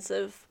 pairs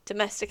of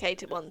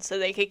domesticated ones, so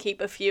they could keep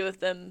a few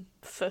of them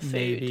for food.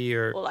 Maybe,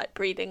 or like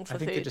breeding for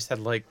food. I think they just had,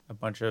 like, a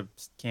bunch of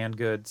canned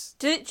goods.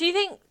 Do you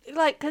think,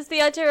 like, because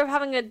the idea of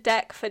having a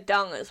deck for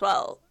dung as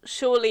well,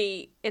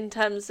 surely in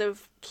terms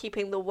of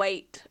keeping the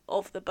weight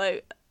of the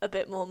boat a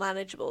bit more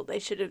manageable, they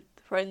should have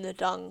thrown the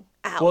dung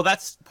out. Well,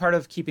 that's part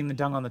of keeping the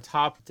dung on the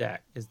top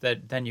deck, is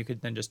that then you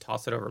could then just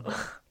toss it overboard.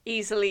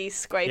 Easily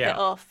scrape it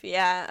off.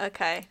 Yeah,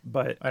 okay.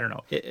 But I don't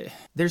know.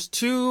 There's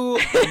too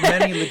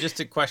many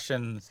logistic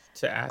questions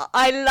to ask.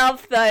 I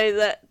love, though,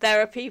 that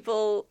there are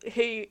people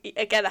who,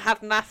 again,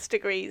 have maths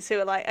degrees who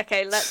are like,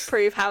 okay, let's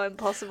prove how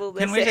impossible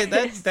this is. Can we say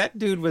that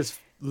dude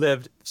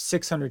lived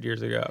 600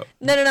 years ago?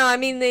 No. I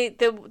mean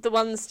the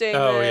ones doing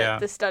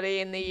the study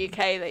in the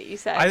UK that you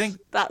said. I think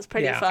that's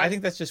pretty fun. I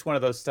think that's just one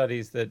of those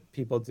studies that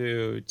people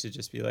do to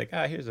just be like,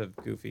 here's a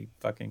goofy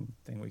fucking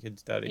thing we could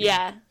study.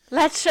 Yeah.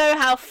 Let's show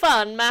how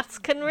fun maths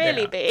can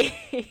really be.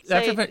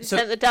 So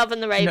sent the dove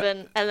and the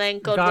raven, and then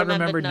God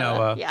remembered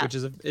Noah. Which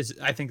is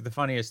I think the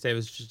funniest day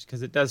was just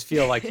because it does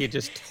feel like he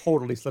just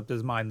totally slipped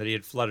his mind that he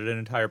had flooded an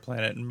entire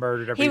planet and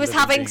murdered everyone. He was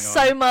having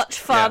so much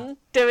fun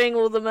doing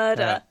all the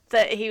murder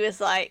that he was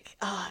like,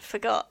 oh, I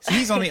forgot. So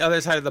he's on the other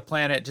side of the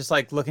planet, just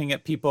like looking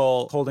at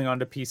people holding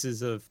onto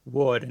pieces of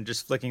wood and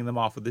just flicking them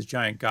off with his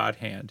giant god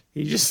hand.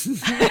 He just...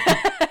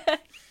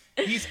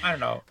 I don't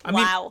know. I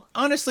mean,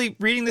 honestly,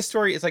 reading this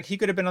story, it's like he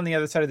could have been on the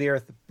other side of the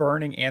earth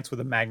burning ants with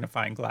a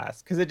magnifying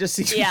glass, because it just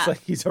seems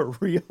like he's a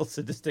real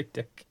sadistic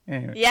dick.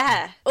 Anyway.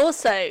 Yeah.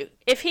 Also,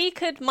 if he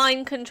could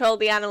mind control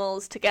the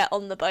animals to get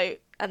on the boat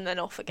and then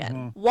off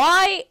again,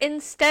 why,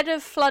 instead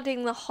of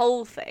flooding the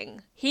whole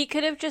thing, he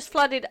could have just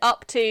flooded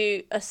up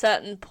to a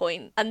certain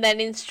point and then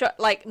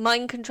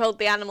mind controlled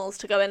the animals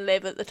to go and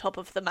live at the top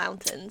of the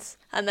mountains,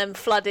 and then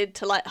flooded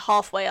to like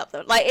halfway up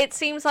there. Like, it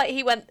seems like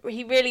he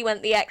really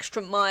went the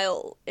extra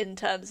mile in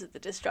terms of the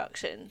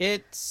destruction.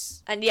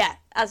 And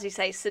as you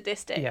say,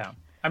 sadistic. Yeah.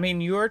 I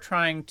mean, you're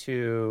trying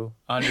to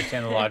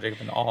understand the logic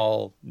of an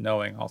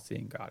all-knowing,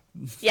 all-seeing God.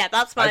 Yeah,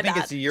 that's my bad. I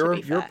think it's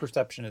your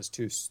perception is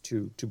too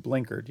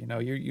blinkered.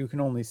 You can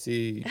only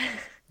see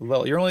a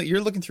little. You're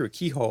looking through a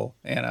keyhole,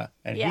 Anna,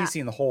 and he's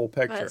seeing the whole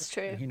picture. That's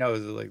true. He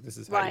knows like this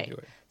is how you do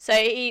it. So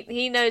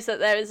he knows that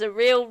there is a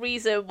real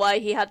reason why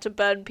he had to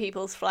burn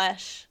people's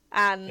flesh.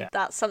 And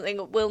that's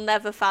something we'll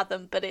never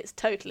fathom, but it's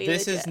totally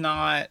This legit. is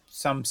not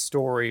some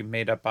story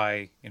made up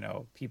by,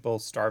 people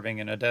starving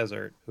in a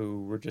desert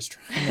who were just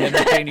trying to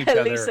entertain each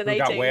other, who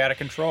got way out of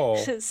control.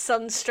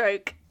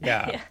 Sunstroke.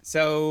 Yeah.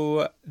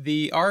 So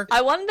the ark...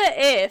 I wonder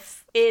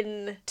if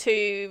in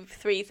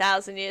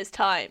 2,000-3,000 years'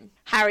 time,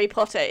 Harry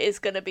Potter is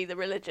going to be the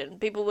religion.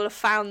 People will have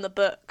found the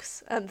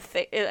books and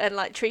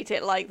treat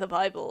it like the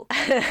Bible.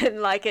 And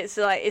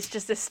it's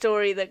just a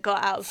story that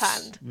got out of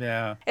hand.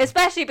 Yeah.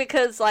 Especially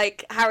because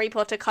Harry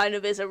Potter kind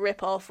of is a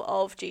rip-off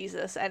of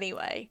Jesus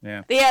anyway.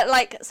 Yeah.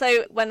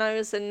 So when I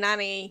was a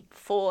nanny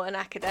for an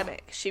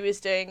academic, she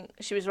was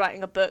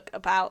writing a book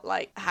about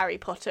Harry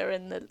Potter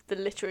and the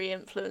literary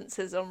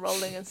influences on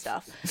Rowling and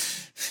stuff.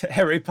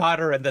 Harry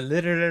Potter and the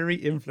literary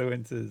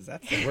influences.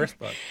 That's the worst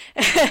book.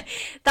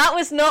 That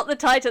was not the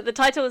title. The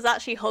title was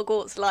actually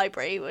Hogwarts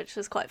Library, which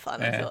was quite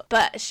fun, I thought.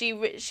 But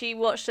she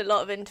watched a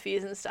lot of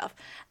interviews and stuff.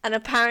 And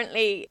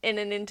apparently in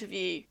an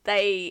interview,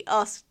 they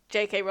asked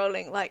J.K.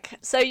 Rowling,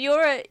 so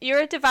you're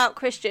a devout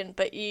Christian,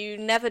 but you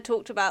never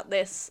talked about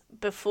this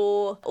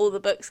before all the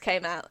books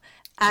came out.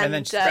 And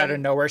then out of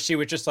nowhere, she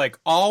was just like,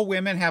 all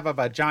women have a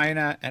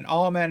vagina and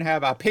all men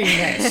have a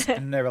penis.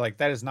 And they were like,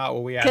 that is not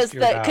what we asked you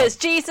about. Because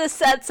Jesus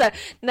said so.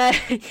 No,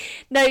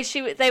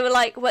 they were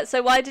like, what?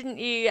 So why didn't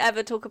you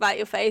ever talk about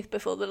your faith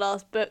before the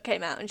last book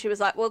came out? And she was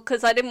like, well,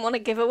 because I didn't want to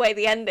give away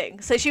the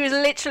ending. So she was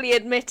literally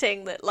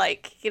admitting that,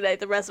 like, you know,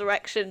 the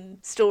resurrection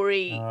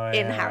story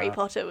in Harry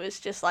Potter was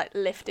just like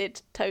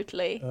lifted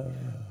totally.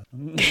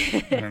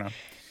 I don't know.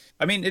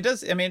 I mean, it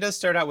does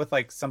start out with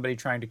like somebody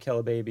trying to kill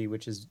a baby,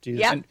 which is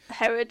Jesus. Yeah,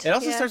 Herod. It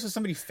also starts with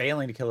somebody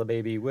failing to kill a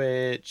baby,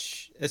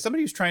 which, as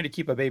somebody who's trying to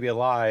keep a baby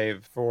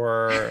alive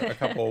for a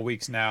couple of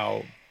weeks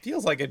now,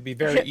 feels like it'd be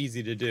very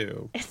easy to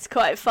do. It's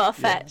quite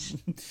far-fetched.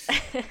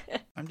 Yeah.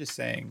 I'm just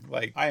saying,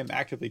 like, I am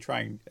actively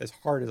trying as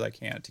hard as I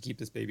can to keep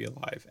this baby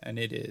alive, and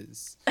it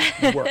is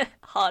work.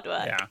 Hard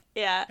work.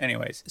 Yeah.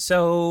 Anyways,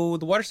 so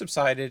the water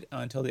subsided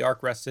until the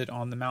ark rested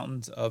on the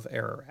mountains of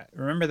Ararat.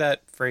 Remember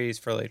that phrase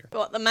for later.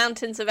 What, the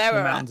mountains of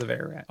Ararat? The mountains of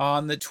Ararat.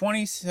 On the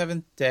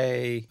 27th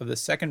day of the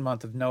second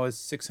month of Noah's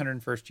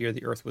 601st year,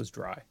 the earth was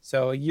dry.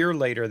 So a year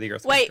later, the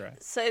earth was dry.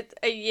 Wait, so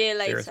a year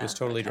later. The earth was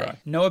totally dry.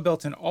 Noah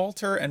built an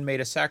altar and made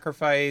a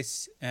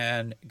sacrifice,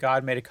 and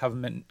God made a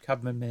covenant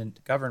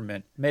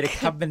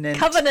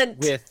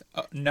with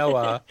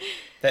Noah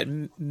that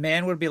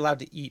man would be allowed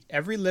to eat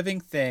every living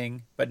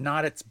thing, but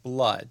not its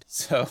blood.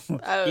 So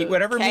eat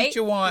whatever meat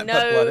you want,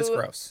 but blood is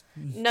gross.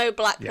 No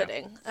black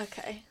pudding.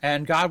 Okay.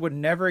 And God would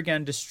never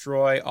again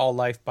destroy all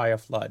life by a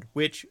flood,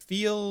 which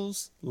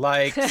feels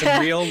like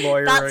some real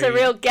lawyer. That's a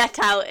real get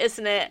out,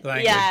 isn't it?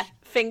 Language. Yeah.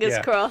 Fingers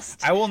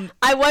crossed. I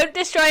won't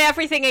destroy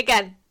everything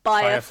again.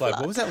 By a flood.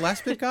 What was that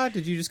last bit, God?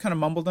 Did you just kind of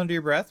mumbled under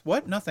your breath?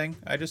 What? Nothing.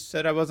 I just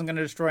said I wasn't going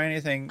to destroy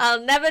anything. I'll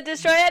never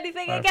destroy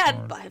anything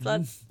again by a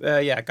flood.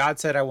 God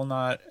said, I will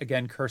not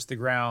again curse the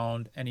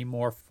ground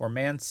anymore for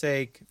man's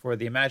sake, for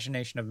the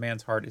imagination of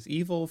man's heart is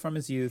evil from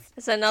his youth.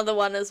 There's another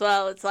one as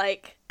well. It's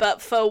like,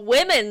 but for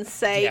women's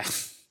sake. Yeah.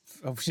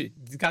 Oh,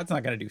 God's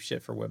not going to do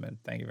shit for women.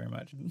 Thank you very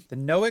much. The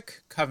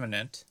Noahic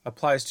covenant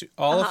applies to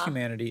all of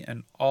humanity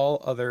and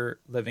all other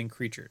living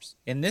creatures.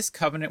 In this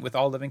covenant with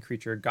all living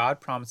creature,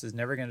 God promises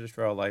never again to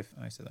destroy all life.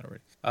 I said that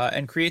already.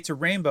 And creates a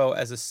rainbow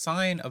as a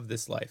sign of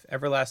this life.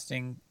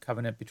 Everlasting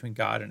covenant between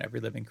God and every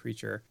living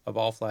creature of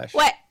all flesh.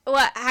 Wait,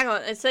 hang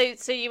on.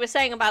 So you were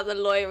saying about the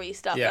lawyery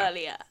stuff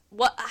earlier.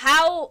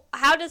 How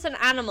does an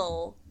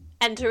animal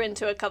enter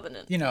into a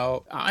covenant? You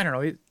know, I don't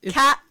know.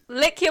 Cat,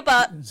 lick your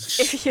butt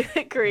if you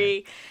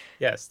agree.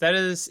 Yes, that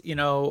is,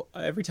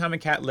 every time a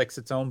cat licks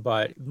its own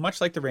butt, much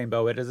like the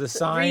rainbow, it is a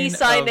sign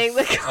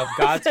of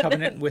God's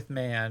covenant with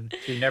man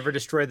to never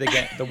destroy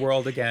the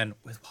world again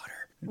with water.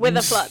 With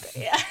a flood,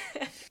 yeah.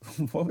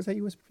 What was that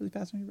you whispered really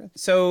fast under your breath?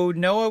 So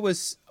Noah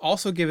was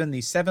also given the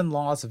 7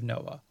 laws of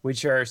Noah,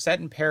 which are set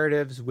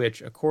imperatives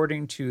which,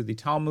 according to the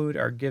Talmud,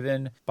 are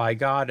given by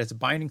God as a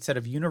binding set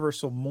of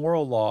universal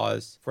moral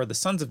laws for the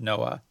sons of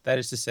Noah, that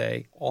is to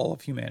say, all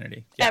of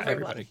humanity. Yeah,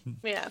 everybody.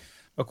 Yeah.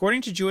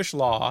 According to Jewish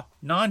law,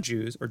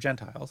 non-Jews or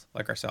Gentiles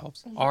like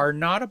ourselves are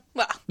not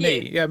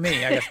me. Yeah,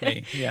 me. I guess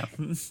me. Yeah.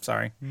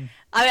 Sorry.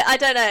 I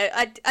don't know.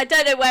 I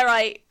don't know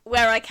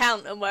where I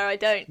count and where I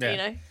don't.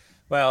 Yeah.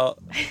 Well,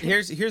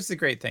 here's the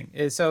great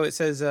thing. So it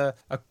says,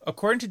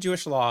 according to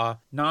Jewish law,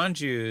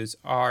 non-Jews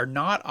are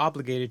not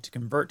obligated to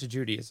convert to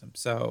Judaism.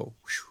 So,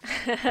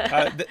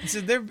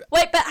 they're...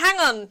 Wait, but hang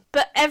on.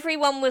 But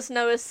everyone was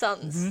Noah's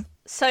sons. Mm-hmm.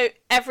 So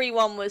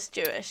everyone was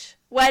Jewish.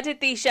 Where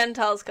did these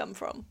Gentiles come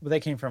from? Well,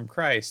 they came from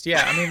Christ.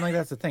 Yeah, I mean, like,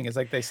 that's the thing. It's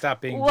like they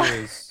stopped being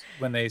Jews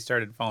when they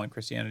started following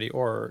Christianity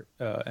or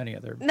any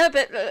other. No,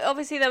 but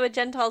obviously there were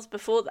Gentiles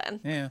before then.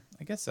 Yeah,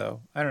 I guess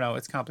so. I don't know.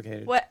 It's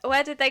complicated.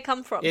 Where did they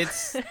come from?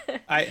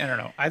 I don't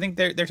know. I think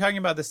they're talking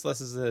about this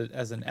less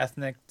as an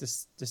ethnic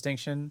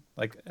distinction,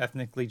 like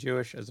ethnically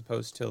Jewish, as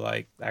opposed to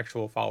like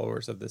actual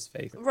followers of this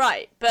faith.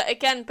 Right, but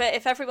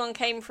if everyone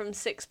came from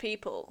 6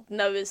 people,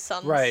 Noah's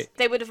sons,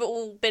 they would have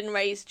all been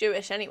raised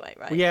Jewish anyway,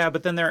 right? Well, yeah,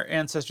 but then their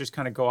ancestors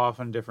kind of go off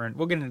on different.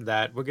 We'll get into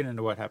that. We'll get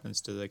into what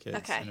happens to the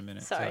kids in a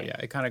minute. Sorry. So yeah,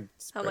 it kind of.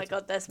 Oh my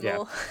God, there's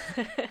more.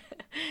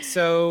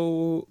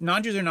 So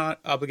non-Jews are not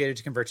obligated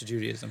to convert to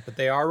Judaism, but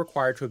they are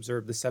required to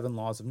observe the 7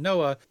 laws of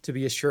Noah to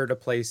be assured a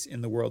place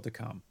in the world to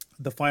come.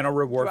 The final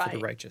reward for the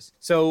righteous.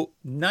 So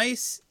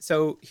nice.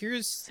 So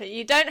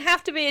you don't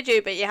have to be a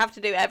Jew, but you have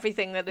to do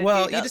everything that a Jew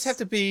does.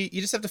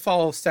 You just have to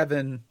follow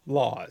 7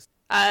 laws.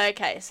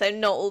 Okay, so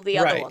not all the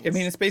other ones. I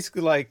mean, it's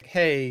basically like,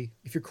 hey,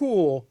 if you're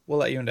cool, we'll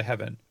let you into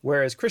heaven.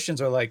 Whereas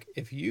Christians are like,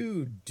 if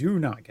you do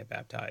not get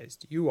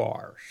baptized, you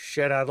are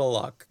shit out of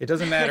luck. It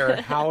doesn't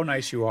matter how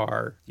nice you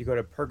are. You go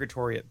to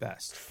purgatory at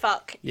best.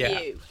 Fuck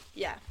you.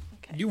 Yeah.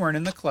 Okay. You weren't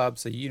in the club,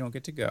 so you don't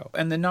get to go.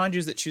 And the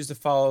non-Jews that choose to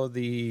follow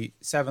the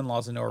 7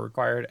 laws of Noah are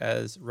required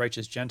as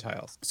righteous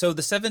Gentiles. So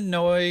the 7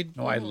 Noahide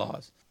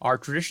laws are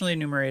traditionally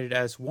enumerated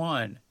as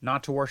 1,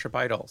 not to worship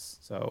idols.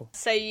 So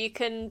you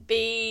can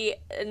be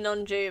a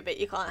non-Jew, but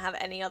you can't have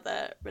any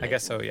other religion. I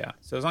guess so, yeah.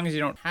 So as long as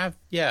you don't have,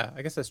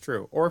 I guess that's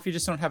true. Or if you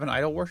just don't have an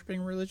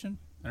idol-worshipping religion.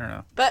 I don't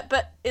know.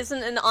 But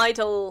isn't an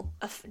idol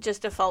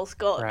just a false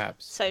god?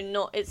 Perhaps.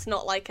 So it's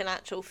not like an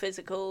actual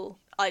physical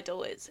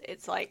idol.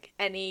 It's like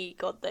any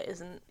god that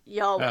isn't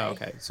Yahweh. Oh,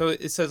 okay. So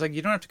it says like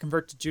you don't have to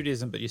convert to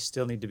Judaism, but you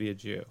still need to be a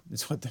Jew.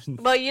 That's what they're...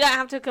 Well, you don't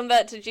have to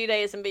convert to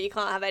Judaism, but you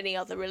can't have any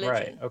other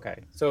religion. Right. Okay.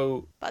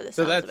 So by the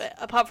sounds of it,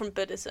 apart from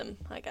Buddhism,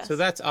 I guess. So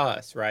that's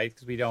us, right?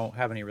 Because we don't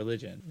have any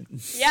religion.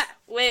 Yeah,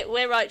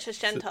 we're righteous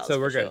Gentiles. So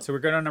we're good. Sure. So we're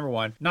good on number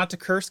 1. Not to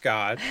curse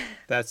God.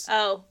 That's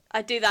Oh,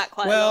 I do that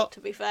quite a lot,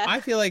 to be fair. I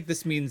feel like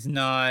this means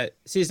not...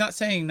 See, it's not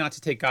saying not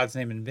to take God's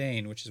name in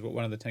vain, which is what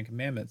one of the 10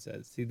 Commandments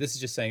says. See, this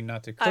is just saying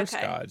not to curse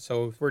God.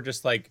 So if we're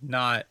just, like,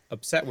 not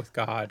upset with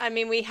God... I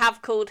mean, we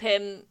have called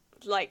him...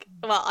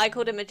 I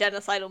called him a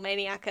genocidal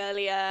maniac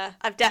earlier.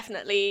 I've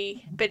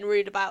definitely been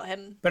rude about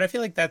him. But I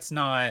feel like that's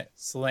not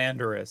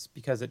slanderous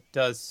because it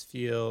does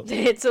feel...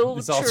 It's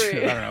all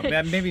true. I don't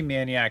know. Maybe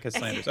maniac is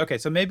slanderous. Okay,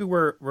 so maybe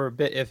we're a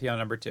bit iffy on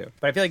number 2.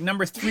 But I feel like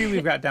number 3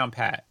 we've got down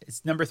pat.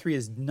 Number 3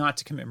 is not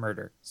to commit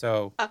murder.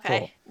 So, okay.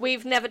 Cool.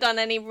 We've never done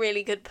any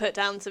really good put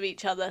downs of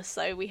each other,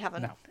 so we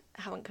haven't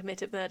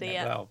committed murder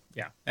yet. Well,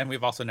 yeah. And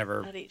we've also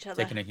never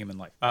taken a human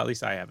life. At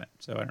least I haven't.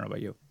 So I don't know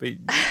about you.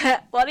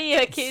 But what are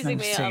you accusing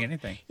me of?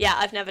 Anything. Yeah,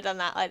 I've never done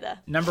that either.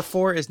 Number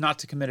 4 is not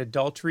to commit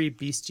adultery,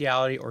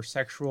 bestiality, or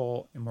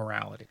sexual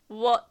immorality.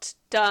 What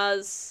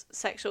does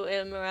sexual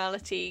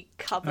immorality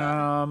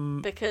cover?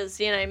 Because,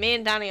 me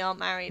and Danny aren't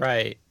married.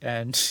 Right.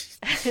 And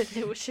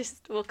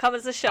it will come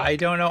as a shock. I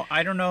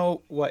don't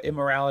know what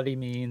immorality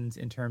means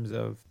in terms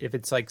of if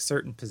it's like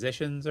certain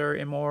positions are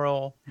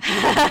immoral.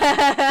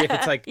 If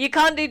it's like... You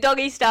can't do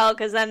doggy style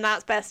because then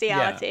that's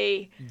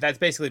bestiality. Yeah, that's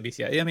basically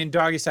bestiality. I mean,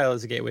 doggy style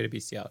is a gateway to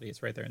bestiality.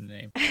 It's right there in the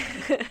name.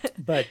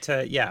 But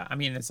yeah, I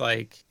mean, it's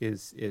like,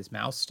 is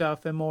mouse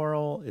stuff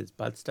immoral? Is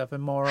butt stuff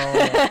immoral?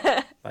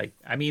 Like,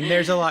 I mean,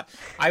 there's a lot.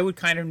 I would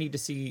kind of need to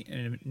see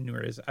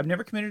numerous. I've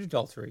never committed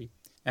adultery.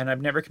 And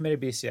I've never committed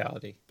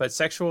bestiality. But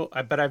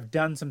I've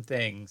done some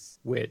things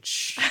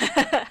which...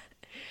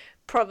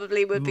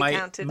 probably would be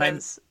counted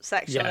as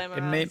sexual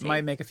immorality. It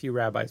might make a few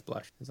rabbis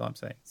blush, is all I'm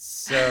saying.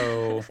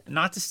 So,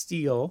 not to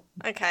steal.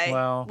 Okay.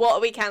 Well, what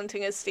are we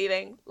counting as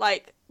stealing?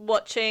 Like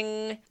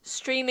watching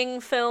streaming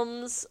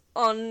films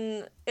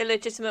on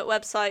illegitimate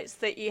websites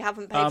that you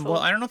haven't paid for? Well,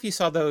 I don't know if you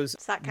saw those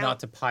not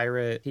to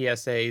pirate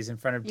PSAs in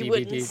front of DVDs. You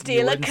wouldn't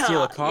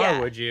steal a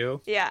car, would you?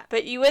 Yeah,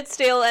 but you would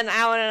steal an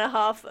hour and a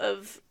half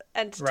of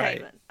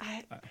entertainment.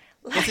 Right.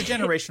 It's a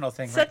generational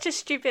thing, right? Such a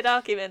stupid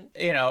argument.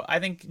 I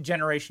think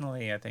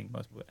generationally,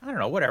 most people, I don't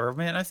know, whatever,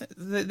 man.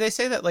 They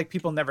say that like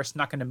people never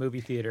snuck into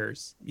movie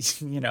theaters,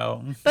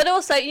 But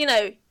also,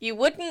 you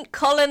wouldn't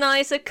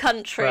colonize a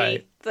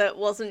country that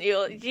wasn't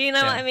yours. Do you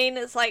know what I mean?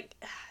 It's like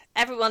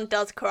everyone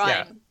does crime.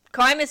 Yeah.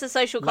 Crime is a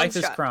social construct.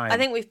 Life is crime. I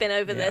think we've been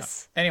over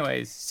this.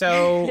 Anyways,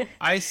 so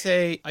I used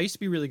to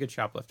be a really good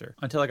shoplifter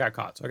until I got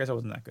caught. So I guess I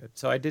wasn't that good.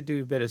 So I did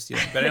do a bit of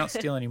stealing, but I don't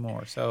steal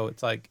anymore. So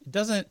it's like,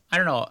 I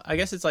don't know. I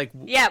guess it's like...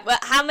 Yeah,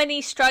 but how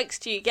many strikes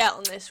do you get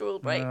on this rule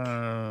break?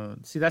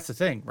 See, that's the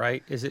thing,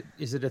 right? Is it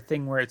a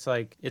thing where it's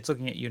like, it's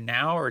looking at you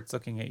now or it's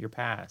looking at your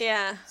past?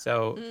 Yeah.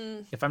 So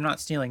if I'm not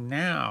stealing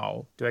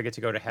now, do I get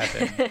to go to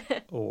heaven?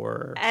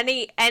 Or...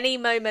 Any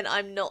moment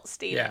I'm not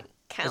stealing. Yeah.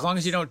 As long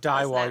as you don't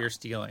die while you're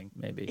stealing,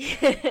 maybe.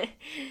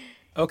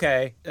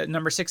 Okay,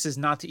 number 6 is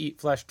not to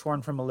eat flesh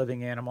torn from a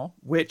living animal,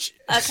 which...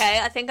 Okay,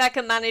 I think I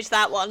can manage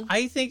that one.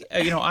 I think,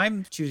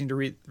 I'm choosing to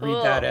read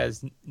that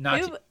as not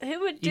Who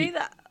would do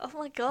that? Oh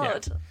my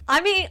god. Yeah.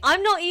 I mean,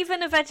 I'm not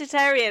even a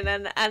vegetarian,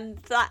 and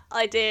that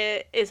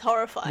idea is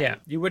horrifying. Yeah,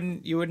 you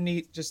wouldn't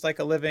eat just like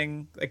a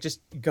living, like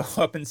just go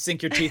up and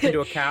sink your teeth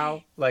into a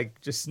cow, like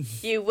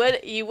just... You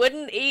wouldn't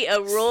eat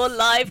a raw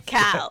live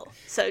cow,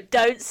 so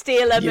don't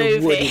steal a movie.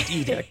 You wouldn't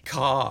eat a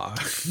car.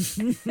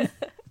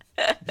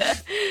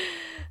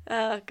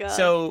 Oh god.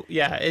 So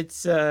yeah,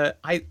 it's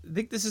I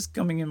think this is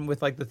coming in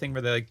with like the thing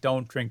where they like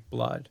don't drink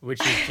blood, which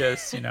is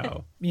just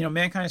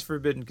mankind is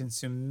forbidden to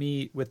consume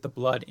meat with the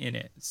blood in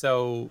it.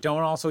 So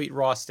don't also eat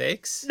raw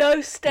steaks.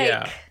 No steak.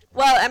 Yeah.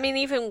 Well, I mean,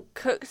 even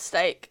cooked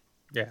steak.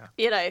 Yeah.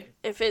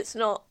 If it's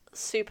not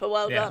super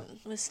well done,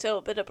 there's still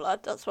a bit of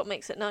blood. That's what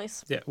makes it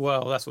nice. Yeah,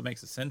 well, that's what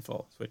makes it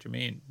sinful. That's what you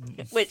mean.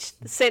 Which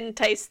sin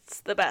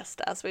tastes the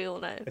best, as we all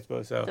know. I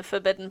suppose so. The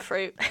forbidden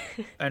fruit.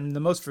 And the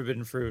most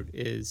forbidden fruit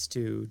is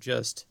to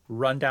just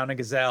run down a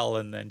gazelle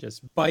and then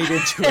just bite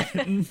into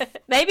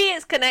it. Maybe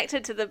it's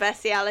connected to the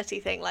bestiality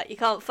thing. Like, you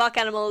can't fuck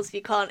animals,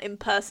 you can't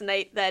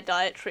impersonate their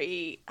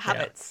dietary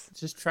habits. Yeah.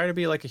 Just try to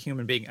be like a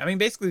human being. I mean,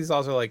 basically, it's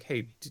also like,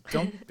 hey,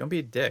 don't be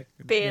a dick.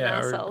 Be an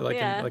asshole. Or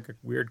like a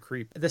weird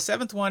creep. The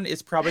 7th one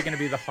is probably going to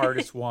be the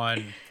hardest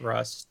one for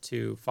us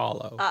to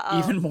follow.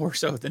 Even more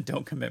so than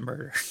don't commit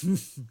murder.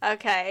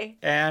 Okay.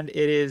 And it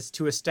is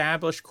to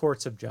establish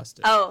courts of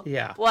justice. Oh.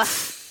 Yeah. What?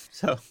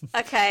 So.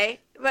 Okay.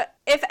 But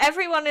if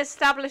everyone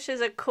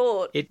establishes a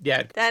court,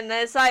 then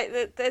there's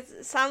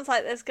it sounds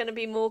like there's going to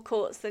be more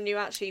courts than you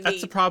actually need.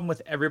 That's the problem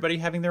with everybody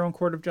having their own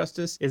court of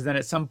justice, is then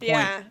at some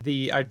point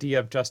the idea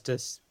of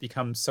justice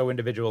becomes so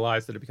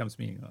individualized that it becomes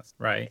meaningless,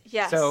 right?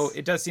 Yes. So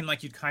it does seem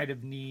like you kind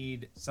of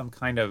need some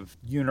kind of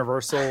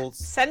universal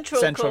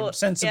central court.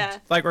 sense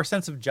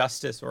of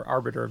justice or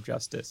arbiter of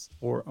justice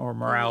or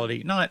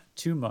morality. Not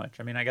too much.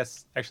 I mean, I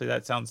guess actually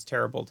that sounds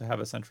terrible to have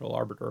a central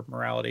arbiter of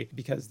morality,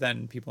 because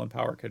then people in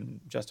power can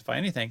justify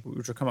anything,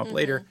 which will come up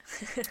later.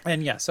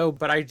 And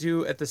but I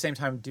do at the same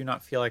time do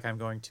not feel like I'm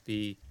going to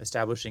be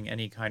establishing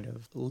any kind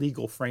of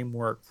legal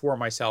framework for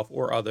myself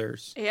or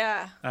others.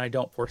 Yeah. And I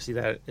don't foresee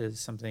that as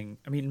something,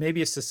 I mean,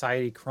 maybe a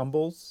society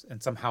crumbles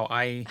and somehow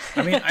I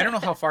don't know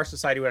how far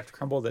society would have to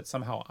crumble that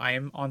somehow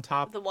I'm on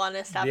top. The one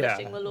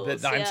establishing the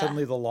laws. That I'm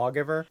suddenly the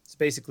lawgiver. It's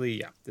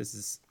basically,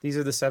 these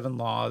are the 7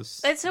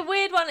 laws. It's a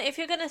weird one. If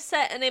you're going to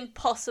set an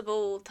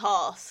impossible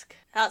task,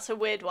 that's a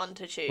weird one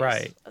to choose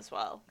as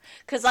well.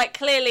 Because, like,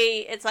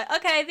 clearly it's like,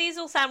 okay, these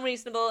all sound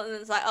reasonable. And then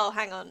it's like, oh,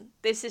 hang on.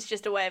 This is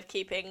just a way of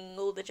keeping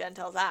all the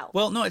Gentiles out.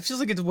 Well, no, it feels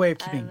like it's a way of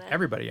keeping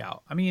everybody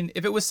out. I mean,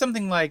 if it was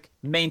something like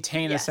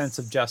maintain a sense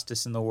of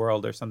justice in the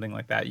world or something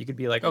like that, you could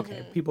be like,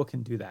 okay, people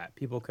can do that.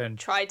 People can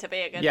try to be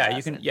a good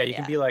person. You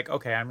can be like,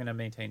 okay, I'm going to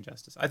maintain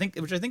justice.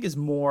 Which I think is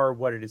more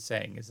what it is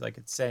saying. Is like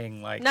it's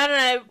saying like...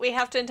 No. We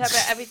have to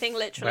interpret everything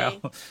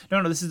literally. Well,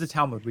 no, this is the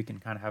Talmud. We can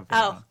kind of have...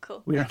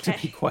 Cool. We don't have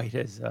to be quite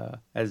as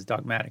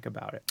dogmatic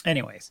about it.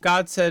 Anyways,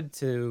 God said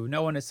to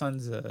Noah and his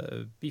sons,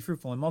 be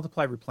fruitful and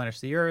multiply, replenish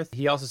the earth.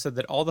 He also said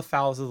that all the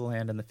fowls of the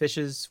land and the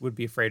fishes would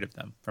be afraid of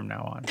them from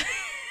now on.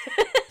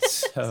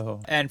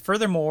 So, and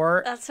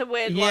furthermore, that's a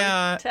weird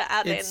one to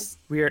add in. It's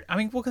weird. I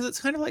mean, well, because it's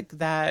kind of like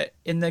that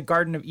in the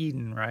Garden of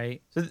Eden,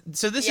 right?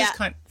 So this is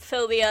kind of...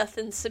 Fill the earth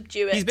and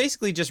subdue it. He's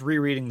basically just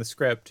rereading the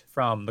script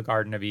from the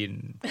Garden of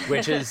Eden,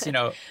 which is,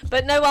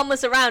 But no one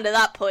was around at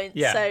that point,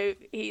 so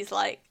he's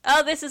like,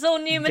 oh, this is all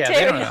new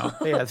material. Yeah, they don't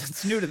know. Yeah,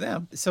 it's new to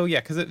them. So,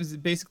 because it was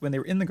basically when they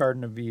were in the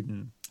Garden of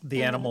Eden,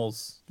 the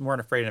animals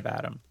weren't afraid of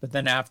Adam. But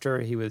then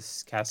after he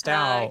was cast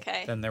out,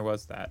 then there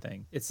was that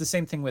thing. It's the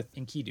same thing with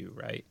Enkidu,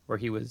 right? Where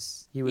he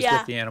was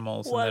with the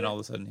animals, and then all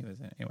of a sudden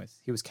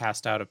he was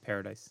cast out of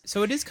paradise.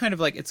 So it is kind of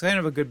like, it's kind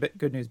of a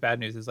good news, bad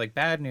news. It's like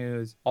bad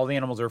news, all the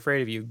animals are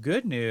afraid of you.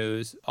 Good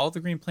news, all the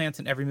green plants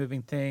and every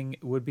moving thing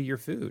would be your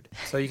food.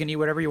 So you can eat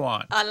whatever you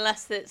want.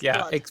 Unless it's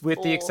blood.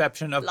 With the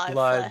exception of blood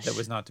flesh that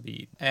was not to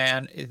be eaten.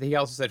 And he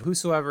also said,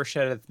 whosoever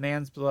sheddeth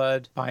man's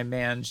blood, by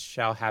man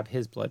shall have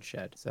his blood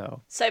shed.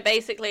 So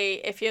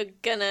basically, if you're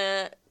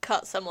gonna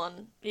cut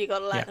someone, you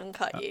gotta let them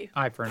cut you.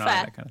 Eye for an eye,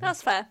 that kind of thing.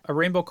 That's fair. A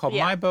rainbow called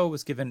my bow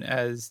was given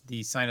as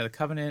the sign of the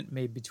covenant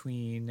made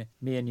between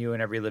me and you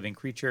and every living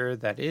creature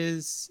that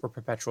is for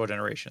perpetual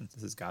generations.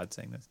 This is God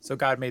saying this. So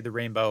God made the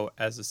rainbow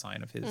as a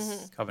sign of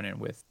his covenant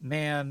with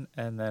man,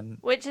 and then...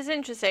 Which is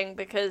interesting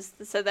because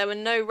there were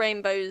no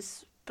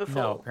rainbows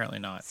before. No, apparently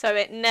not. So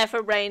it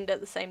never rained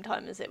at the same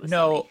time as it was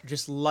sunny.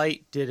 Just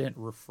light didn't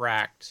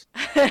refract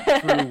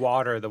through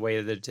water the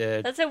way that it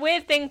did. That's a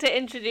weird thing to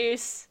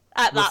introduce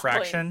at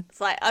refraction. That point.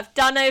 It's like, I've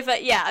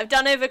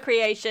done over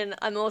creation.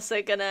 I'm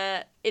also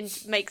gonna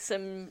make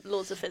some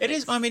laws of physics. It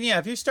is, I mean,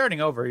 if you're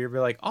starting over, you'll be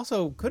like,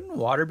 also, couldn't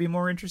water be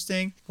more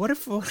interesting? No,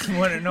 follow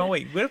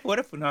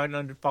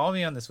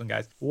me on this one,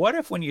 guys. What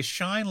if when you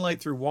shine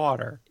light through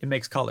water, it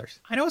makes colors?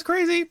 I know it's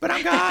crazy, but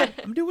I'm God.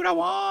 I'm doing what I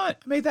want.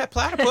 I made that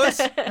platypus.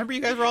 Remember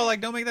you guys were all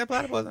like, don't make that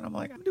platypus. And I'm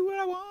like, I'm doing what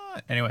I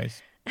want.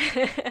 Anyways.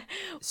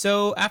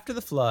 So after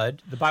the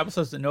flood, the Bible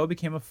says that Noah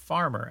became a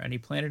farmer and he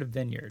planted a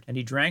vineyard and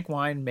he drank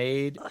wine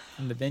made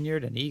from the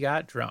vineyard and he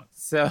got drunk.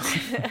 So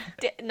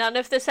none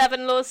of the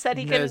 7 laws said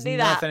he couldn't do that. There's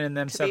nothing in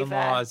them 7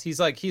 laws. He's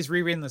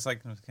rereading this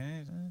like,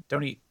 okay,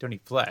 don't eat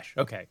flesh.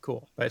 Okay,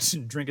 cool. But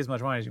drink as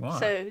much wine as you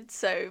want.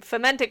 So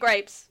fermented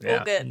grapes,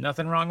 all good.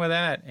 Nothing wrong with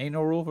that. Ain't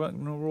no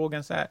rule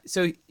against that.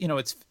 So,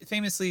 it's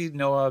famously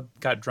Noah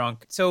got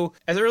drunk. So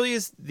as early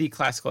as the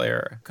classical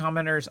era,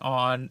 commenters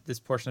on this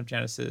portion of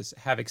Genesis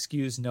have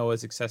excused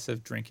Noah's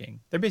excessive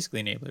drinking. They're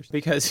basically enablers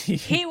because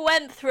he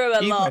went through a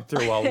lot. He went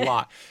through a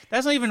lot.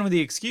 That's not even the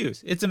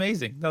excuse. It's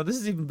amazing. No, this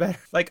is even better.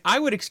 Like, I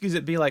would excuse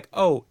it, be like,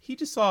 oh, he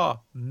just saw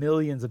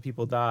millions of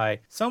people die,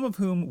 some of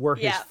whom were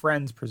his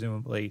friends,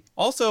 presumably.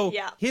 Also,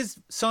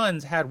 his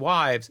sons had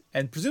wives,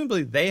 and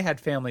presumably they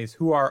had families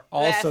who are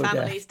also dead.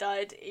 Their families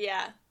died,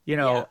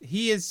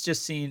 He has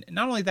just seen,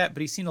 not only that,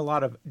 but he's seen a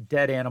lot of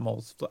dead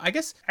animals. I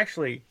guess,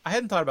 actually, I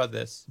hadn't thought about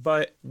this,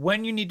 but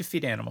when you need to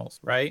feed animals,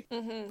 right?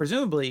 Mm-hmm.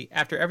 Presumably,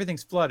 after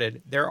everything's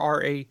flooded, there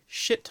are a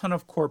shit ton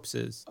of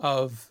corpses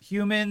of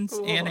humans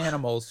and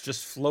animals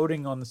just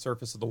floating on the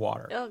surface of the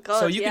water. Oh, God,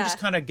 so you can just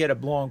kind of get a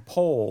long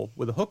pole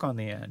with a hook on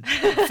the end,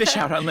 fish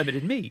out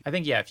unlimited meat. I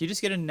think, if you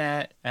just get a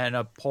net and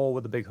a pole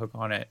with a big hook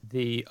on it,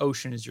 the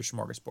ocean is your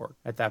smorgasbord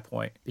at that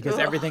point, because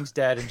everything's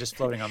dead and just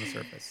floating on the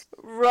surface.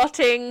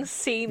 Rotting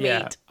sea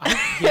meat. I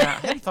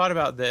hadn't thought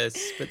about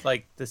this, but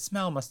the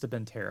smell must have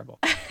been terrible.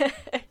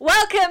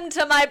 Welcome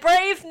to my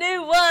brave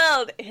new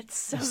world. It's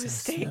so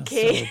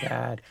stinky. So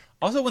bad.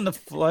 Also, when the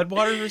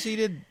floodwaters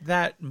receded,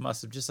 that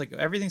must have just like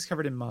everything's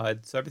covered in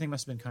mud, so everything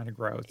must have been kind of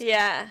gross.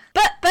 Yeah.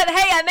 But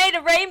hey, I made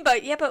a rainbow.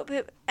 Yeah,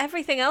 but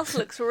everything else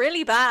looks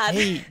really bad.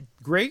 Hey,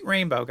 great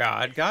rainbow,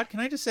 God. God, can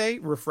I just say,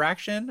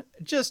 refraction,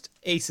 just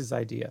Ace's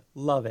idea.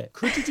 Love it.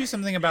 Could you do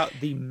something about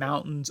the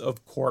mountains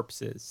of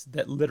corpses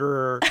that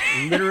litter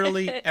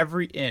literally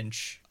every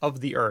inch of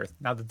the earth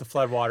now that the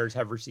floodwaters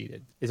have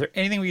receded? Is there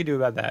anything we can do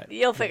about that?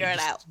 You'll figure it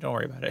out. Don't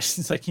worry about it.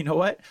 It's like, you know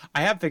what?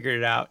 I have figured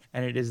it out,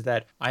 and it is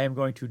that I am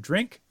going to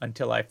drink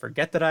until I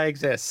forget that I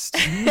exist.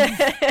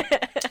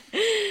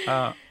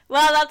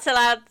 Well, that's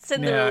allowed. It's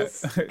in the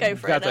rules. Go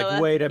for God's it, Noah.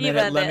 like, wait a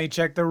minute, let it. me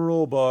check the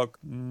rule book.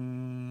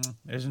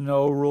 There's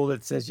no rule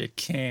that says you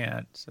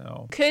can't.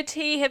 So could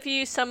he have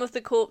used some of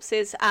the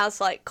corpses as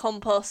like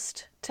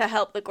compost to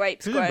help the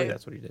grapes grow?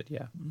 That's what he did.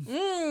 Yeah.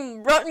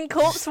 Rotten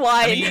corpse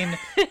wine. I mean,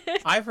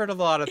 I've heard a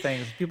lot of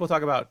things. People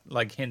talk about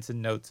like hints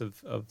and notes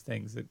of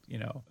things that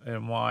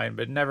in wine,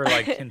 but never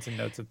like hints and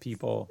notes of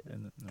people.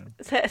 And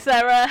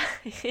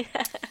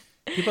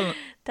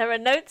There are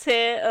notes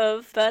here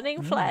of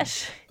burning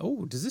flesh.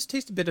 Oh, does this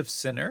taste a bit of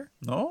Sinner?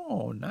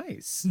 Oh,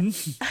 nice.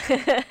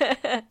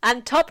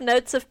 And top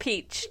notes of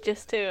peach,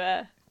 just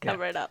to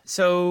cover it up.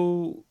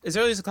 So, as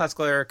early as the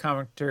classical era,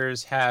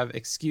 commenters have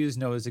excused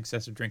Noah's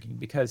excessive drinking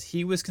because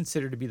he was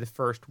considered to be the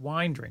first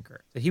wine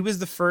drinker. So he was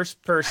the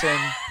first person,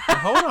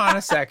 hold on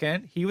a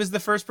second, he was the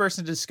first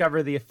person to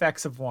discover the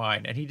effects of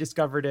wine, and he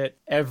discovered it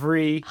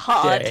every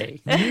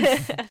day.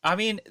 I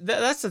mean,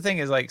 that's the thing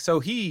is like, so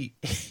he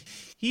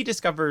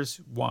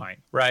discovers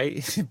wine,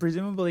 right?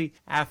 Presumably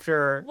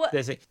after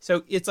this.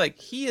 So it's like,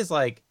 he is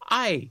like,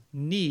 I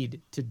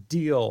need to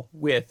deal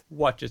with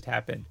what just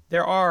happened.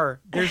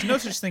 There's no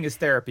such thing as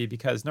therapy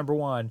because, number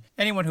one,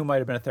 anyone who might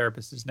have been a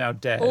therapist is now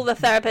dead. All the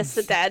therapists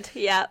are dead,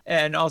 yeah.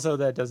 And also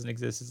that doesn't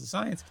exist as a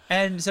science.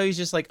 And so he's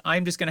just like,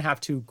 I'm just going to have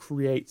to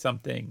create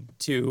something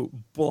to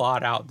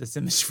blot out this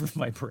image from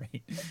my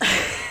brain.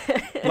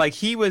 Like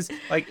he was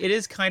like, it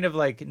is kind of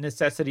like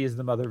necessity is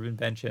the mother of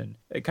invention,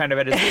 kind of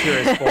at its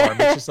purest form.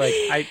 It's just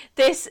like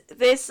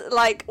this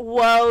like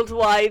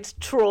worldwide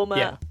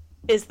trauma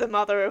is the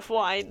mother of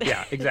wine.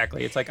 Yeah,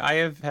 exactly. It's like I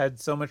have had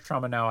so much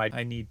trauma now.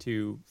 I need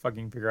to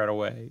fucking figure out a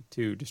way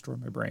to destroy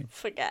my brain.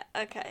 Forget.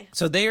 Okay.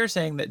 So they are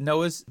saying that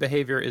Noah's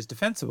behavior is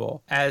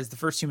defensible. As the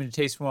first human to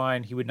taste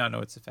wine, he would not know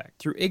its effect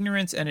through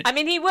ignorance and. I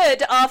mean, he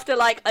would after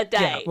like a day.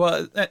 Yeah,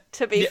 well,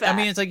 to be fair. I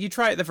mean, it's like you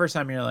try it the first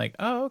time, and you're like,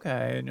 oh,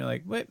 okay, and you're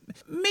like, wait,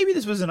 maybe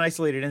this was an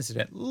isolated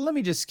incident. Let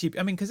me just keep.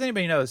 I mean, because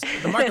anybody knows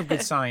the mark of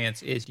good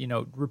science is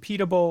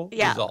repeatable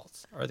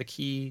results are the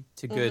key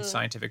to good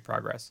scientific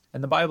progress,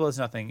 and the Bible is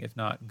nothing if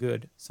not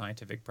good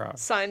scientific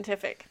progress.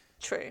 Scientific.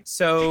 True.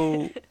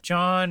 So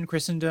John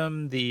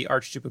Chrysostom, the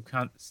Archduke of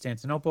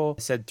Constantinople,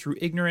 said through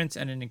ignorance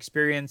and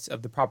inexperience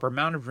of the proper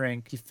amount of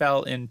drink, he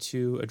fell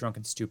into a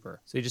drunken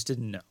stupor. So he just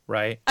didn't know,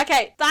 right?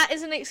 Okay, that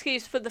is an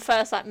excuse for the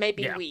first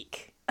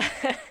week.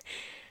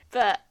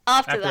 But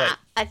after that,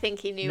 I think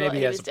he knew what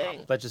he was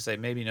doing. Let's just say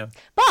maybe no.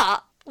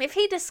 But if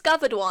he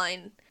discovered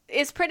wine,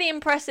 it's pretty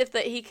impressive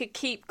that he could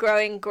keep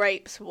growing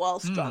grapes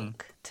whilst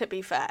drunk, to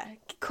be fair.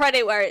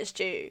 Credit where it's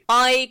due.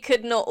 I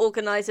could not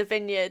organize a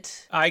vineyard.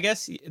 I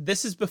guess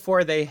this is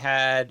before they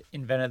had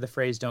invented the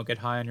phrase, don't get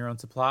high on your own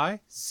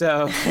supply.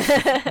 So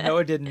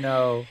Noah didn't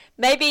know.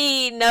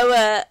 Maybe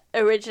Noah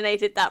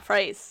originated that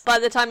phrase. By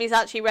the time he's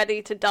actually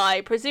ready to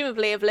die,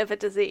 presumably of liver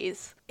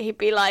disease, he'd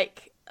be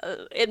like,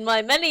 in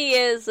my many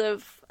years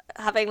of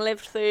having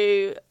lived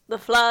through the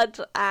flood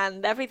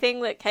and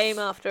everything that came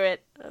after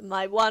it,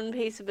 my one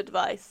piece of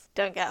advice,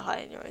 don't get high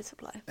in your own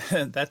supply.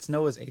 That's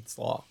Noah's 8th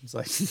law. It's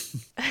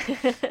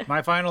like,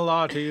 my final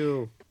law to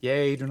you,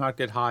 yea, do not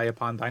get high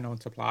upon thine own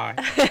supply.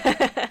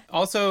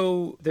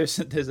 Also, there's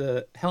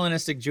a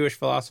Hellenistic Jewish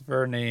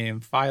philosopher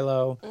named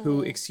Philo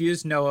who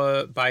excused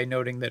Noah by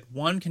noting that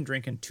one can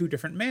drink in two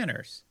different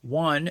manners.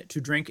 One, to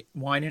drink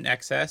wine in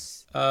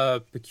excess,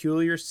 a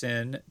peculiar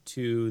sin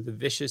to the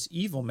vicious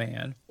evil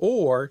man,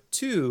 or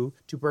two,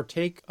 to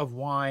partake of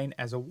wine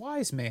as a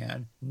wise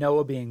man,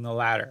 Noah being the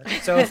latter.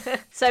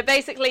 So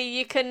basically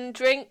you can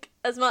drink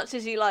as much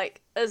as you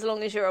like, as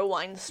long as you're a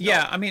wine snob.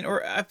 Yeah, I mean,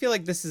 or I feel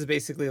like this is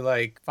basically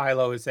like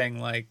Philo is saying,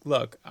 like,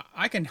 look,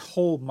 I can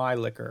hold my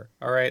liquor,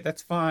 all right?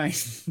 That's fine.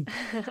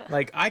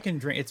 Like, I can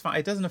drink, it's fine.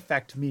 It doesn't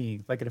affect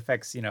me like it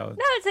affects, No,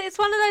 it's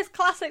one of those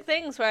classic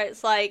things where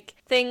it's like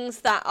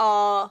things that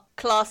are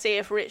classy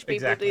if rich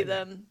people do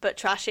them, but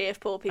trashy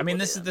if poor people do them. I mean,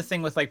 this is the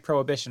thing with, like,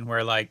 Prohibition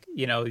where, like,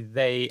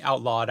 they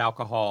outlawed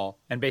alcohol,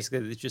 and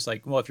basically it's just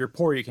like, well, if you're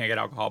poor, you can't get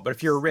alcohol, but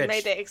if you're rich...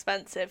 Made it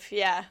expensive,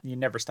 yeah. You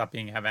never stop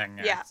having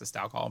access to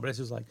alcohol, but it's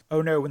just like,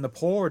 oh no, when the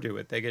poor do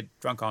it, they get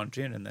drunk on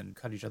gin and then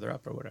cut each other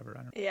up or whatever.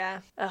 I don't know.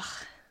 Yeah. Ugh.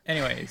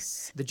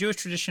 Anyways, the Jewish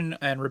tradition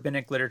and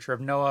rabbinic literature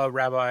of Noah,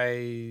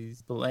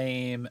 rabbis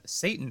blame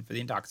Satan for the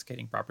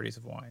intoxicating properties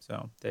of wine.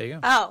 So there you go.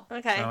 Oh,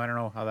 okay. So I don't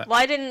know how that...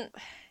 Why didn't...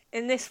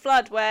 In this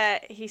flood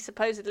where he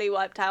supposedly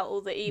wiped out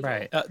all the evil...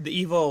 Right. The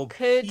evil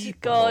Could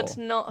people... God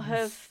not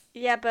have...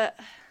 Yeah, but...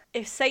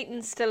 if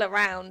Satan's still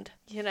around,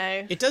 you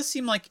know, it does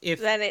seem like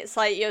then it's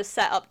like you're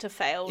set up to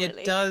fail,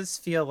 really. It does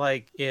feel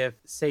like if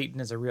Satan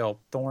is a real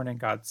thorn in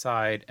God's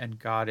side and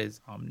God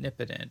is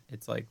omnipotent,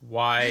 it's like,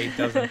 why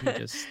doesn't he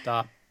just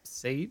stop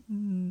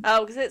Satan?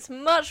 Oh, because it's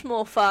much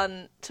more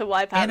fun to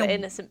wipe out the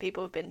innocent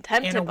people who've been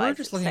tempted by we're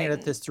just looking Satan.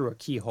 at this through a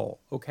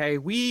keyhole, okay?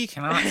 We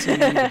cannot see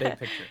the big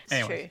picture.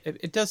 Anyway,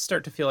 it does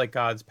start to feel like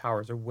God's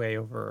powers are way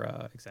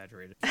over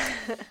exaggerated.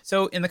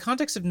 So in the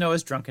context of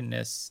Noah's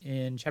drunkenness,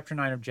 in chapter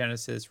 9 of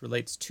Genesis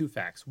relates two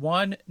facts.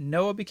 One,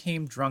 Noah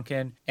became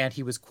drunken and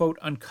he was, quote,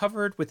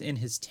 uncovered within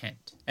his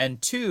tent.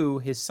 And two,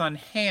 his son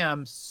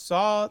Ham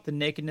saw the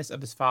nakedness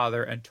of his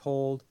father and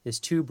told his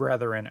two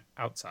brethren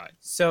outside.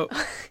 So...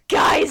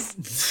 Guys,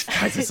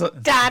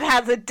 Dad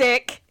has a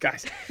dick.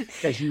 Guys,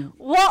 you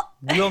what?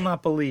 will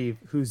not believe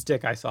whose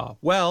dick I saw.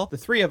 Well, the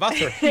three of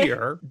us are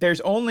here.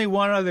 There's only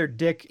one other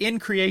dick in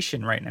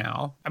creation right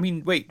now. I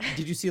mean, wait,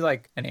 did you see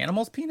like an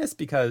animal's penis?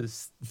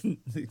 Because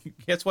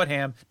guess what,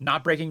 Ham?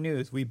 Not breaking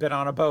news. We've been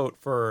on a boat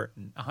for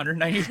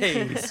 190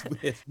 days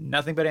with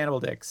nothing but animal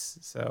dicks.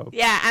 So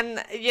yeah,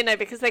 and you know,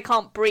 because they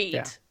can't breed.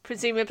 Yeah.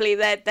 Presumably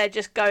they're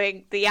just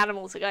going, the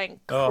animals are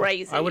going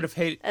crazy. I would have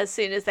hated as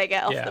soon as they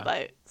get off the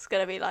boat. It's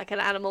going to be like an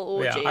animal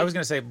orgy. Yeah, I was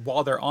going to say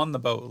while they're on the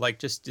boat, like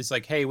just it's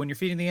like, hey, when you're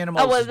feeding the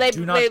animals,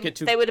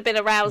 they would have been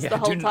aroused the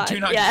whole time.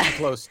 Do not get too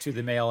close to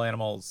the male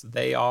animals.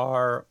 They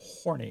are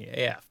horny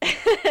AF.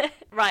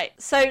 Right.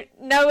 So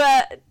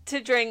Noah,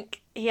 to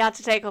drink, he had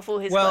to take off all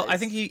his clothes. I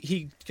think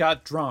he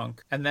got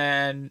drunk and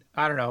then,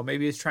 I don't know,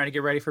 maybe he's trying to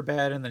get ready for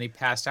bed and then he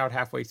passed out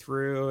halfway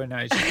through and now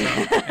he's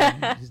just drunk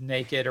and he's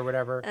naked or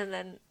whatever. And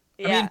then,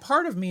 I mean,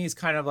 part of me is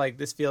kind of like,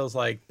 this feels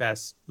like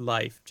best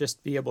life.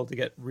 Just be able to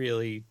get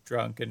really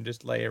drunk and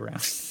just lay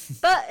around.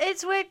 But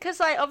it's weird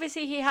because, like,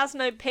 obviously he has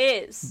no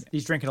peers.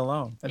 He's drinking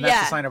alone. And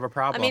that's a sign of a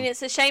problem. I mean,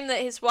 it's a shame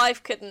that his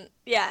wife couldn't,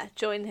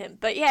 join him.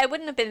 But yeah, it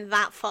wouldn't have been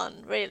that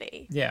fun,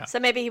 really. Yeah. So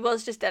maybe he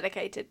was just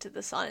dedicated to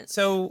the science.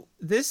 So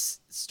this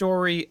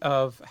story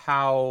of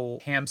how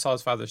Ham saw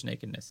his father's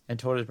nakedness and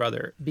told his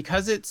brother,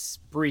 because it's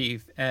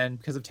brief and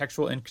because of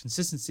textual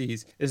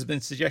inconsistencies, it has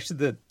been suggested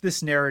that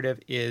this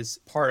narrative is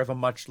part of a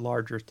much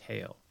larger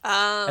tale.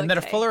 And that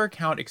a fuller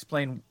account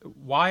explained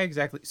why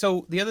exactly.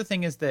 So the other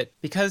thing is that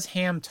because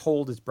Ham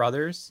told his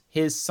brothers,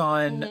 his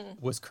son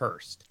was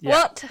cursed. Yeah.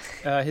 What?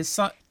 His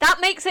son. That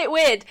makes it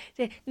weird.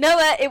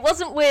 Noah, it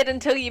wasn't weird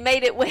until you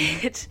made it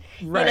weird.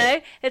 Right. You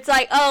know? It's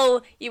like,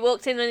 oh, you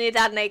walked in on your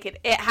dad naked.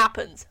 It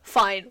happens.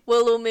 Fine.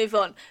 We'll all move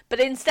on. But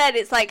instead,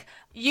 it's like,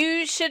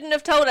 you shouldn't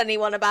have told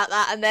anyone about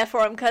that, and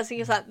therefore I'm cursing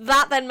your son.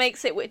 That then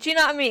makes it weird. Do you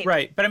know what I mean?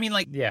 Right. But I mean,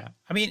 like, yeah.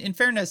 I mean, in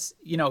fairness,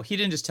 you know, he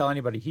didn't just tell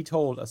anybody. He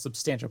told a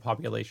substantial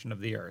population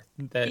of the earth.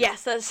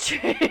 Yes, that's true.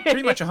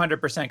 Pretty much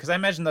 100%, because I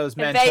imagine those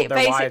men told their wives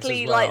as well.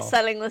 Basically, like,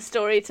 selling the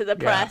story to the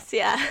press,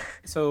 yeah.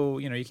 So,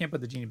 you know, you can't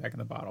put the genie back in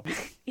the bottle.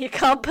 You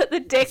can't put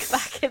the dick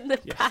back in the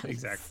pants.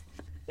 Exactly.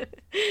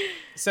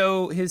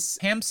 So his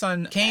Ham's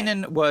son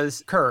Canaan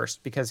was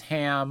cursed because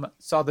Ham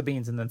saw the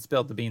beans and then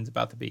spilled the beans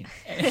about the beans.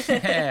 What do you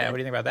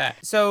think about that?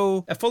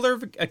 So a fuller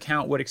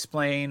account would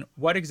explain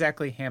what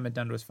exactly Ham had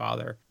done to his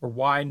father, or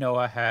why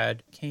Noah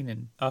had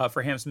Canaan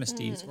for Ham's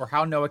misdeeds, or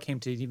how Noah came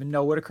to even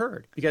know what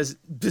occurred. Because,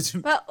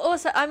 but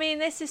also, I mean,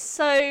 this is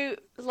so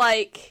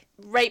like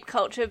rape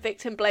culture,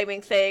 victim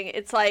blaming thing.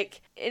 It's like,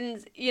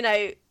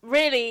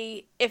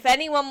 really, if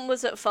anyone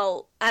was at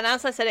fault, and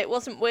as I said, it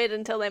wasn't weird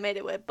until they made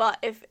it weird, but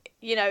if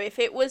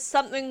it was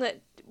something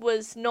that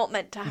was not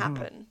meant to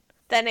happen,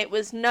 then it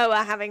was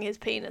Noah having his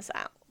penis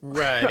out.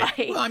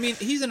 Right. Well, I mean,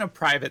 he's in a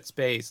private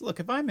space.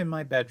 Look, if I'm in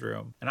my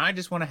bedroom and I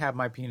just want to have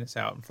my penis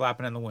out and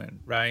flapping in the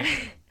wind, right?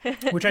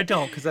 Which I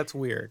don't, because that's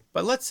weird.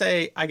 But let's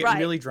say I get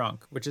really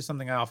drunk, which is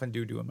something I often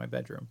do in my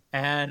bedroom,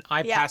 and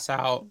I pass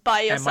out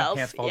by yourself, and my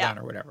pants fall down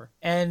or whatever.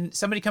 And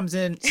somebody comes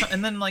in,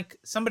 and then like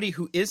somebody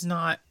who is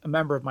not a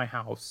member of my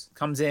house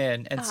comes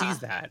in and sees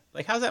that.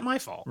 Like, how's that my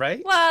fault,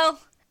 right? Well,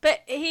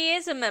 but he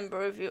is a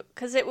member of you,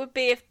 because it would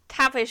be if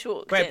Tavish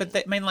walked in. Right, but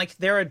I mean, like,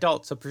 they're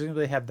adults, so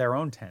presumably they have their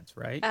own tents,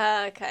 right?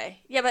 Okay.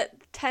 Yeah, but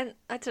tent,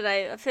 I don't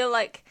know. I feel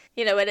like,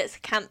 when it's a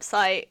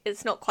campsite,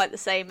 it's not quite the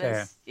same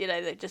as,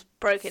 they just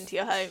broke into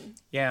your home.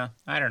 Yeah,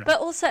 I don't know. But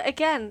also,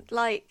 again,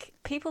 like,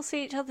 people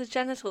see each other's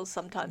genitals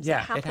sometimes.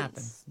 Yeah, it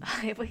happens.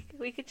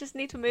 we could just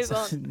need to move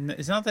on.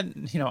 It's not that,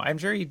 I'm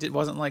sure he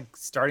wasn't, like,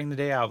 starting the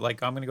day out,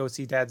 like, I'm going to go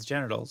see Dad's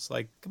genitals.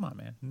 Like, come on,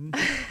 man.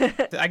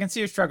 I can see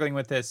you're struggling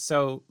with this,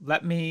 so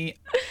let me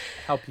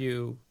help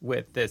you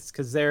with this,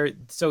 because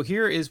so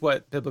here is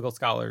what biblical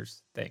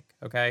scholars think,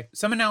 okay?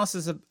 Some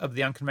analysis of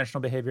the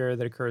unconventional behavior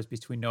that occurs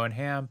between Noah and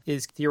Ham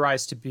is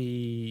theorized to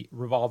be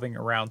revolving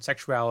around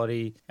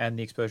sexuality and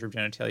the exposure of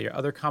genitalia.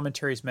 Other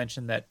commentaries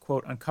mention that,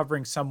 quote,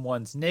 uncovering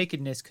someone's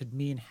nakedness could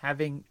mean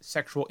having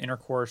sexual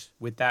intercourse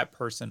with that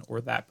person or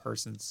that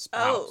person's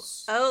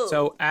spouse.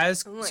 So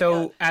as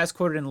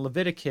quoted in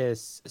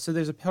Leviticus, so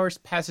there's a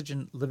passage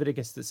in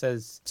Leviticus that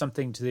says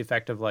something to the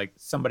effect of like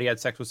somebody had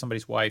sex with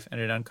somebody's wife and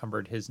it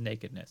uncovered his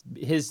nakedness.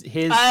 His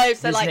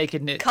like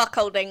nakedness,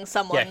 cuckolding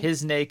someone. Yeah, his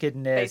his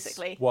nakedness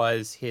basically.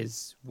 Was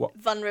his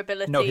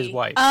vulnerability. No, his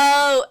wife.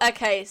 Oh,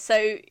 okay.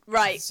 So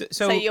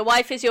so your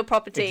wife is your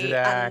property,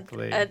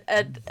 exactly.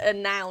 and a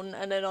noun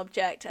and an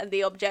object, and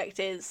the object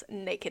is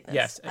nakedness.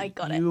 Yes, I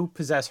got it. You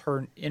possess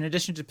her. In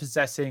addition to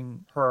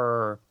possessing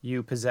her,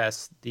 you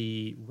possess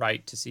the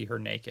right to see her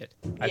naked.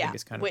 I think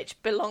it's kind of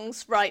which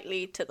belongs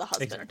rightly to the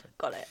husband. Exactly.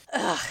 Got it.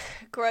 Ugh,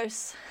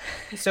 gross.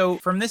 So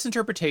from this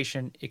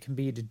interpretation, it can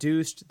be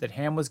deduced that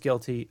Ham was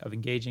guilty of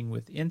engaging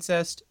with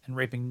incest and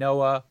raping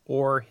Noah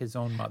or his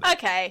own mother.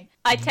 Okay,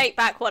 I take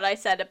back what I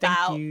said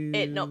about you.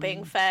 it not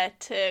being fair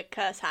to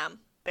curse Ham.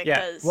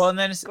 Because well, and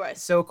then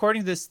gross. So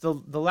according to this, the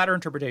latter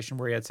interpretation,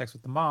 where he had sex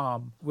with the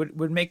mom,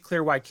 would make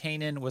clear why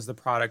Canaan was the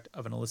product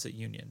of an illicit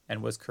union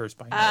and was cursed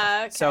by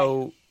Noah. Okay.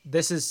 So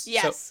this is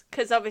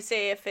because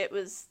obviously if it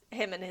was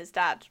him and his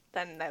dad,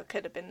 then there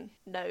could have been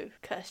no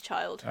cursed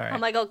child. Right. Oh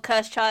my god,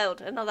 cursed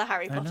child! Another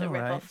Harry Potter know,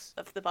 ripoff right?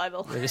 of the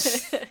Bible.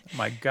 Oh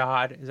my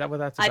God, is that what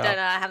that's about? I don't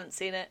know. I haven't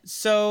seen it.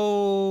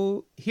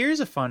 So here's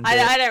a fun bit.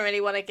 I don't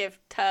really want to give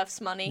TERFs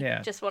money.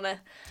 Yeah. Just want to.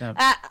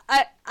 Yeah.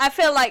 I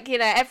feel like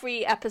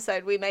every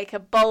episode we make a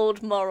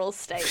bold moral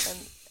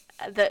statement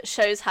that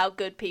shows how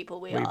good people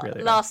we are.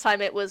 Really Last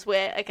time it was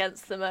we're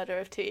against the murder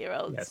of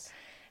 2-year-olds. Yes.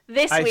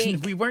 This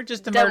week, we weren't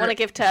just don't want to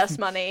give TERFs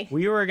money.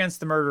 We were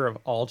against the murder of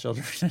all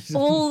children.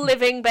 All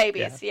living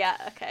babies, yeah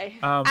okay.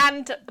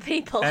 And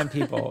people. And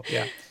people,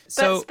 yeah.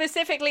 But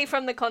specifically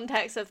from the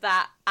context of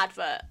that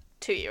advert,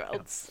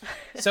 2-year-olds.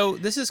 Yeah. So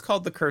this is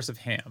called The Curse of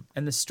Ham.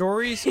 And the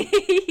stories...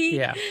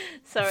 yeah.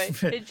 Sorry,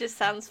 it just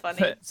sounds funny.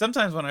 But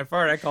sometimes when I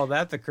fart, I call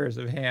that The Curse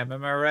of Ham.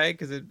 Am I right?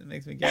 Because it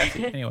makes me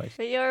gassy. Anyways.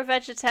 But you're a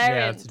vegetarian.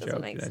 Yeah, it's a doesn't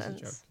joke. make That's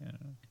sense. a joke. Yeah.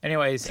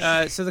 Anyways,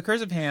 so The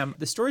Curse of Ham,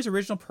 the story's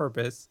original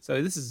purpose,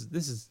 so this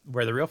is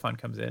where the real fun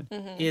comes in,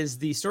 is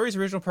the story's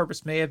original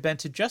purpose may have been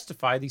to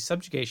justify the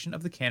subjugation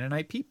of the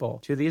Canaanite people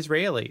to the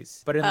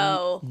Israelis. But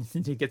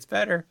it gets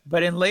better.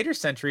 But in later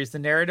centuries, the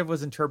narrative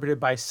was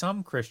interpreted by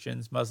some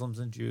Christians, Muslims,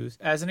 and Jews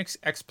as an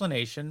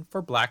explanation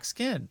for black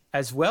skin,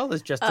 as well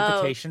as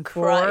justification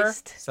for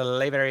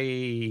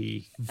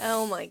slavery.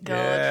 Oh my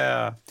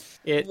God.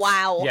 Yeah.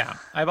 Wow. Yeah.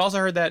 I've also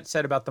heard that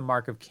said about the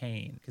mark of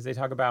Cain, because they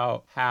talk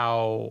about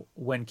how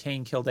when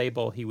Cain killed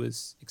Abel, he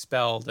was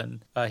expelled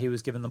and he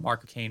was given the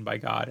mark of Cain by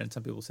God. And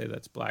some people say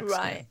that's black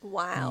right. skin.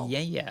 Wow.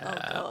 Yeah.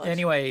 Oh, God.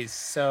 Anyways,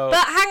 so...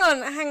 But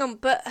hang on.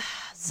 But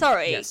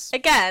sorry. Yes.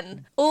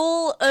 Again,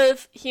 all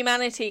of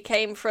humanity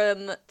came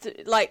from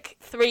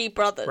 3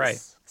 brothers. Right.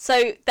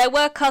 So there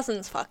were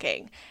cousins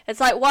fucking. It's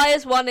like, why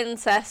is one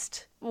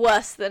incest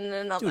worse than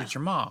another? Dude, it's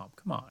your mom.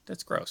 Come on.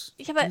 That's gross.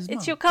 Yeah, but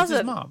it's your It's cousin.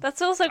 his mom.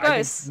 That's also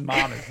gross.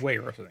 Mom is way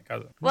worse than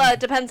cousin. Well,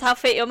 it depends how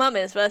fit your mum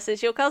is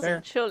versus your cousin,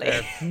 Fair, surely.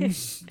 fair.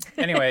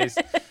 Anyways,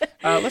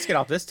 let's get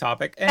off this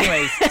topic.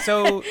 Anyways,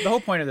 so the whole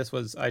point of this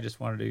was I just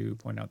wanted to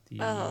point out the...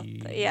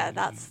 yeah,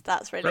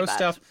 that's really gross bad.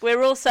 stuff.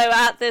 We're also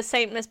at the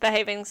Saint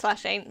Misbehaving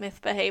 / Ain't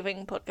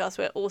Mythbehaving podcast.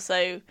 We're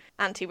also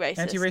anti-racist.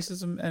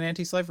 Anti-racism and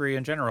anti-slavery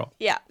in general.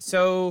 Yeah.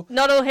 So...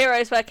 Not all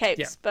heroes wear capes,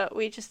 Yeah. but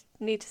we just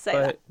need to say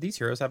But that. these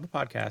heroes have a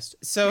podcast.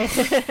 So...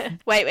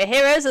 Wait, we're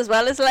heroes as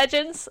well as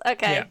legends?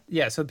 Okay.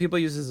 Yeah. So people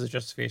use this as a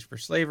justification for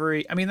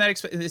slavery. I mean,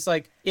 it's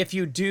like if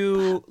you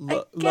do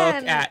look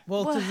at...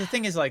 Well, the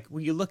thing is, like,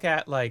 when you look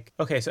at, like,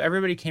 okay, so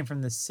everybody came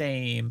from the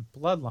same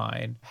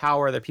bloodline.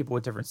 How are there people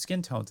with different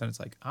skin tones? And it's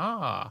like,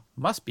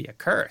 must be a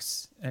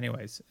curse.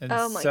 Anyways. And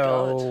Oh my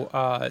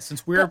God.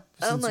 Since we're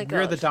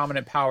God. the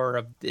dominant power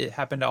of it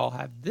happen to all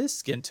have this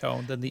skin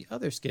tone, then the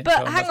other skin But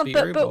tone hang must on, be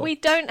but evil. we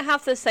don't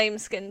have the same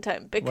skin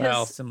tone because,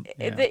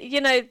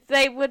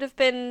 they would have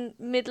been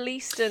Middle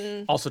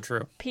Eastern Also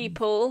true.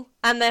 people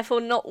and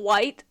therefore not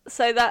white.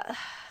 So that...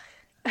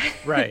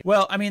 Right.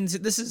 Well, I mean,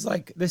 this is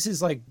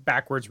like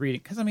backwards reading,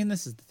 because I mean,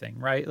 this is the thing,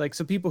 right? Like,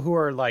 so people who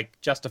are like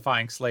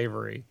justifying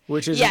slavery,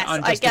 which is an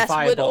unjustifiable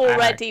I guess would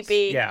already act,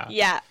 be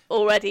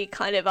already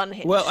kind of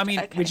unhinged. Well, I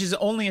mean, which is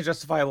only a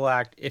justifiable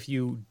act if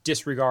you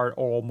disregard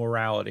all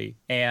morality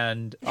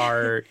and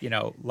are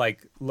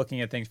like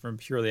looking at things from a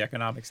purely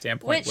economic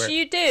standpoint. Which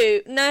you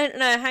do. No,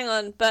 hang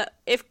on. But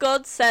if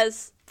God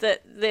says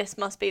that this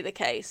must be the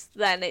case,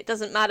 then it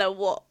doesn't matter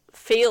what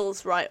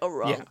feels right or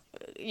wrong. Yeah.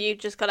 You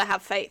just got to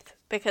have faith.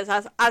 Because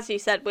as you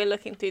said, we're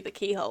looking through the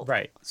keyhole.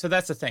 Right. So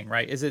that's the thing,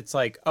 right? Is it's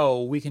like,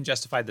 oh, we can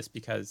justify this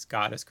because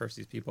God has cursed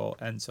these people,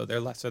 and so they're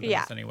lesser than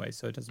us anyway,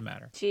 so it doesn't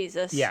matter.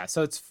 Jesus. Yeah.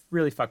 So it's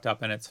really fucked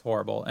up, and it's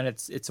horrible, and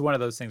it's one of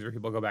those things where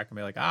people go back and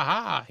be like,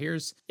 aha,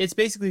 it's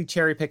basically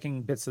cherry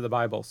picking bits of the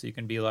Bible, so you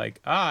can be like,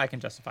 I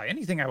can justify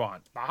anything I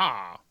want.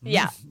 Aha.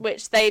 Yeah,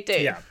 which they do.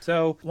 Yeah.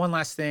 So one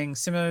last thing.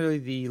 Similarly,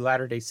 the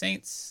Latter-day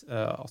Saints,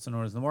 also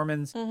known as the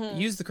Mormons,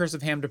 use the curse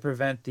of Ham to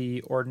prevent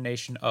the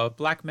ordination of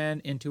black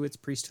men into its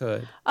priesthood.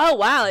 priesthood. Oh,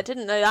 wow. I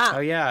didn't know that. Oh,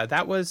 yeah.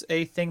 That was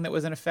a thing that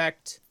was in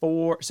effect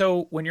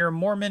so when you're a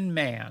Mormon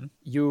man,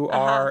 you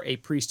are a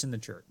priest in the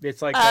church.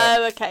 It's like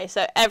okay.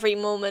 So every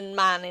Mormon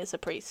man is a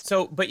priest.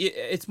 So, but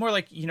it's more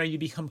like, you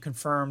become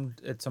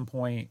confirmed at some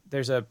point.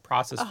 There's a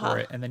process for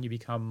it, and then you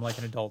become like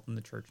an adult in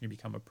the church and you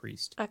become a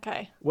priest.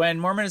 Okay. When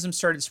Mormonism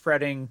started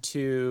spreading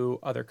to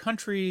other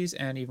countries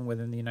and even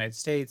within the United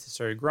States, it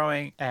started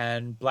growing,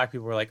 and Black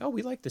people were like, oh,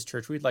 we like this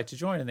church, we'd like to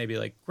join. And they'd be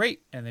like,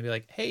 great. And they'd be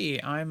like,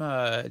 hey, I'm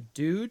a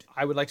dude,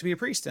 I would like to be a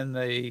priest. And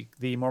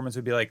the Mormons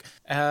would be like,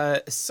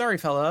 sorry,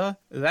 fella,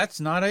 that's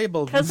not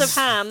able. Because of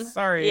Ham.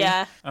 Sorry.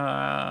 Yeah.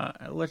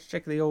 Let's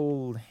check the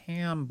old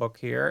Ham book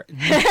here.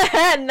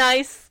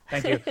 Nice.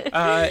 Thank you.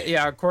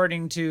 Yeah,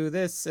 according to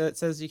this, it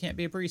says you can't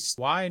be a priest.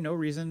 Why? No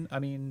reason. I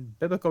mean,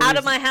 biblical Out reason.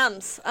 of my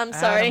hands. I'm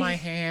sorry. Out of my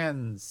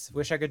hands.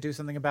 Wish I could do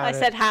something about it. I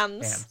said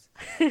hams.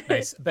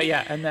 Nice. But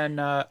yeah, and then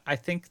I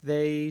think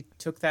they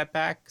took that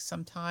back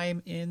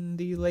sometime in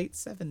the late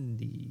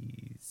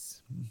 70s.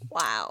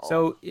 Wow.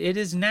 So it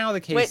is now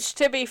the case. Which,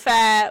 to be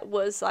fair,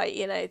 was like,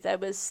 there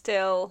was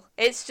still...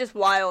 It's just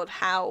wild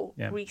how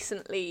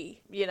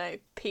recently,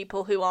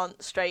 people who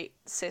aren't straight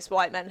cis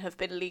white men have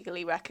been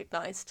legally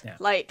recognized. Yeah.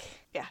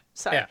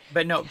 Sorry. Yeah,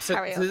 but no,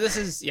 so this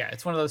is,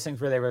 it's one of those things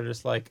where they were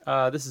just like,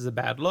 this is a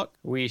bad look.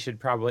 We should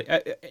probably...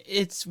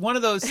 it's one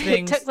of those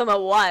things... It took them a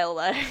while,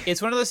 though.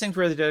 It's one of those things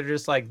where they're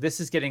just like, this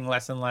is getting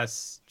less and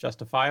less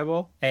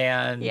justifiable.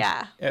 And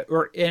and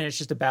it's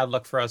just a bad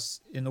look for us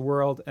in the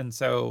world. And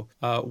so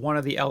one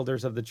of the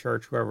elders of the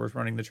church, whoever was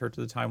running the church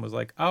at the time, was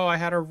like, oh, I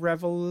had a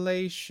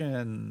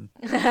revelation.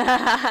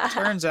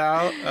 Turns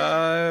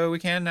out we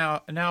can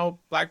now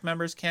Black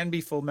members can be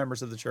full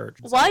members of the church.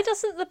 Why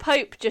doesn't the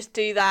Pope just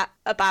do that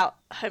about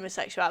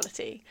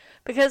homosexuality?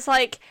 Because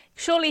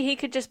surely he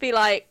could just be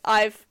like,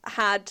 I've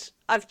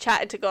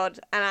chatted to God,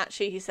 and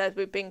actually he says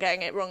we've been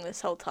getting it wrong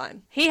this whole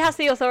time. He has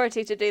the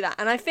authority to do that,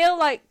 and I feel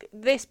like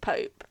this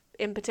Pope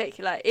in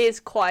particular is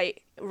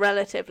quite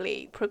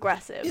relatively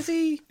progressive. Is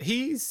he?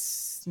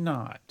 He's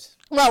not.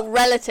 Well,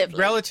 relatively.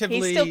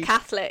 He's still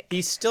Catholic.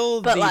 He's still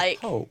the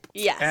Pope.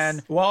 Yes.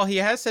 And while he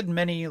has said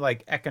many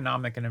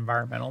economic and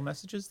environmental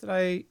messages that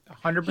I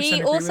 100% agree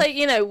he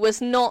also,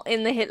 was not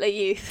in the Hitler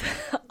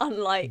Youth,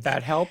 unlike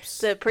that helps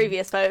the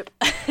previous Pope.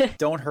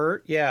 Don't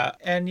hurt. Yeah.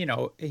 And,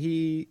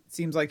 he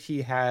seems like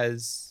he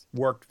has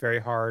worked very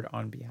hard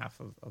on behalf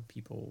of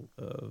people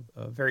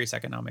of various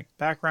economic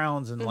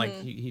backgrounds. And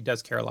he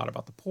does care a lot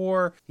about the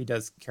poor. He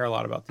does care a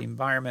lot about the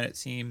environment, it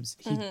seems.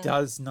 He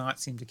does not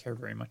seem to care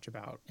very much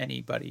about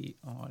anybody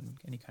on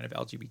any kind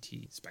of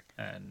LGBT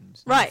spectrum. And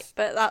right.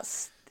 But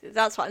that's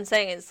what I'm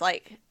saying is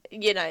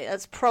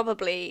that's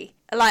probably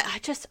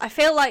I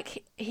feel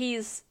like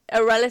he's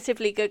a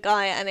relatively good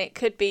guy, and it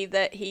could be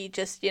that he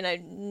just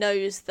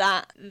knows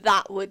that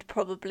would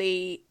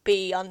probably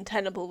be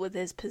untenable with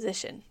his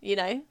position,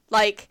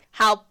 like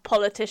how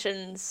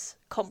politicians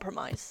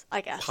compromise, I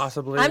guess.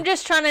 Possibly. I'm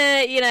just trying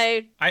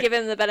to, give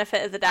him the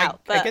benefit of the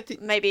doubt,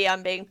 but maybe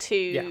I'm being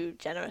too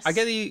generous. I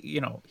get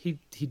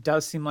he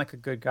does seem like a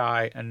good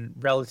guy, and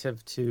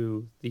relative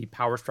to the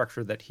power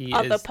structure that he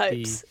Other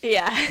popes,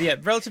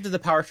 relative to the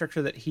power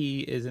structure that he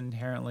is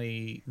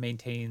inherently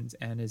maintains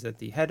and is at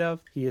the head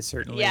of, he is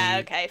certainly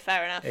okay,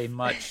 fair enough.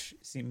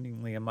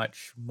 Seemingly a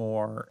much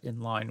more in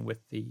line with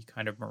the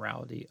kind of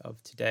morality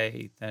of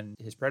today than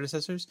his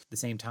predecessors. At the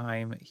same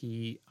time,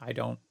 I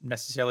don't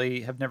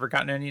necessarily have never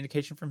gotten any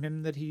indication from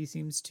him that he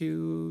seems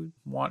to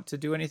want to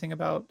do anything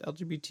about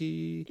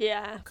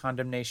LGBT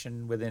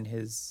condemnation within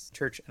his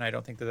church, and I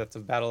don't think that that's a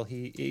battle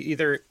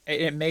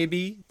it may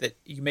be that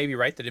you may be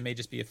right that it may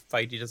just be a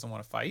fight he doesn't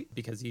want to fight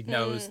because he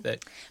knows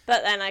that.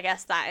 But then I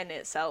guess that in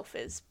itself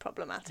is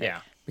problematic.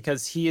 Yeah.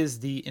 Because he is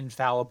the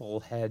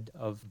infallible head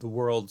of the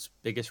world's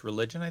biggest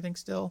religion, I think,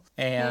 still.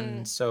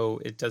 And so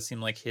it does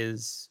seem like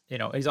he's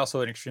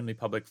also an extremely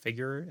public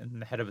figure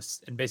and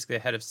basically a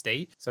head of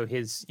state. So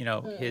his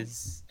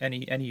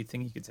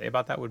anything he could say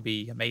about that would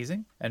be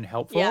amazing and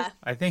helpful,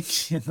 I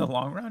think, in the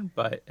long run.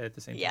 But at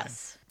the same time,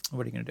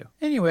 what are you going to do?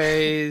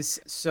 Anyways,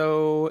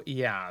 so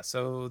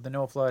the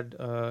Noah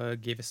flood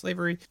gave us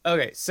slavery.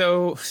 Okay,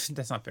 so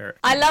that's not fair.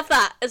 I love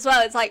that as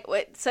well. It's like,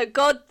 so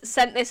God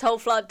sent this whole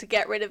flood to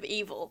get rid of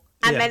evil.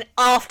 And then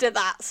after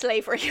that,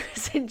 slavery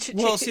was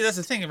introduced. Well, see, that's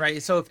the thing,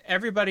 right? So if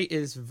everybody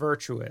is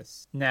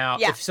virtuous, now,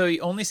 so you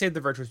only save the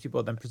virtuous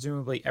people, then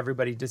presumably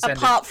everybody descended...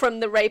 Apart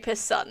from the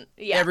rapist's son.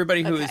 Yeah.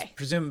 Everybody who is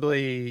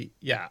presumably,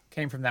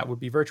 came from that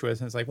would be virtuous.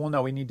 And it's like, well,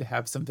 no, we need to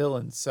have some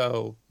villains.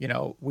 So,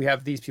 we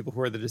have these people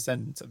who are the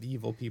descendants of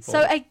evil people.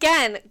 So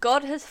again,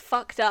 God has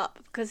fucked up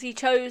because he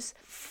chose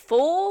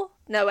 4...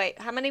 No,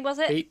 wait, how many was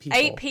it? 8 people.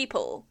 8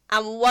 people.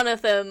 And one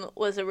of them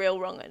was a real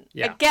wrong'un.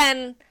 Yeah.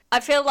 Again, I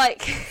feel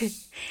like...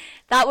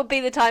 That would be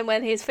the time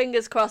when his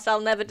fingers crossed,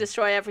 I'll never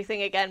destroy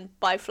everything again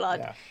by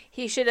flood. Yeah.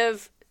 He should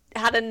have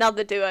had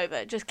another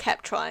do-over, just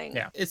kept trying.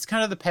 Yeah, it's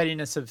kind of the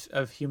pettiness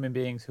of human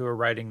beings who are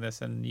writing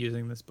this and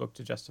using this book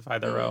to justify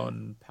their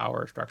own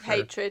power structure.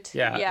 Hatred.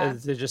 Yeah.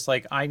 They're just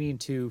like, I need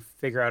to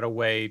figure out a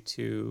way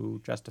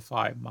to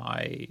justify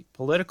my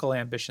political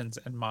ambitions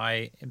and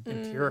my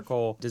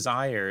empirical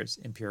desires.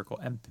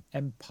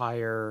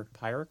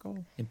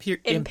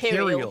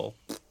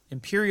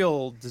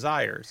 Imperial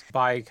desires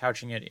by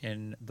couching it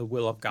in the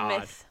will of God.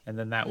 Myth. And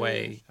then that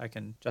way I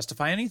can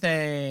justify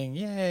anything.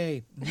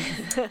 Yay.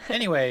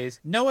 Anyways,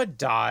 Noah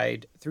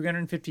died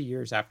 350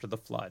 years after the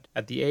flood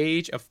at the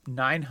age of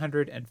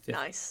 950.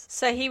 Nice.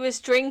 So he was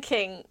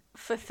drinking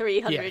for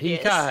 300 years. Yeah,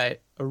 he got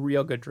a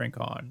real good drink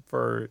on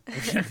for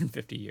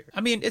 350 years.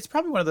 I mean, it's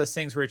probably one of those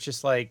things where it's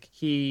just like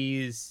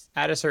he's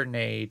at a certain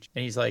age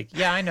and he's like,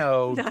 yeah, I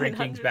know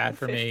drinking's bad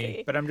for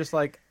me, but I'm just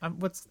like,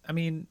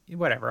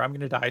 whatever. I'm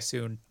going to die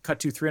soon. Cut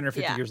to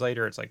 350 years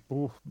later. It's like,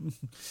 ooh.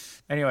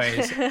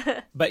 Anyways,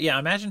 but yeah,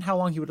 imagine how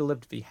long he would have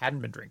lived if he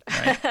hadn't been drinking,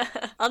 right?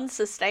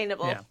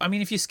 Unsustainable. Yeah. I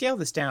mean, if you scale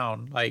this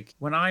down, like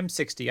when I'm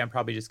 60, I'm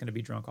probably just going to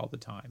be drunk all the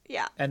time.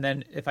 Yeah. And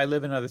then if I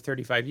live another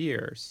 35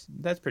 years,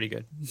 that's pretty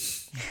good.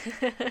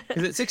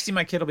 Because at 60,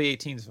 my kid will be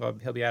 18, so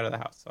he'll be out of the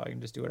house, so I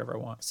can just do whatever I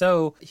want.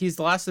 So he's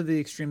the last of the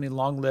extremely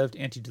long-lived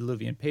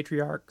antediluvian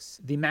patriarchs.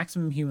 The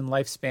maximum human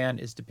lifespan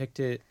is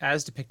depicted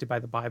by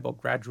the Bible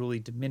gradually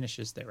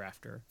diminishes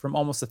thereafter, from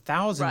almost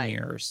 1,000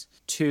 years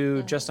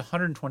to just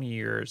 120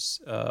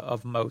 years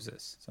of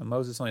Moses. So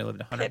Moses only lived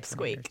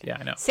 120 years. Yeah,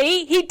 I know.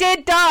 See, he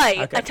did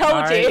die. Okay. I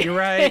told you. You're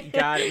right.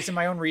 God, it was in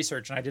my own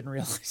research, and I didn't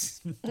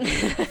realize.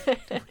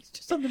 He's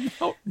just on the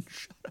mountain.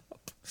 Shut up.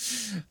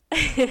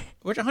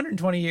 Which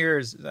 120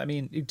 years, I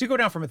mean, to go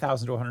down from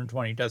 1,000 to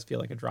 120 does feel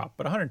like a drop,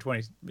 but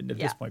 120 at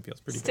this point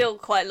feels pretty still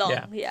big. Quite long.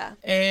 Yeah.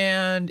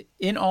 And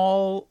in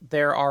all,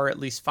 there are at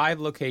least 5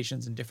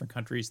 locations in different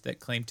countries that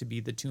claim to be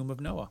the tomb of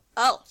Noah.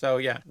 Oh. So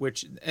yeah,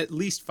 which at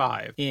least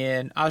 5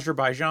 in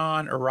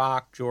Azerbaijan,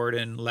 Iraq,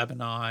 Jordan,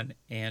 Lebanon,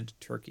 and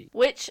Turkey.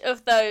 Which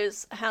of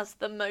those has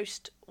the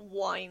most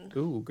wine?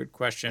 Ooh, good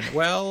question.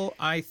 Well,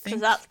 I think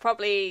because that's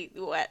probably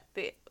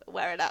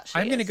where it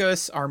actually I'm going to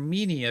guess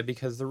Armenia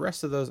because the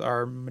rest of those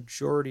are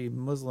majority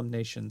Muslim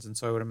nations, and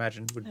so I would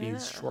imagine would be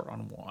short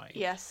on wine.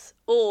 Yes,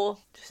 or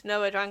just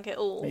Noah drank it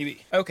all.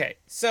 Maybe. Okay,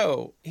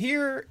 so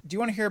here, do you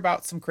want to hear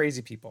about some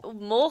crazy people?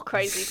 More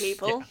crazy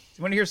people? Yeah. Do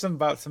you want to hear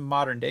about some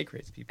modern day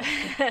crazy people?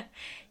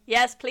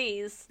 Yes,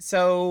 please.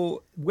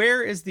 So,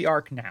 where is the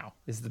ark now?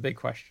 Is the big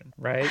question,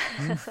 right?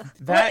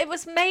 Well, it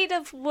was made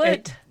of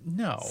wood.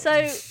 No.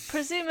 So,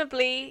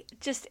 presumably,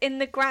 just in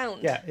the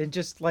ground. Yeah, it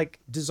just like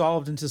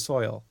dissolved into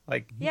soil.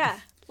 Yeah.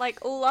 Like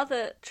all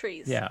other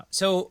trees. Yeah.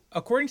 So,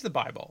 according to the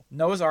Bible,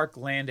 Noah's Ark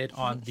landed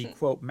on the,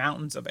 quote,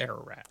 mountains of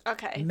Ararat.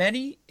 Okay.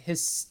 Many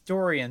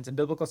historians and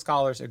biblical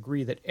scholars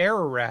agree that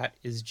Ararat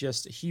is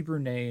just a Hebrew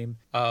name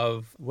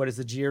of what is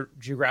the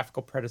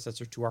geographical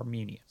predecessor to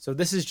Armenia. So,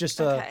 this is just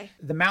the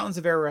mountains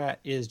of Ararat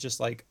is just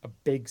like a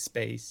big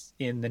space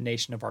in the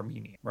nation of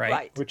Armenia,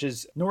 right? Which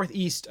is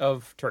northeast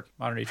of Turkey,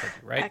 modern-day Turkey,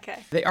 right? Okay.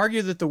 They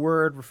argue that the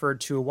word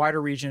referred to a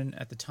wider region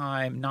at the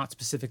time, not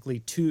specifically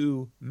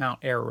to Mount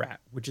Ararat,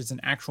 which is an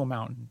actual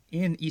mountain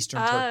in eastern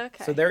Turkey.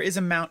 Okay. So there is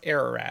a Mount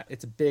Ararat.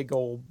 It's a big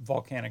old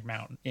volcanic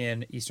mountain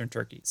in eastern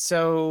Turkey.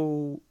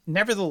 So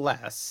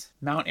nevertheless,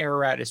 Mount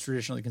Ararat is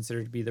traditionally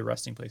considered to be the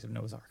resting place of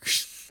Noah's Ark.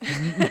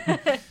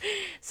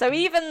 So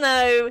even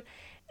though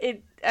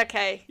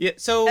yeah,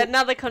 so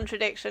another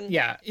contradiction.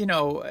 Yeah,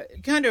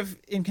 kind of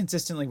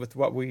inconsistently with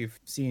what we've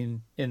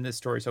seen in this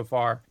story so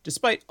far.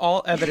 Despite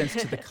all evidence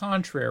to the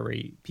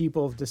contrary,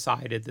 people have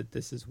decided that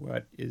this is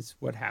what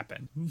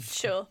happened.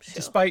 Sure.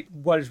 Despite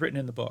what is written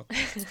in the book.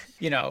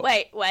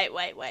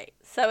 Wait.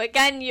 So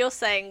again, you're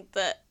saying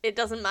that it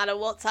doesn't matter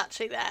what's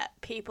actually there.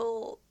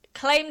 People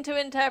claim to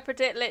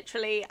interpret it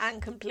literally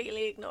and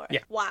completely ignore it.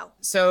 Yeah. Wow.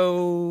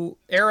 So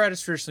Ararat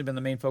has traditionally been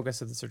the main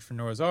focus of the search for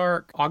Noah's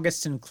Ark.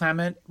 Augustin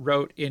Clement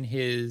wrote in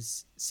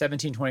his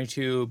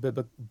 1722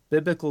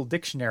 biblical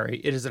dictionary,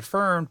 it is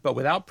affirmed, but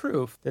without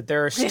proof, that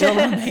there are still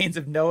remains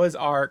of Noah's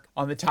Ark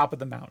on the top of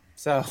the mountain.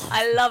 So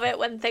I love it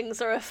when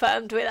things are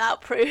affirmed without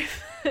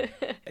proof.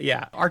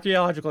 Yeah.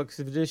 Archaeological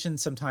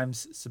expeditions,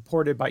 sometimes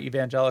supported by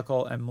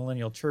evangelical and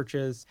millennial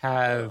churches,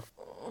 have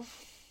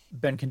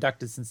been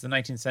conducted since the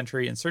 19th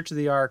century in search of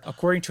the Ark.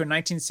 According to a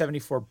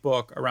 1974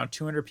 book, around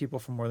 200 people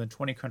from more than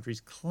 20 countries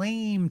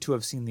claim to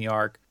have seen the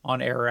Ark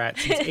on Ararat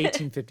since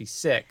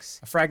 1856.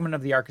 A fragment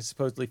of the Ark is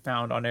supposedly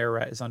found on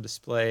Ararat is on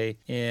display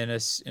in a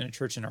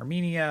church in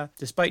Armenia.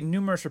 Despite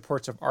numerous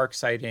reports of Ark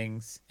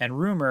sightings and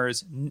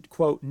rumors,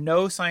 quote,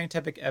 no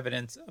scientific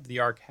evidence of the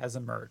Ark has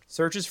emerged.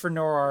 Searches for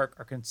Noah's Ark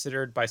are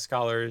considered by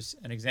scholars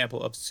an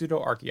example of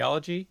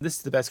pseudo-archaeology. This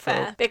is the best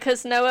quote.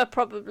 Because Noah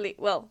probably,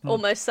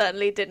 almost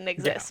certainly didn't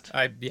exist.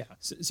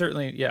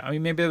 Certainly. Yeah. I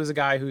mean, maybe there was a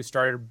guy who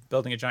started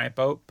building a giant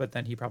boat, but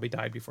then he probably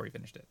died before he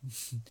finished it.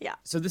 Yeah.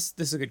 So this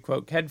is a good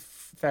quote. Ted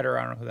Feder,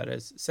 I don't know who that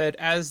is, said,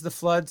 as the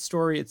flood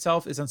story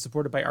itself is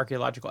unsupported by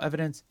archaeological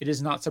evidence, it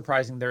is not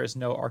surprising there is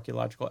no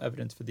archaeological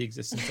evidence for the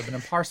existence of an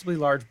impossibly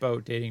large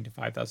boat dating to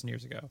 5,000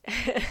 years ago.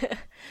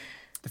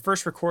 The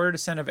first recorded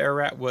ascent of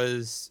Ararat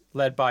was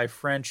led by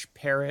French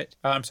Parrot.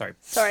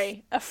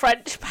 Sorry, a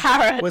French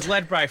parrot. Was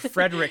led by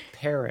Frederick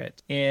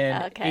Parrot in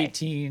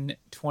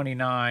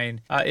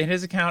 1829. In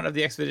his account of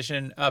the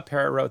expedition,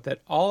 Parrot wrote that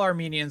all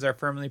Armenians are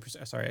firmly...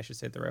 Sorry, I should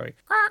say it the right way.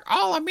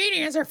 All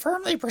Armenians are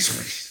firmly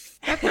persuaded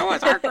that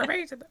Noah's Ark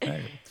remains...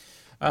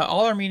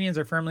 all Armenians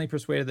are firmly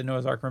persuaded that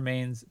Noah's Ark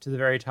remains to the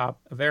very top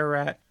of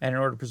Ararat, and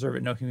in order to preserve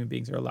it, no human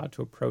beings are allowed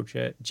to approach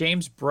it.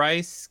 James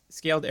Bryce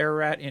scaled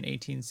Ararat in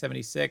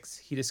 1876.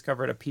 He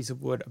discovered a piece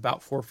of wood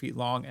about 4 feet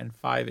long and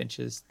 5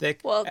 inches thick.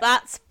 Well,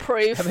 that's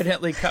proof.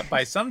 Evidently cut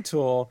by some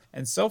tool,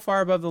 and so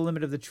far above the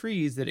limit of the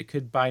trees that it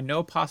could by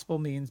no possible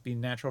means be a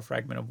natural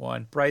fragment of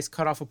one. Bryce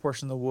cut off a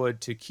portion of the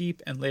wood to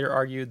keep, and later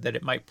argued that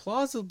it might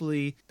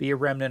plausibly be a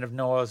remnant of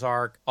Noah's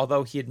Ark,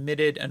 although he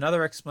admitted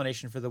another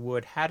explanation for the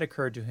wood had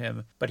occurred to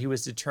him, but he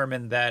was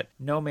determined that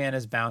no man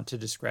is bound to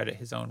discredit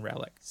his own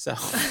relic. So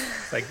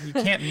it's like, you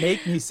can't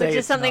make me say Which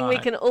is something we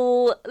can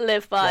all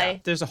live by. Yeah,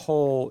 there's a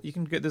whole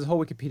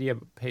Wikipedia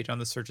page on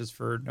the searches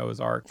for Noah's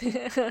Ark.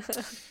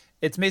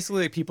 It's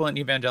basically people in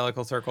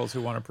evangelical circles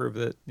who want to prove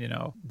that,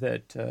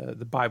 that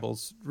the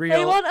Bible's real.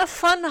 They want a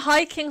fun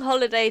hiking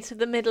holiday to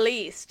the Middle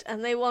East,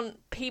 and they want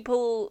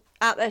people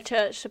at their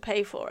church to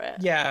pay for it.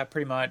 Yeah,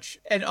 pretty much.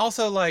 And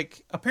also,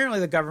 apparently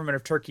the government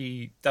of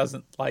Turkey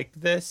doesn't like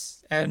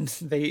this. And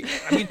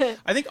I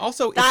think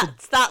also...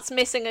 That's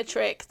missing a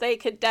trick. They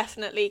could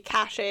definitely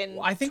cash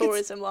in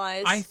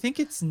tourism-wise. I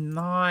think it's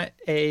not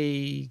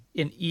an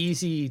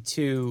easy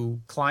to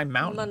climb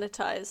mountain.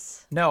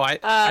 Monetize. No, I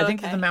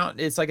think that the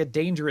mountain, it's like a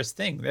dangerous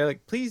thing. They're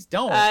like, please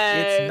don't.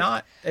 It's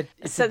not...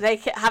 So they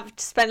have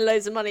to spend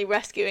loads of money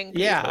rescuing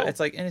people. Yeah, it's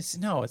like, and it's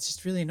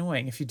just really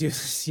annoying if you do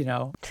this,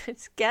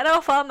 Just get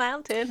off our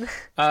mountain.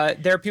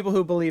 There are people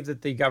who believe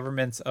that the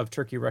governments of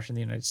Turkey, Russia, and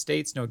the United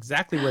States know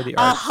exactly where the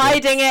Ark is.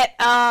 Hiding it.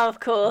 Oh, of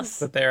course.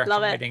 But they're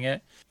hiding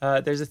it.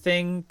 There's a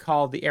thing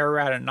called the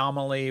Ararat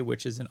anomaly,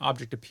 which is an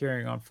object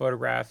appearing on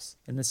photographs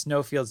in the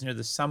snowfields near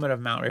the summit of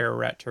Mount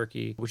Ararat,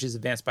 Turkey, which is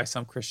advanced by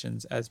some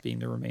Christians as being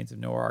the remains of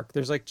Noah's Ark.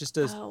 There's just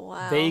a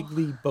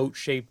vaguely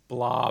boat-shaped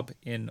blob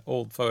in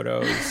old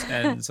photos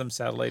and some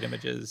satellite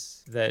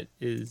images that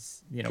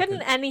is,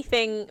 Couldn't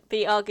anything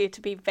be argued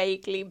to be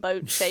vaguely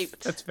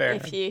boat-shaped? That's fair.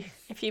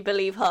 If you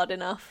believe hard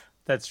enough.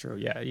 That's true,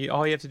 yeah.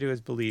 All you have to do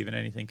is believe, and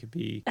anything could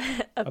be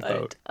a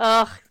boat.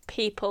 Oh,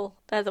 people.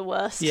 They're the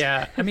worst.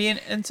 Yeah,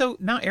 and so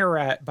Mount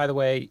Ararat, by the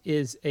way,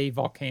 is a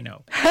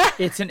volcano.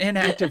 It's an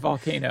inactive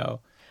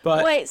volcano.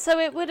 But wait, so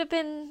it would have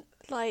been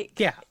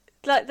Yeah.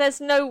 There's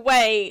no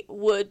way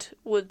wood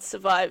would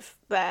survive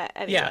there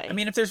anyway.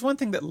 Yeah, if there's one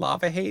thing that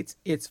lava hates,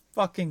 it's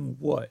fucking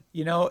wood.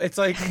 It's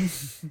like,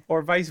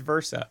 or vice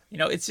versa.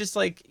 It's just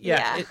like,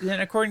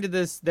 and according to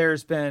this,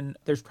 there's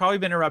probably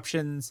been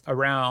eruptions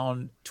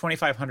around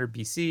 2500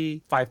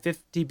 BC,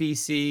 550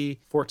 BC,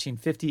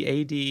 1450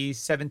 AD,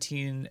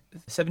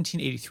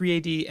 1783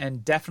 AD,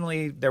 and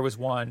definitely there was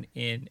one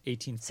in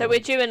 1840. So we're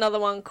due another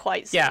one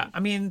quite soon. Yeah,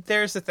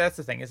 that's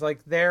the thing. It's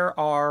like there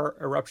are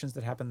eruptions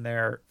that happen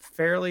there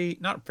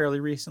not fairly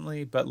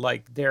recently, but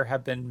there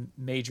have been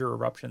major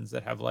eruptions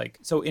that have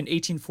so in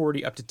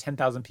 1840 up to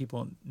 10,000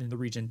 people in the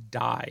region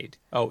died.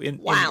 In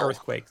the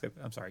earthquake. In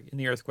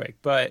the earthquake,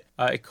 but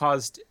it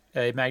caused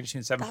a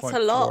magnitude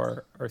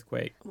 7.4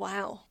 earthquake.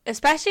 Wow.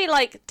 Especially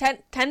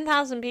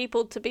 10,000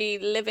 people to be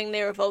living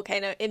near a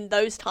volcano in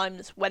those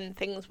times when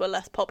things were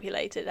less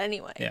populated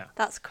anyway. Yeah.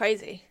 That's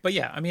crazy. But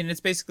yeah,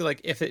 it's basically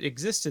if it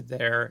existed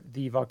there,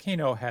 the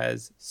volcano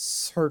has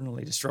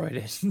certainly destroyed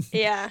it.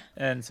 Yeah.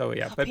 And so,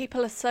 yeah. God, but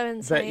people are so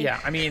insane. But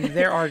yeah,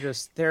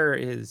 there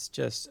is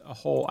just a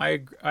whole,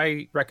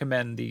 I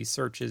recommend the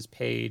searches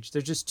page.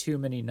 There's just too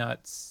many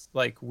nuts.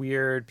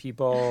 Weird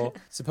people,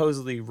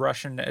 supposedly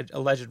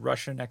alleged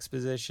Russian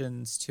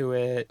expositions to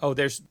it. Oh,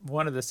 there's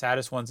one of the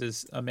saddest ones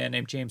is a man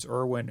named James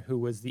Irwin, who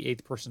was the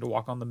 8th person to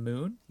walk on the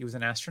moon. He was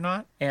an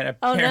astronaut, and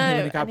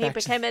apparently he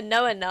became a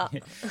Noah nut.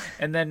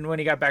 And then when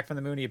he got back from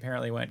the moon, he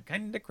apparently went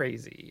kind of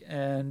crazy,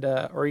 and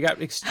or he got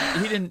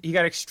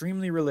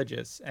extremely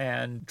religious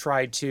and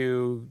tried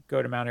to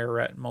go to Mount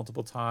Ararat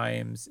multiple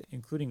times,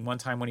 including one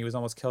time when he was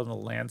almost killed in a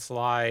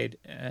landslide.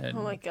 And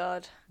oh my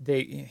God!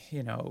 They,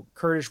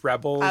 Kurdish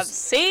rebels. I've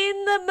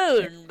seen the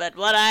moon, but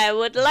what I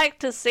would like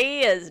to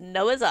see is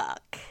Noah's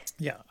Ark.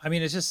 Yeah,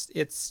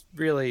 it's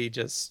really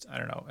just, I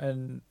don't know,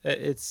 and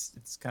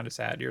it's kind of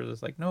sad. You're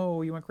just like,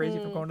 no, you went crazy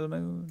for going to the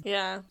moon.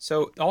 Yeah.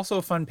 So also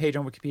a fun page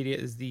on Wikipedia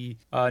is the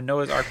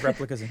Noah's Ark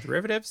replicas and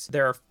derivatives.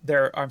 There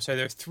are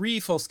 3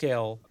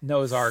 full-scale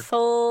Noah's Ark.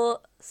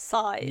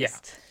 Full-sized. Yeah.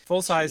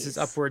 Full size is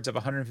upwards of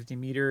 150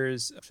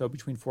 meters, so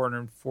between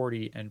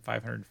 440 and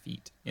 500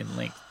 feet in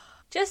length.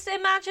 Just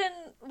imagine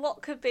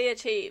what could be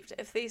achieved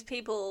if these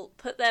people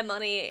put their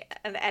money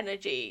and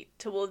energy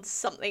towards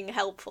something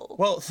helpful.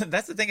 Well,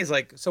 that's the thing is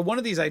so one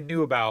of these I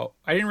knew about.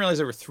 I didn't realize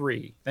there were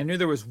 3. I knew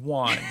there was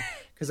one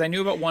because I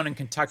knew about one in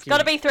Kentucky. Got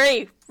to be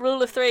 3.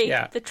 Rule of 3.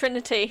 Yeah. The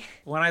Trinity.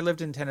 When I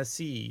lived in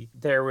Tennessee,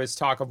 there was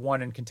talk of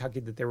one in Kentucky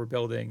that they were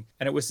building,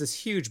 and it was this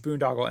huge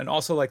boondoggle. And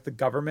also, like, the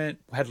government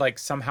had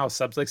somehow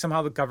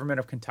the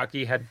government of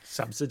Kentucky had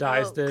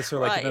subsidized this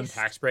or given them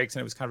tax breaks, and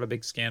it was kind of a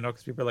big scandal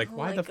because people were like,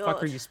 "Why the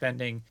fuck are you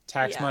spending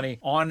tax money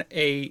on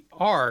a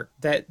ark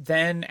that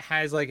then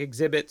has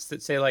exhibits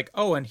that say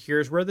oh, and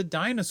here's where the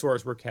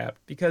dinosaurs were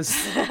kept?" Because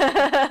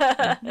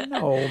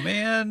no,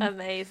 man.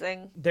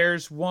 Amazing.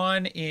 There's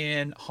one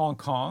in Hong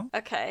Kong.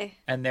 Okay.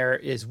 And there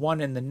is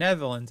one in the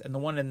Netherlands, and the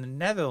one in the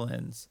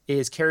Netherlands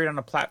is carried on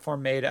a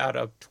platform made out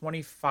of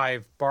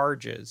 25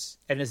 barges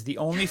and is the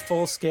only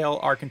full-scale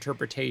ark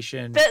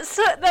interpretation that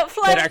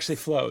floats. That actually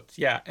floats.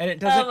 Yeah, and it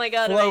doesn't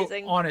float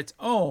amazing. on its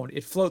own.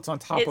 It floats on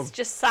top of. It's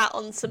just sat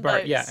on some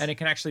boats. Yeah, and it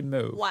can actually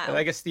move. Wow.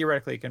 I guess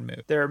theoretically it can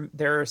move.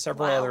 There are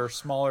several other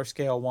smaller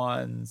scale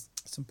ones.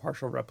 Some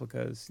partial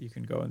replicas you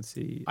can go and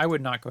see. I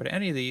would not go to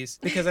any of these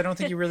because I don't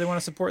think you really want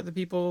to support the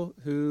people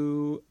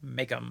who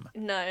make them.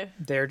 No.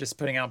 They're just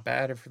putting out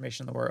bad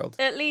information in the world.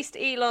 At least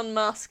Elon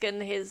Musk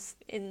and his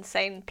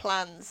insane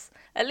plans,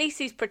 at least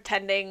he's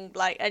pretending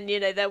and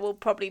there will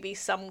probably be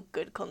some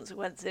good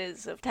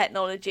consequences of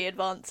technology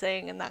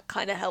advancing, and that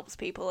kind of helps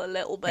people a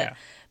little bit. Yeah.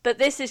 But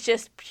this is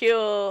just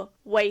pure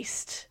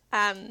waste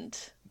and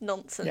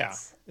nonsense. Yeah,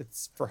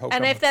 it's for hope.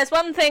 And if there's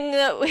one thing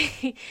that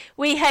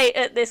we hate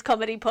at this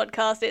comedy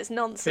podcast, it's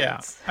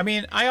nonsense. Yeah, I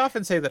mean, I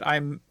often say that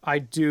I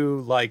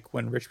do like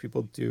when rich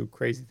people do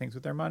crazy things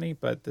with their money,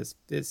 but this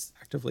is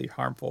actively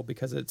harmful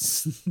because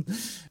it's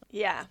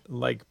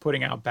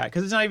putting out bad.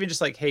 Because it's not even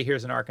just hey,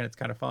 here's an ark and it's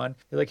kind of fun.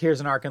 You're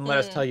here's an ark and let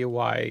us tell you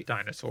why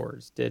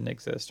dinosaurs didn't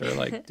exist or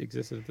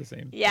existed at the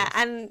same. Yeah,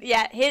 place. And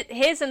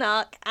here's an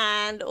ark,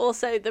 and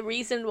also the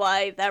reason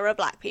why there are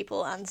black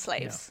people and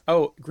slaves. Yeah.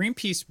 Oh,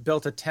 Greenpeace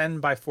built a 10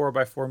 by 4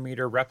 by 4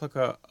 meter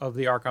replica of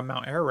the ark on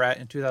Mount Ararat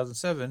in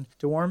 2007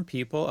 to warn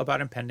people about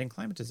impending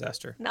climate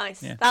disaster.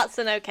 Nice. Yeah. That's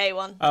an okay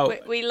one. Oh,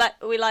 we like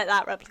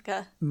that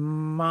replica.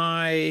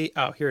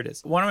 Here it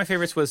is. One of my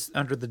favorites was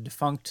under the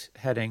defunct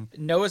heading.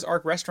 Noah's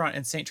Ark Restaurant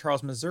in St.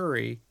 Charles,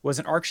 Missouri was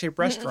an ark-shaped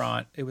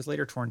restaurant. It was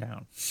later torn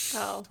down.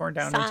 Oh, torn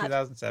down sad. In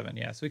 2007.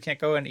 Yeah, so we can't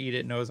go and eat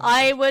it. Noah's Ark.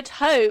 I would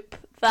hope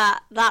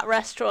that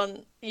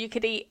restaurant, you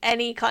could eat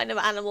any kind of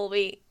animal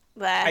meat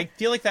there. I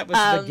feel like that was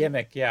the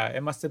gimmick. Yeah,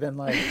 it must have been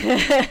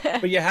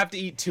but you have to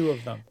eat 2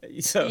 of them.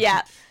 So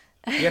yeah.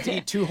 You have to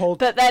eat 2 whole.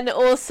 But then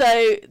also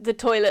the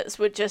toilets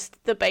were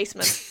just the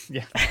basement.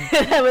 Yeah.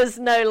 There was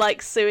no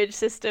sewage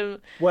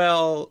system.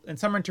 Well, in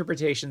some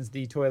interpretations,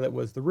 the toilet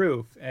was the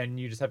roof, and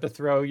you just have to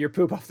throw your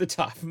poop off the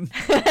top.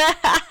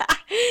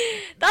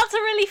 That's a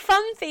really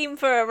fun theme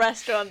for a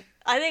restaurant.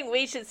 I think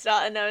we should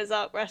start a Noah's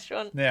Ark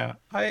restaurant. Yeah.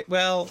 As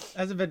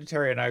a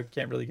vegetarian, I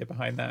can't really get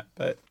behind that,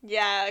 but.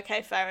 Yeah.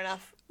 Okay. Fair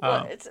enough.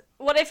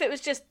 What if it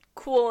was just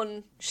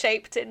corn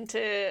shaped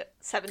into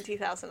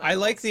 70,000 animals? I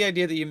like the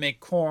idea that you make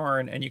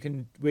corn and you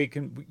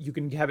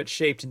can have it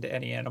shaped into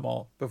any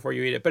animal before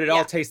you eat it, but it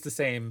all tastes the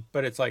same.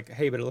 But it's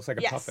hey, but it looks like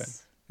a puffin.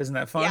 Isn't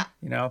that fun?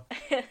 Yeah.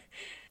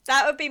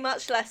 That would be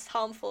much less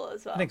harmful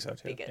as well. I think so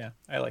too. Yeah,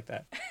 I like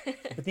that.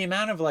 But the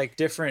amount of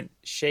different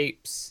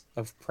shapes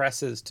of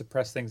presses to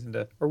press things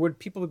into, or would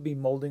people be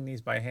molding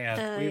these by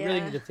hand? We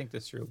really need to think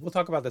this through. We'll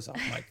talk about this off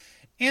mic.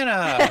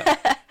 Anna,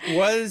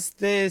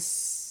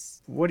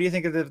 what do you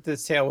think of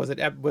this tale? Was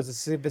it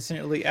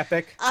sufficiently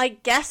epic? I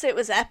guess it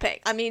was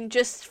epic. I mean,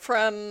 just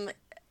from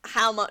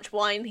how much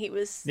wine he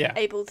was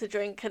able to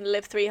drink and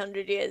live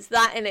 300 years,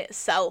 that in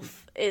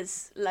itself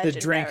is legendary. The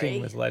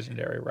drinking was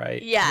legendary,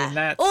 right? Yeah. I mean,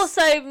 that's...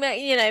 Also,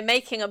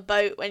 making a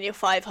boat when you're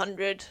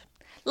 500.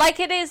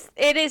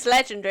 It is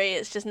legendary.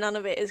 It's just none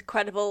of it is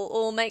credible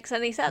or makes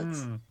any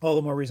sense. All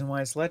the more reason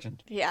why it's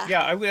legend. Yeah.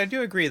 Yeah, I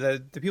do agree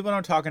that the people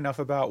don't talk enough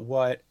about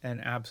what an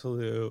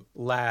absolute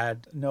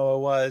lad Noah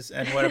was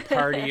and what a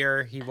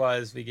partier he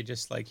was. He could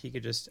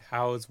just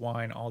house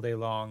wine all day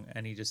long,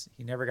 and he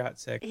never got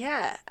sick.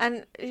 Yeah,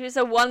 and he was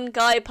a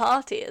one-guy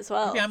party as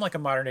well. Maybe I'm like a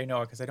modern-day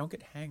Noah because I don't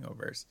get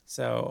hangovers.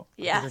 So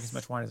I can drink as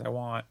much wine as I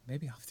want.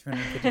 Maybe I'll have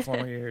 354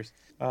 more years.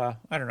 I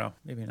don't know.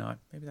 Maybe not.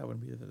 Maybe that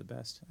wouldn't be the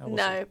best.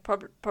 No,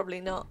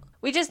 probably not.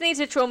 We just need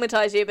to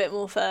traumatize you a bit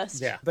more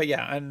first. Yeah. But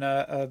yeah, and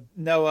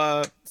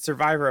Noah,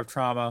 survivor of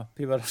trauma.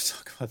 People don't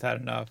talk about that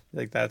enough.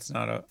 That's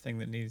not a thing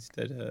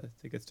that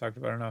gets talked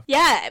about enough.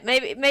 Yeah,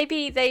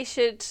 maybe they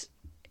should,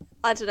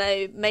 I don't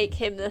know, make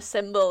him the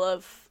symbol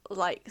of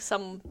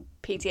some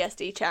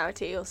PTSD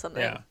charity or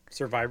something. Yeah.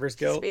 Survivor's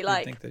guilt. Just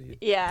be think that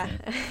yeah.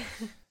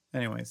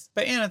 Anyways,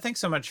 but Anna,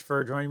 thanks so much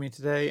for joining me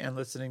today and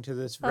listening to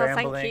this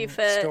rambling thank you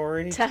for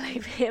story.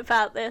 Telling me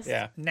about this.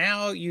 Yeah.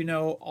 Now you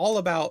know all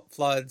about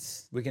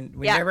floods. We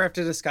never have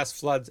to discuss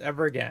floods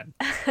ever again.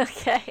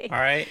 Okay. All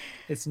right.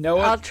 It's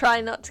Noah. I'll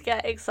try not to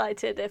get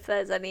excited if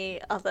there's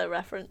any other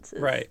references.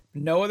 Right.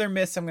 No other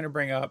myths I'm going to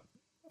bring up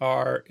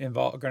are going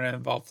to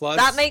involve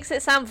floods. That makes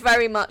it sound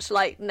very much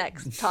like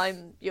next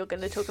time you're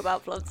going to talk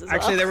about floods as well.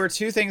 Actually, there were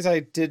 2 things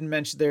I didn't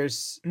mention.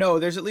 There's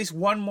at least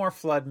one more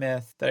flood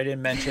myth that I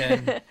didn't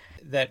mention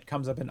that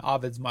comes up in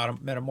Ovid's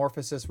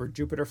Metamorphosis, where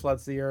Jupiter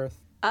floods the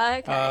earth.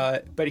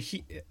 Okay. But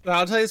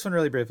I'll tell you this one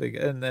really briefly,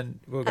 and then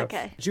we'll go.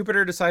 Okay.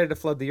 Jupiter decided to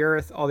flood the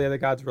earth. All the other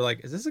gods were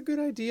like, "Is this a good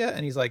idea?"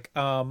 And he's like,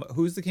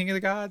 "Who's the king of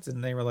the gods?"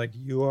 And they were like,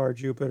 "You are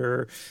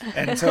Jupiter."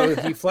 And so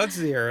he floods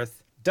the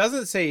earth.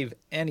 Doesn't save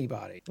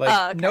anybody.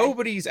 Like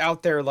nobody's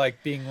out there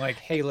like being like,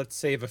 "Hey, let's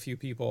save a few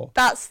people."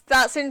 That's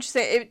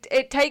interesting.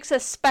 It takes a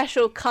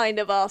special kind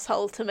of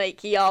asshole to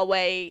make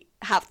Yahweh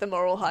have the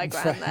moral high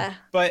ground there.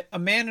 But a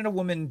man and a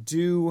woman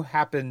do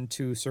happen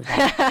to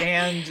survive,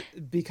 and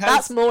because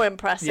that's more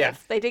impressive. Yeah.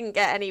 They didn't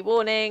get any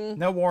warning.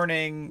 No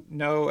warning,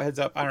 no heads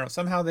up. I don't know.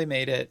 Somehow they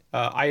made it.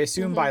 I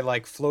assume by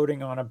like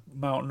floating on a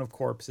mountain of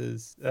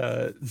corpses.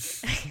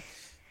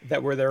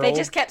 That were their They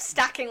just kept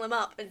stacking them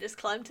up and just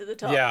climbed to the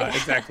top. Yeah,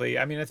 exactly.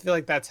 I mean, I feel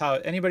like that's how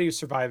anybody who's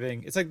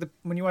surviving, it's like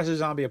when you watch a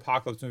zombie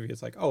apocalypse movie,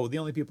 it's like, oh, the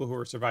only people who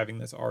are surviving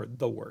this are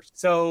the worst.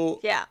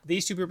 So yeah,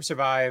 these two people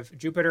survive.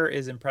 Jupiter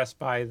is impressed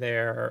by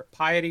their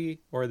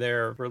piety or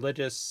their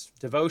religious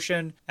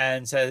devotion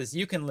and says,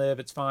 you can live,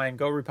 it's fine,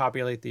 go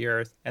repopulate the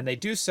earth. And they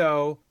do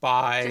so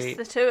by... just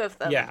the two of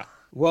them. Yeah.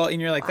 Well,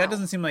 and you're like, that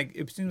doesn't seem like,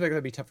 it seems like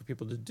that'd be tough for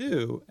people to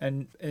do.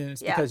 And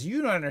it's because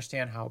you don't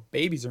understand how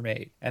babies are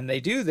made. And they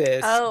do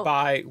this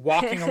by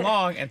walking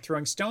along and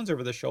throwing stones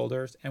over their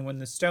shoulders. And when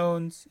the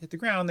stones hit the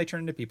ground, they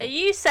turn into people. Are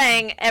you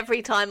saying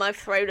every time I've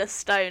thrown a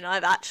stone,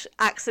 I've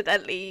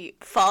accidentally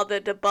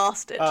fathered a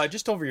bastard?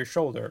 Just over your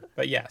shoulder,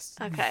 but yes.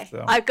 Okay.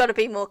 So, I've got to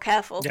be more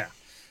careful. Yeah,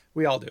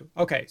 we all do.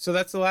 Okay, so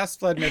that's the last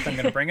flood myth I'm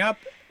going to bring up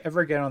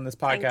ever again on this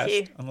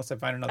podcast, unless I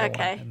find another one,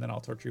 and then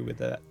I'll torture you with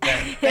that.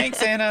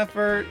 Thanks, Anna,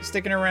 for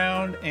sticking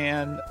around,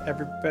 and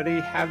everybody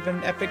have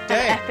an epic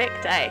day. An epic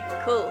day.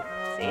 Cool.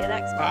 See you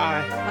next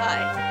time. Bye.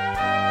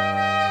 Bye.